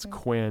daughter. It's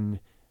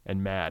Quinn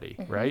and Maddie,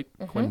 right?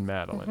 Quinn and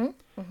Madeline.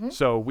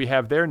 So we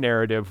have their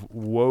narrative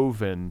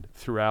woven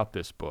throughout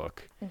this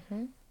book,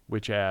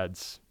 which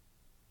adds,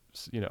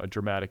 a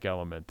dramatic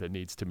element that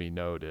needs to be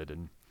noted.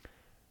 And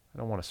I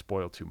don't want to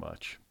spoil too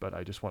much, but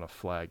I just want to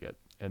flag it.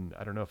 And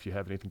I don't know if you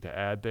have anything to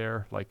add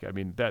there. Like, I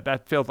mean,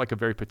 that felt like a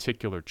very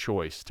particular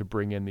choice to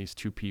bring in these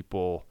two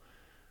people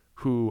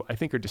who I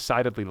think are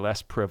decidedly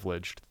less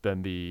privileged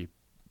than the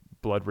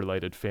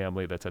blood-related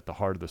family that's at the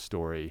heart of the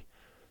story.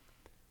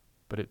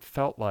 But it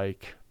felt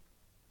like,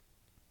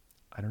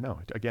 I don't know,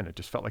 again, it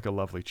just felt like a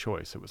lovely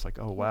choice. It was like,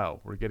 oh, wow,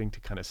 we're getting to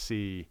kind of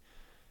see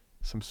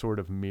some sort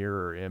of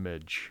mirror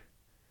image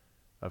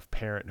of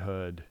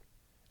parenthood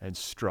and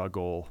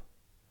struggle.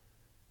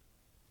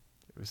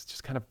 It was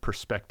just kind of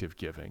perspective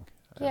giving.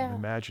 Yeah. I'm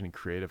imagining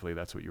creatively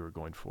that's what you were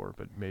going for,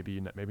 but maybe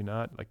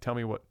not. Like, tell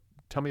me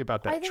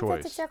about that choice. I think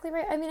that's exactly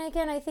right. I mean,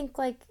 again, I think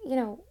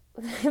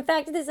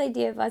back to this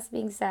idea of us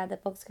being sad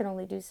that books can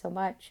only do so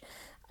much.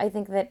 I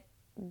think that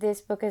this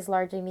book is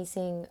largely me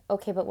seeing,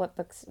 okay, but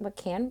what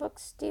can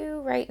books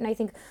do, right? And I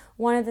think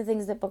one of the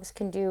things that books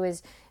can do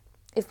is,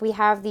 if we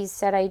have these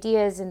set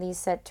ideas and these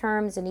set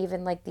terms and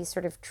even like these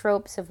sort of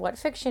tropes of what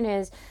fiction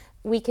is,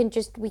 we can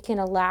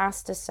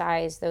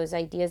elasticize those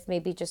ideas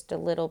maybe just a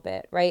little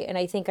bit, right? And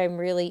I think I'm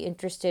really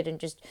interested in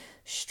just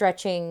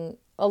stretching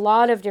a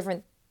lot of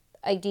different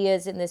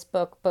ideas in this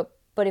book, but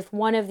if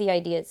one of the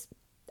ideas,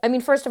 I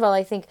mean, first of all,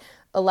 I think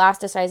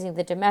elasticizing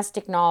the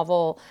domestic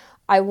novel,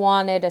 I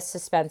wanted a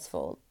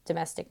suspenseful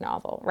domestic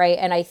novel, right?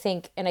 And I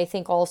think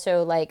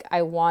also like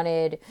I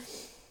wanted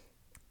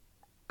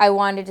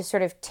to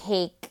sort of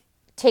take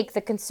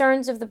the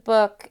concerns of the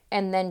book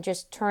and then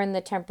just turn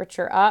the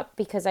temperature up,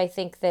 because I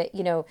think that,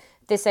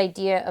 this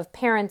idea of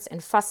parents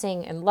and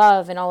fussing and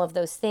love and all of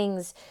those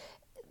things,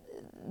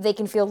 they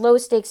can feel low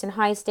stakes and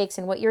high stakes.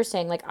 And what you're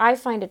saying, like, I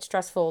find it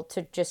stressful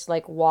to just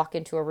like walk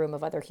into a room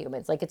of other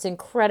humans. Like, it's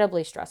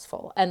incredibly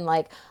stressful. And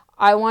like,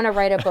 I want to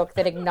write a book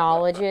that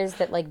acknowledges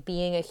that like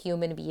being a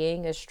human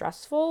being is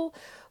stressful,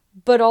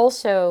 but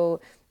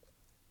also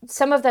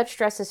some of that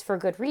stress is for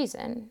good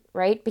reason,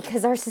 right?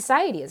 Because our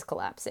society is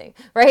collapsing,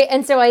 right?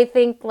 And so I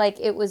think like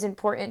it was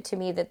important to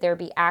me that there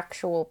be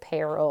actual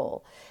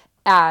peril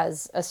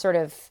as a sort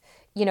of,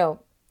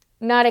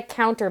 not a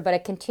counter, but a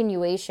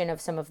continuation of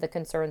some of the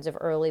concerns of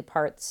early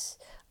parts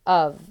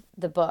of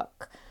the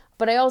book.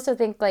 But I also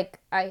think like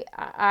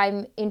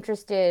I'm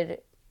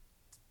interested,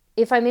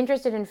 if I'm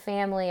interested in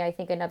family, I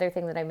think another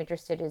thing that I'm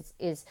interested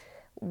is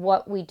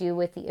what we do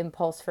with the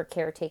impulse for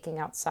caretaking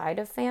outside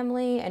of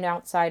family and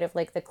outside of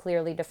like the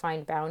clearly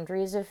defined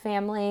boundaries of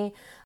family.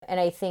 And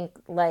I think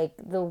like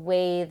the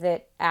way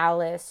that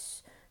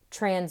Alice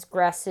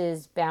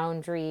transgresses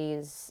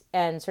boundaries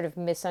and sort of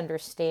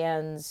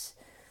misunderstands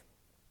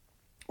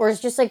or is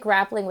just like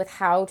grappling with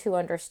how to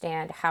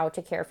understand how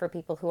to care for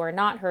people who are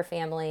not her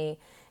family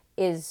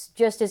is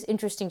just as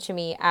interesting to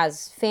me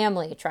as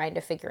family trying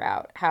to figure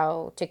out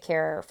how to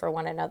care for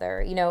one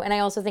another, you know. And I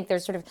also think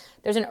there's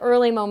an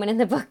early moment in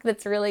the book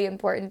that's really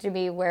important to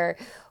me where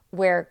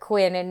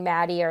Quinn and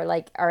Maddie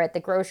are at the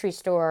grocery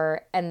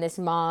store and this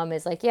mom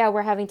is like, yeah,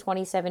 we're having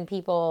 27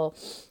 people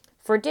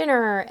for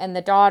dinner, and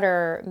the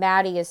daughter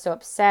Maddie is so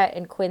upset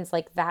and Quinn's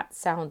like, that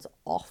sounds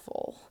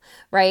awful,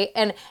 right?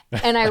 And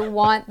I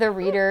want the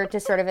reader to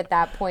sort of at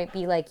that point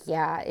be like,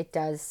 yeah, it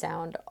does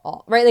sound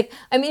awful, right? Like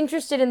I'm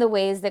interested in the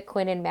ways that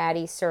Quinn and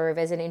Maddie serve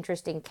as an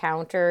interesting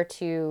counter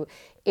to,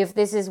 if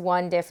this is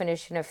one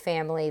definition of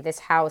family, this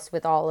house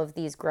with all of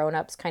these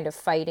grown-ups kind of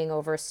fighting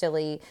over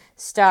silly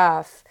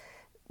stuff,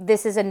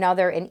 this is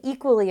another and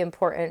equally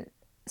important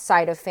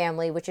side of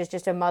family, which is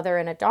just a mother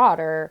and a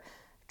daughter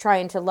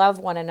trying to love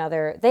one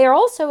another. They are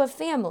also a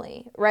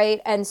family,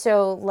 right? And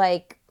so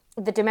like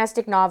the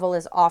domestic novel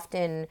is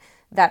often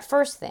that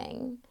first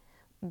thing,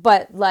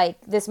 but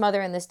like this mother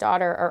and this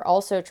daughter are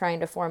also trying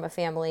to form a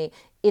family.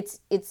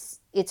 It's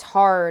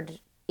hard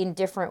in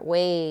different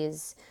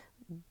ways,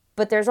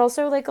 but there's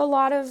also like a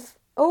lot of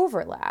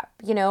overlap,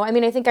 you know? I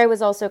mean, I think I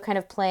was also kind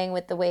of playing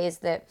with the ways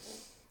that,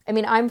 I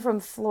mean, I'm from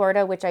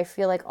Florida, which I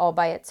feel like all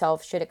by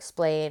itself should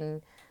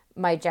explain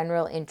my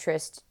general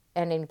interest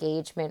and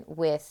engagement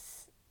with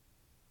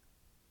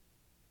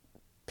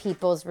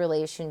people's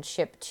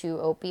relationship to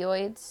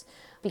opioids,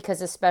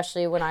 because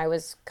especially when I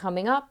was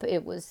coming up,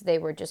 they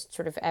were just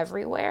sort of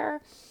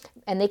everywhere,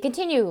 and they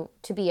continue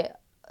to be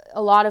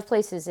a lot of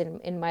places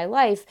in my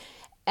life.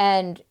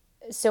 And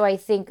so I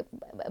think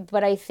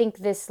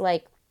this,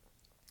 like,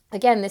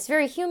 again, this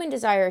very human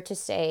desire to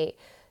say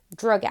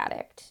drug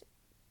addict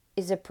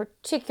is a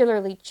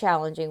particularly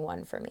challenging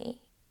one for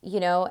me, you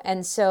know?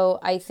 And so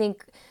I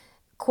think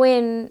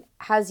Quinn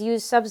has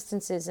used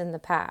substances in the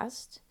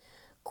past.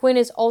 Quinn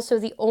is also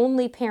the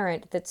only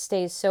parent that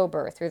stays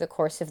sober through the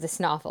course of this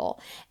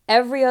novel.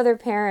 Every other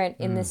parent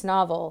in this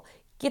novel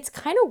gets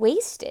kind of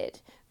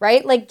wasted,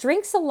 right? Like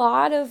drinks a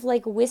lot of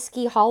like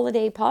whiskey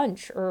holiday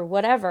punch or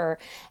whatever.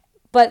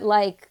 But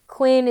like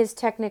Quinn is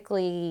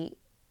technically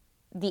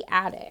the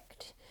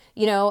addict,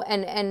 you know?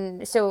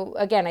 And so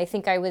again, I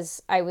think it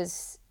was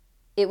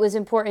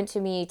important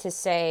to me to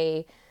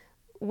say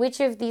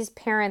which of these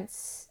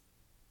parents,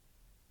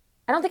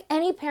 I don't think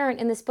any parent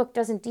in this book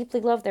doesn't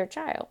deeply love their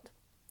child.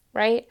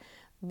 Right?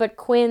 But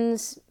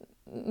Quinn's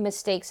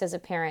mistakes as a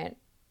parent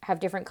have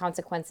different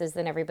consequences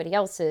than everybody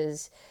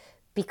else's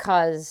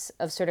because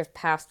of sort of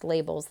past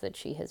labels that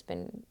she has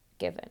been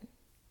given.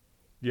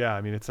 Yeah,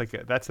 I mean, it's like,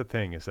 that's the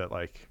thing, is that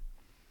like,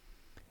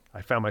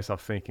 I found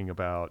myself thinking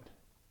about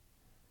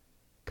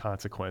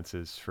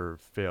consequences for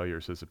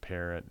failures as a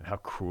parent and how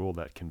cruel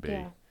that can be.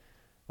 Yeah.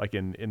 Like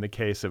in the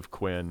case of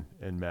Quinn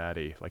and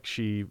Maddie, like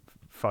she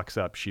fucks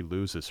up, she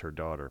loses her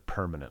daughter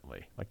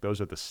permanently. Like those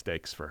are the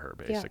stakes for her,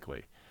 basically.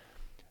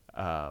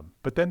 Yeah.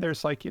 But then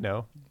there's like, you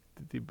know,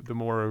 the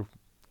more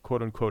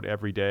quote unquote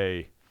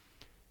everyday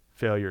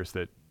failures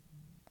that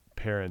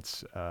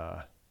parents,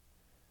 that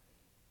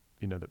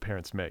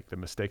parents make, the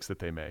mistakes that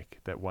they make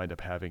that wind up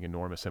having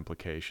enormous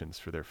implications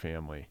for their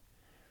family,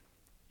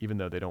 even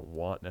though they don't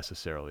want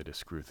necessarily to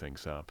screw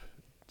things up,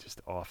 just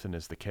often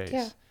is the case.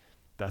 Yeah.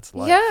 That's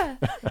life. Yeah.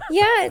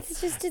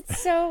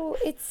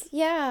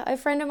 Yeah. A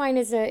friend of mine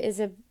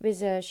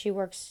she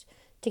works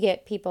to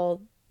get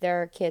people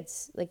their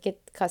kids, like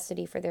get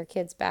custody for their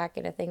kids back.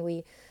 And a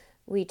thing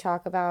we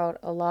talk about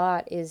a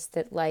lot is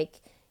that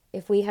like,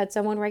 if we had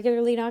someone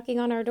regularly knocking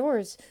on our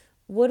doors,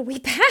 would we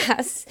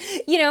pass?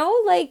 You know,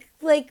 like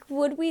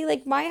would we,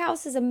 like my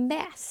house is a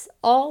mess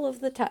all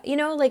of the time, you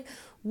know, like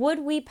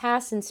would we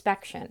pass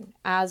inspection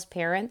as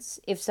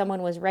parents if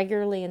someone was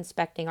regularly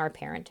inspecting our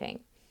parenting?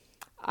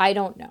 I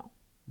don't know.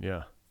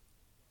 Yeah.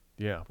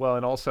 Yeah. Well,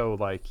 and also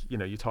like, you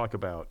know, we talk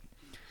about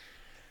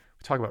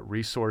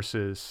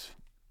resources.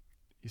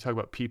 You talk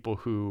about people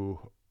who,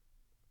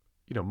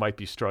 you know, might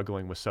be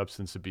struggling with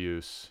substance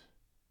abuse,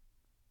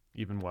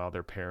 even while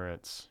they're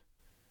parents.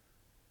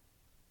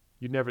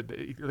 You never,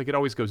 like, it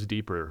always goes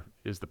deeper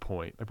is the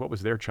point. Like, what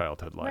was their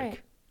childhood like? Right.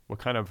 What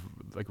kind of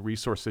like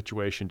resource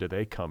situation do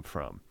they come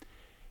from?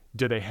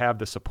 Do they have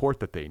the support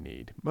that they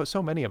need? But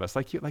so many of us,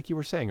 like you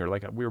were saying, or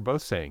like we were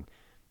both saying,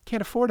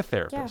 can't afford a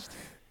therapist. Yeah.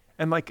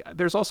 And like,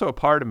 there's also a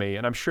part of me,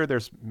 and I'm sure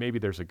there's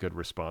a good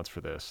response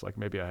for this. Like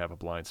maybe I have a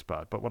blind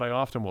spot, but what I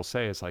often will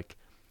say is like,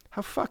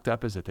 how fucked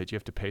up is it that you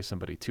have to pay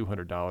somebody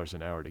 $200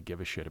 an hour to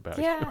give a shit about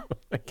you?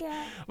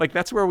 Like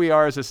that's where we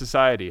are as a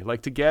society.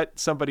 Like to get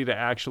somebody to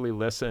actually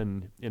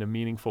listen in a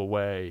meaningful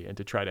way and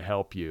to try to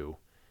help you,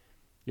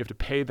 you have to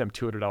pay them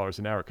 $200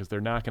 an hour because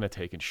they're not going to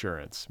take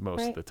insurance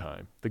most of the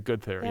time. The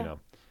good therapy, you know,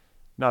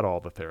 not all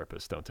the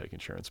therapists don't take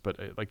insurance, but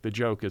like the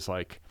joke is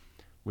like,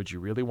 would you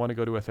really want to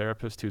go to a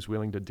therapist who's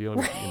willing to deal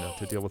with,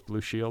 to deal with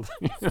Blue Shield?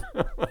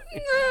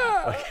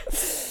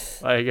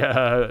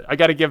 I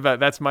got to give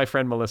that's my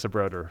friend Melissa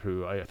Broder,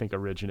 who I think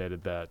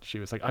originated that. She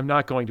was like, I'm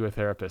not going to a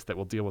therapist that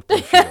will deal with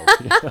Blue Shield.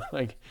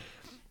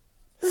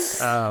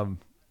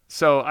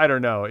 So I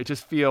don't know. It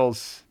just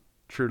feels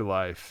true to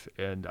life.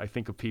 And I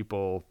think of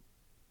people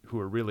who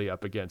are really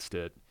up against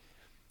it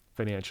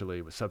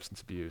financially with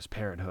substance abuse,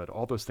 parenthood,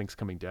 all those things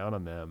coming down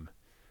on them.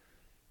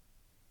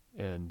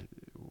 And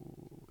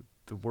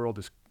the world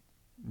is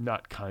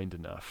not kind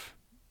enough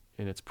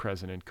in its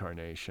present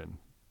incarnation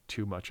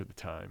too much of the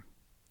time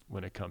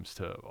when it comes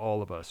to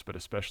all of us, but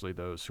especially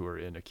those who are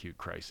in acute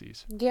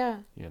crises. Yeah.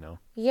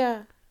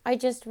 Yeah. I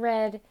just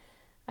reread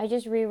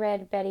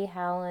Betty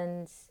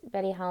Howland's.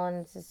 Betty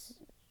Howland's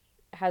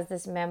has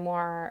this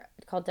memoir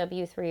called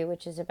W3,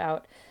 which is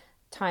about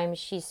time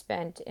she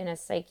spent in a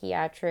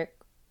psychiatric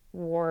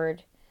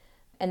ward.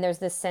 And there's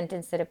this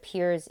sentence that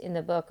appears in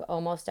the book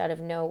almost out of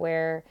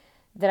nowhere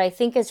that I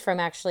think is from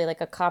actually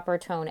like a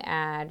Coppertone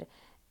ad.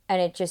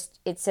 And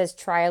it says,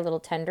 try a little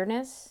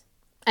tenderness.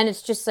 And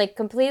it's just like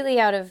completely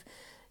out of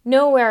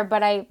nowhere.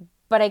 But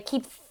I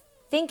keep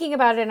thinking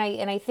about it,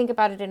 and I think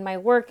about it in my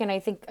work. And I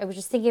think I was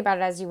just thinking about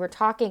it as you were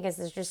talking, is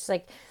there's just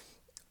like,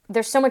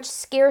 there's so much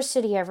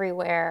scarcity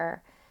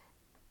everywhere.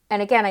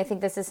 And again, I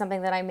think this is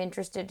something that I'm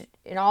interested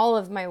in all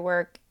of my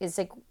work, is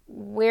like,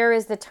 where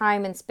is the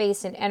time and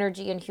space and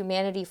energy and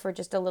humanity for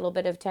just a little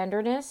bit of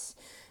tenderness,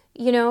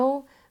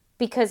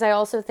 Because I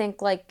also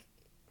think like,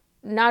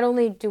 not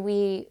only do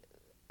we,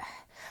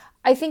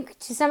 I think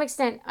to some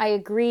extent I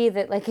agree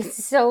that like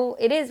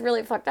it is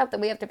really fucked up that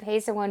we have to pay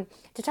someone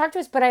to talk to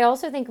us. But I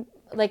also think,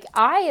 like,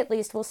 I at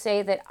least will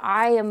say that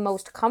I am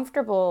most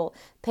comfortable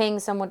paying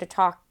someone to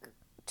talk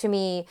to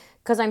me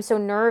because I'm so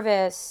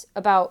nervous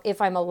about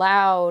if I'm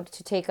allowed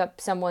to take up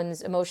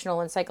someone's emotional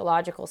and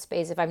psychological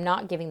space if I'm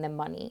not giving them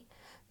money,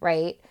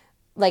 right?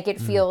 Like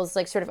it feels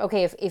like sort of,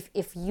 okay,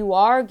 if you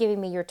are giving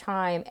me your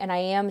time and I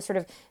am sort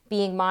of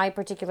being my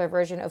particular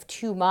version of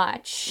too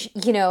much,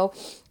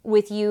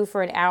 with you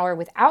for an hour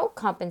without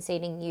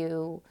compensating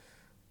you,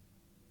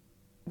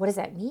 what does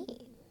that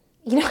mean?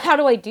 How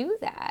do I do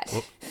that?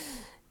 Well,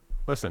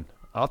 listen,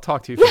 I'll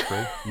talk to you for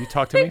free. You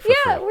talk to me for free.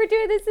 Yeah, we're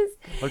doing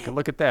this.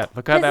 Look at that.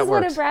 Look how that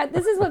works.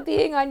 This is what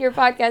being on your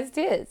podcast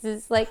is.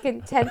 It's like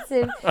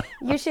intensive.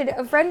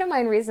 A friend of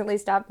mine recently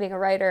stopped being a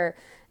writer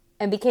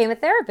and became a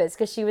therapist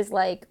because she was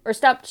like, or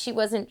stopped, she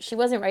wasn't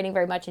writing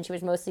very much, and she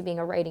was mostly being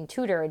a writing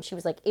tutor, and she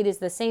was like, it is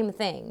the same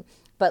thing,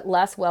 but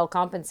less well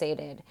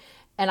compensated.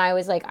 And I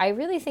was like, I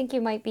really think you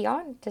might be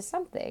on to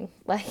something.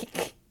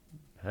 Like,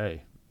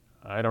 hey,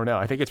 I don't know.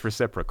 I think it's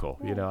reciprocal.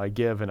 Yeah. I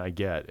give and I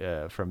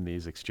get from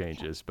these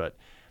exchanges, but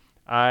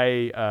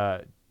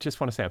I just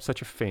want to say I'm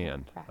such a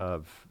fan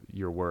of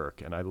your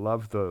work, and I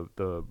love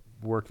the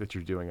work that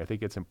you're doing. I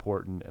think it's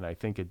important, and I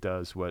think it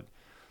does what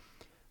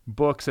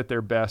books at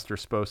their best are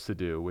supposed to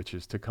do, which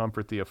is to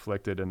comfort the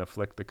afflicted and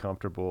afflict the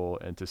comfortable,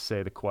 and to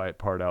say the quiet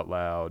part out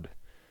loud,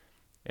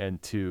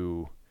 and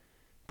to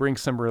bring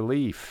some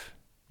relief,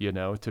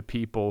 to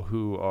people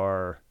who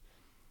are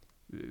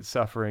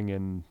suffering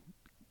in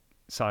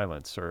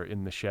silence or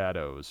in the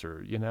shadows,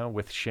 or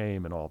with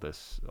shame and all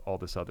this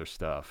other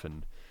stuff.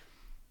 And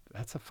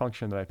that's a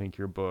function that I think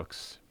your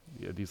books,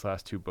 these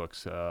last two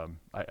books,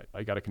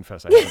 I got to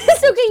confess, I haven't read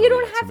it's okay. You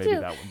don't yet, have so maybe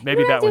to. That one.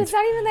 Maybe that one. It's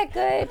not even that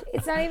good.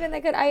 It's not even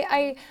that good.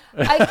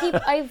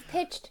 I've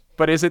pitched.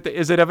 But is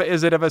it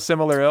of a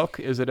similar ilk?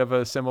 Is it of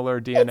a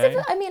similar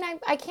DNA?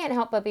 I can't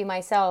help but be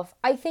myself.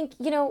 I think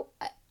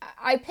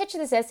I pitched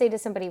this essay to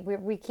somebody.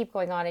 We keep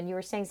going on, and you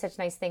were saying such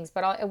nice things.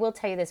 But I will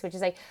tell you this, which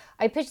is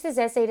I pitched this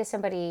essay to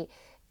somebody,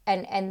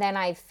 and then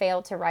I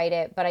failed to write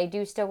it. But I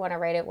do still want to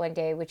write it one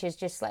day, which is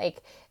just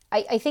like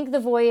I think the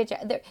voyage.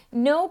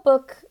 No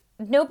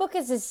book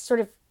is as sort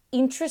of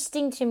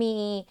interesting to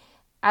me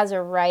as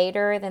a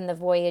writer than The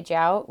Voyage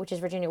Out, which is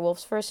Virginia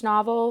Woolf's first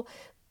novel,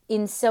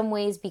 in some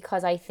ways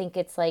because I think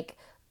it's like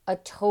a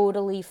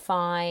totally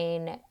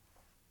fine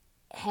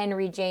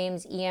Henry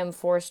James, E.M.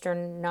 Forster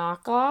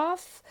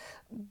knockoff.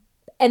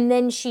 And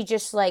then she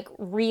just like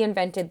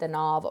reinvented the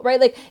novel, right?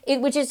 Like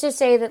which is to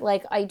say that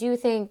like I do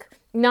think,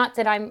 not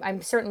that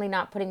I'm certainly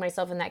not putting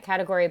myself in that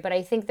category, but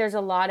I think there's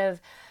a lot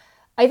of,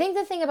 I think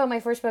the thing about my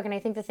first book, and I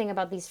think the thing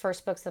about these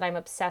first books that I'm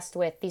obsessed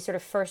with, these sort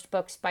of first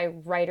books by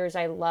writers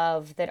I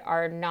love that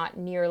are not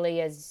nearly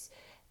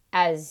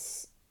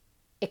as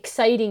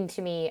exciting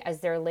to me as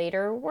their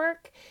later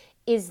work,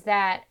 is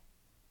that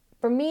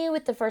for me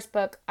with the first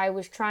book, I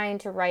was trying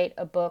to write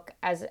a book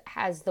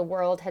as the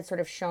world had sort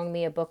of shown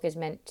me a book is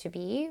meant to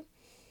be.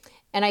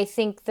 And I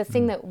think the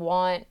thing that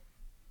Want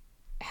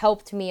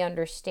helped me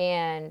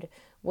understand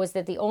was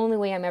that the only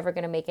way I'm ever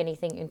going to make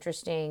anything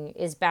interesting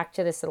is back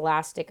to this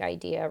elastic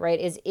idea, right?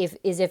 Is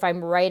if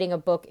I'm writing a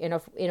book in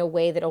a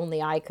way that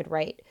only I could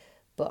write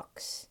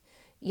books,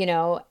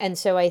 And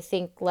so I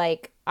think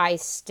like I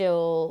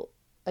still,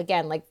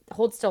 again, like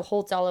still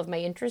holds all of my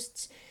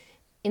interests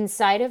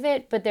inside of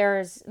it, but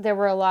there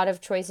were a lot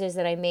of choices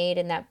that I made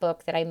in that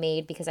book that I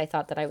made because I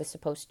thought that I was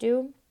supposed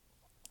to.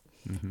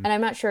 Mm-hmm. And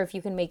I'm not sure if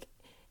you can make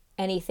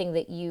anything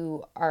that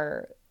you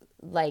are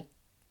like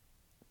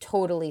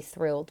totally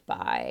thrilled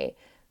by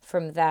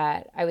from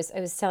that. I was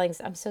telling,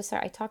 I'm so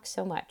sorry, I talk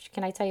so much.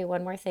 Can I tell you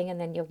one more thing and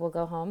then we'll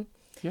go home?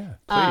 Yeah,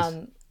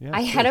 please.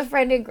 I had a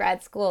friend in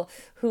grad school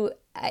who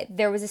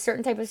there was a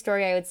certain type of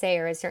story I would say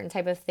or a certain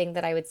type of thing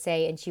that I would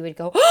say, and she would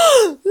go,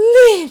 "Oh,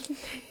 Lynn!"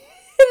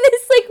 in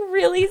this like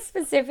really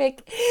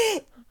specific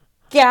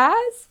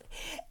gasp.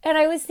 And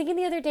I was thinking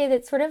the other day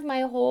that sort of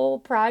my whole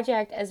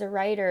project as a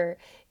writer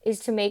is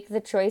to make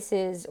the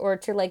choices or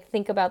to like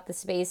think about the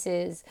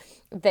spaces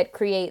that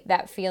create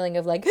that feeling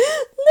of like, Lynn,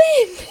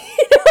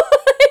 you know,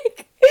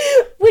 like,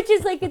 which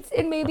is like, it's,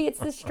 and maybe it's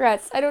the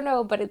stress, I don't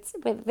know, but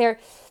there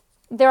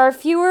are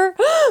fewer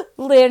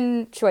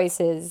Lynn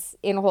choices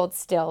in Hold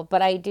Still,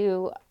 but I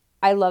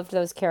loved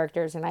those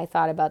characters and I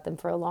thought about them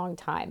for a long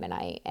time, and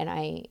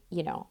I,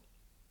 you know,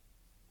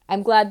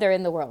 I'm glad they're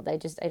in the world. I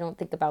don't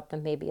think about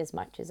them maybe as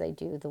much as I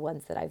do the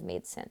ones that I've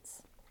made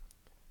since.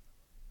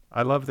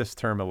 I love this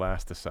term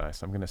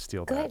elasticize. I'm going to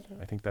steal Good. that.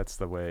 I think that's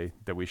the way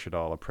that we should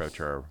all approach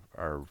our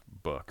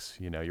books.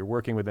 You know, you're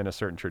working within a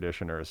certain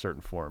tradition or a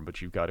certain form, but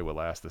you've got to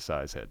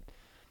elasticize it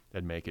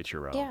and make it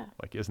your own. Yeah.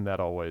 Like, isn't that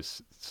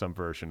always some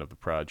version of the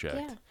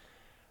project?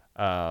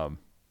 Yeah.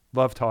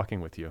 Love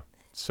talking with you.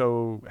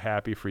 So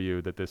happy for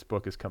you that this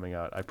book is coming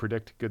out. I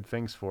predict good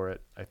things for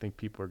it. I think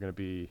people are going to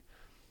be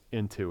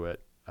into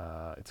it.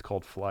 It's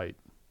called Flight,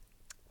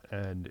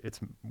 and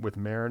it's with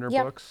Mariner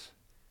Yep. Books.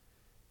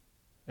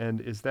 And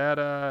is that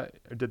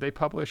did they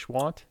publish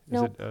Want?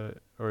 Is Nope.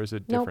 it or is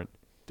it Nope. different?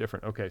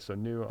 Different. Okay, so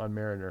new on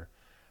Mariner.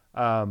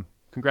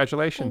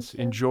 Congratulations. Thank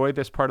you. Enjoy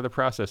this part of the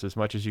process as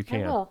much as you I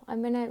can. will.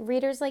 I'm gonna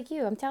readers like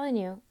you. I'm telling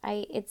you.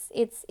 It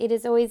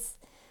is always.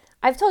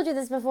 I've told you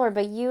this before,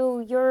 but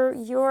your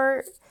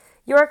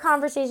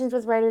conversations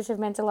with writers have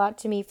meant a lot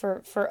to me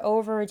for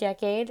over a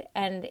decade,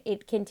 and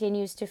it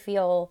continues to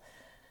feel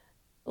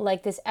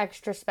like this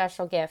extra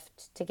special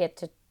gift to get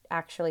to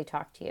actually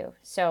talk to you.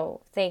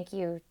 So thank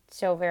you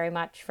so very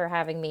much for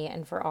having me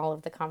and for all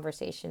of the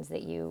conversations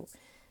that you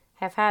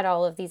have had,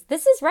 all of these.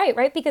 This is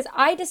right? Because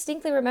I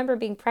distinctly remember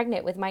being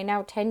pregnant with my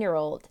now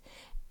 10-year-old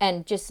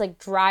and just like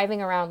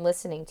driving around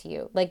listening to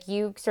you. Like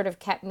you sort of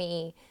kept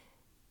me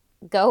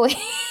going.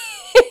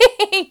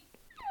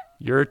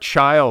 Your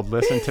child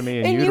listened to me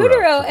in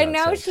utero, for and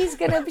now God's sake.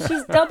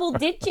 she's double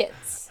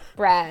digits,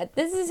 Brad.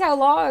 This is how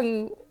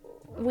long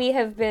you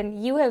have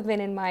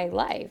been in my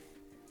life.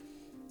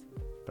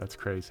 That's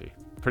crazy.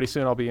 Pretty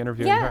soon I'll be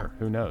interviewing Yeah. her.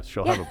 Who knows?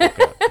 She'll have a book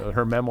out.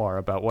 Her memoir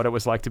about what it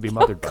was like to be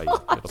mothered by you.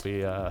 It'll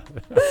be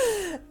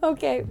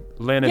Okay.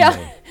 Lynn and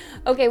me.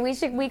 Okay,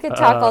 we could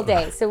talk all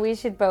day. So we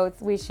should do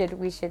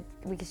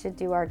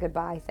our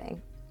goodbye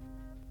thing.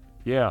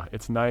 Yeah,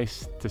 it's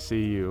nice to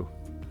see you.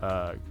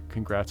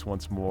 Congrats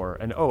once more.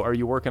 And are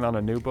you working on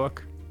a new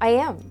book? I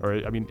am. Or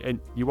and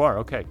you are.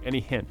 Okay. Any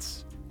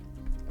hints?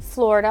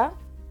 Florida.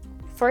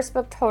 First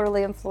book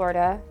totally in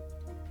Florida.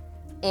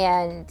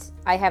 And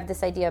I have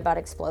this idea about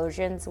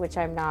explosions, which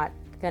I'm not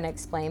going to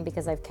explain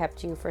because I've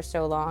kept you for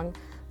so long.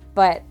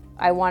 But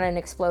I want an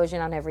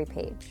explosion on every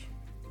page.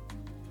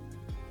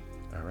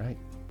 All right.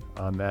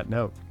 On that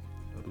note,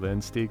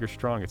 Lynn Steger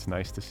Strong, it's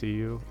nice to see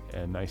you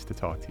and nice to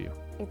talk to you.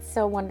 It's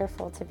so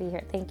wonderful to be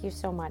here. Thank you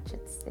so much.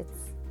 It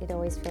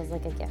always feels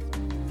like a gift.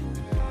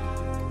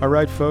 All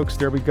right, folks,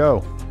 there we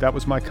go. That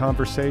was my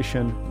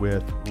conversation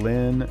with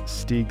Lynn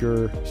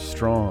Steger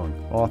Strong,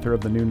 author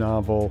of the new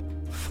novel,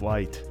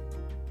 Flight.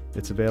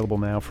 It's available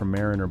now from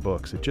Mariner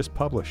Books. It just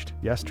published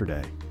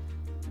yesterday.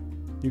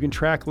 You can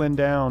track Lynn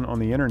down on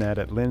the internet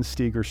at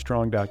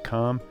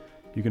lynnstegerstrong.com.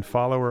 You can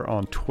follow her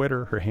on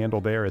Twitter. Her handle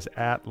there is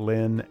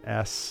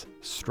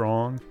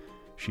 @LynnSStrong.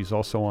 She's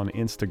also on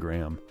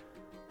Instagram.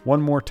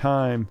 One more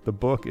time, the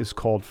book is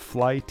called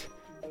Flight.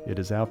 It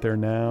is out there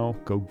now.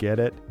 Go get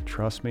it.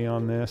 Trust me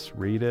on this.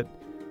 Read it.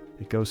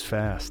 It goes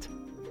fast.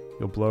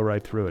 You'll blow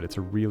right through it. It's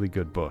a really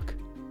good book.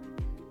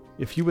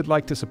 If you would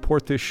like to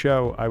support this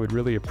show, I would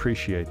really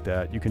appreciate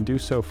that. You can do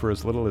so for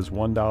as little as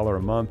 $1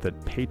 a month at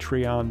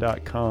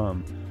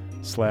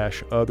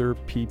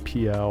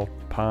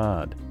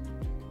patreon.com/otherpplpod.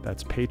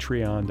 That's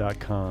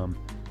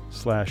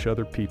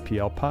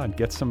patreon.com/otherpplpod.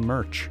 Get some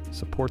merch.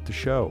 Support the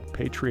show.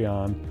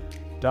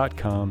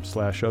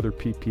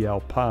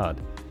 Patreon.com/otherpplpod.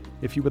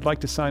 If you would like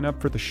to sign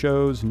up for the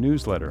show's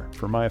newsletter,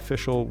 for my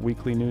official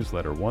weekly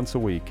newsletter once a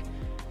week,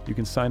 you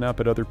can sign up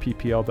at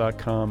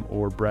otherppl.com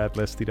or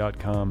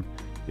bradlisty.com.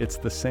 It's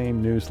the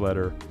same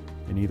newsletter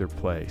in either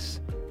place.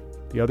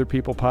 The Other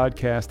People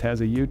Podcast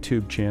has a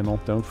YouTube channel.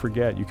 Don't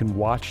forget, you can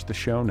watch the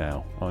show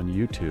now on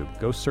YouTube.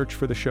 Go search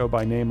for the show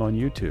by name on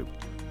YouTube,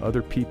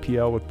 Other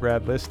PPL with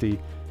Brad Listy,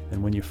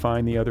 and when you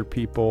find the Other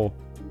People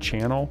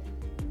channel,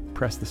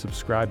 press the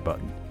subscribe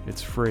button.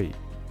 It's free.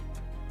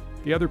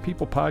 The Other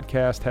People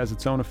Podcast has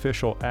its own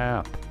official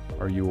app.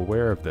 Are you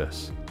aware of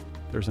this?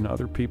 There's an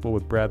Other People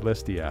with Brad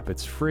Listy app.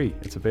 It's free.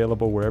 It's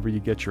available wherever you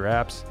get your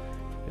apps.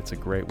 It's a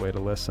great way to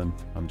listen.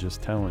 I'm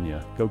just telling you.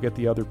 Go get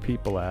the Other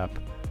People app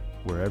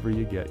wherever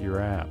you get your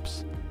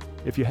apps.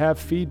 If you have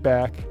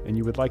feedback and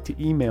you would like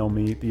to email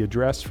me, the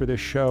address for this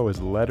show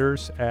is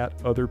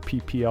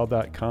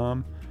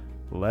letters@otherppl.com.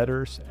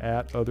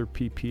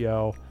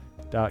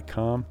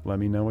 Letters@otherppl.com. Let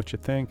me know what you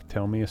think.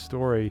 Tell me a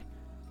story.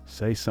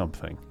 Say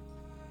something.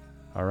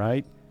 All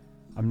right?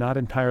 I'm not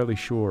entirely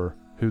sure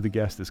who the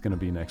guest is going to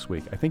be next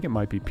week. I think it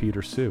might be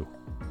Peter Sue,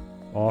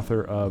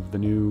 author of the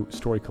new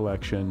story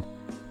collection,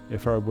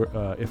 If I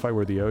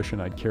Were the Ocean,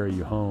 I'd Carry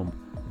You Home.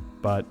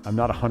 But I'm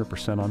not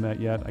 100% on that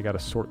yet. I got to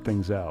sort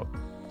things out.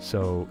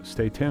 So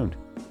stay tuned.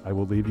 I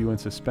will leave you in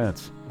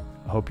suspense.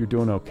 I hope you're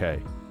doing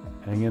okay.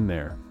 Hang in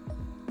there.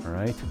 All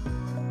right?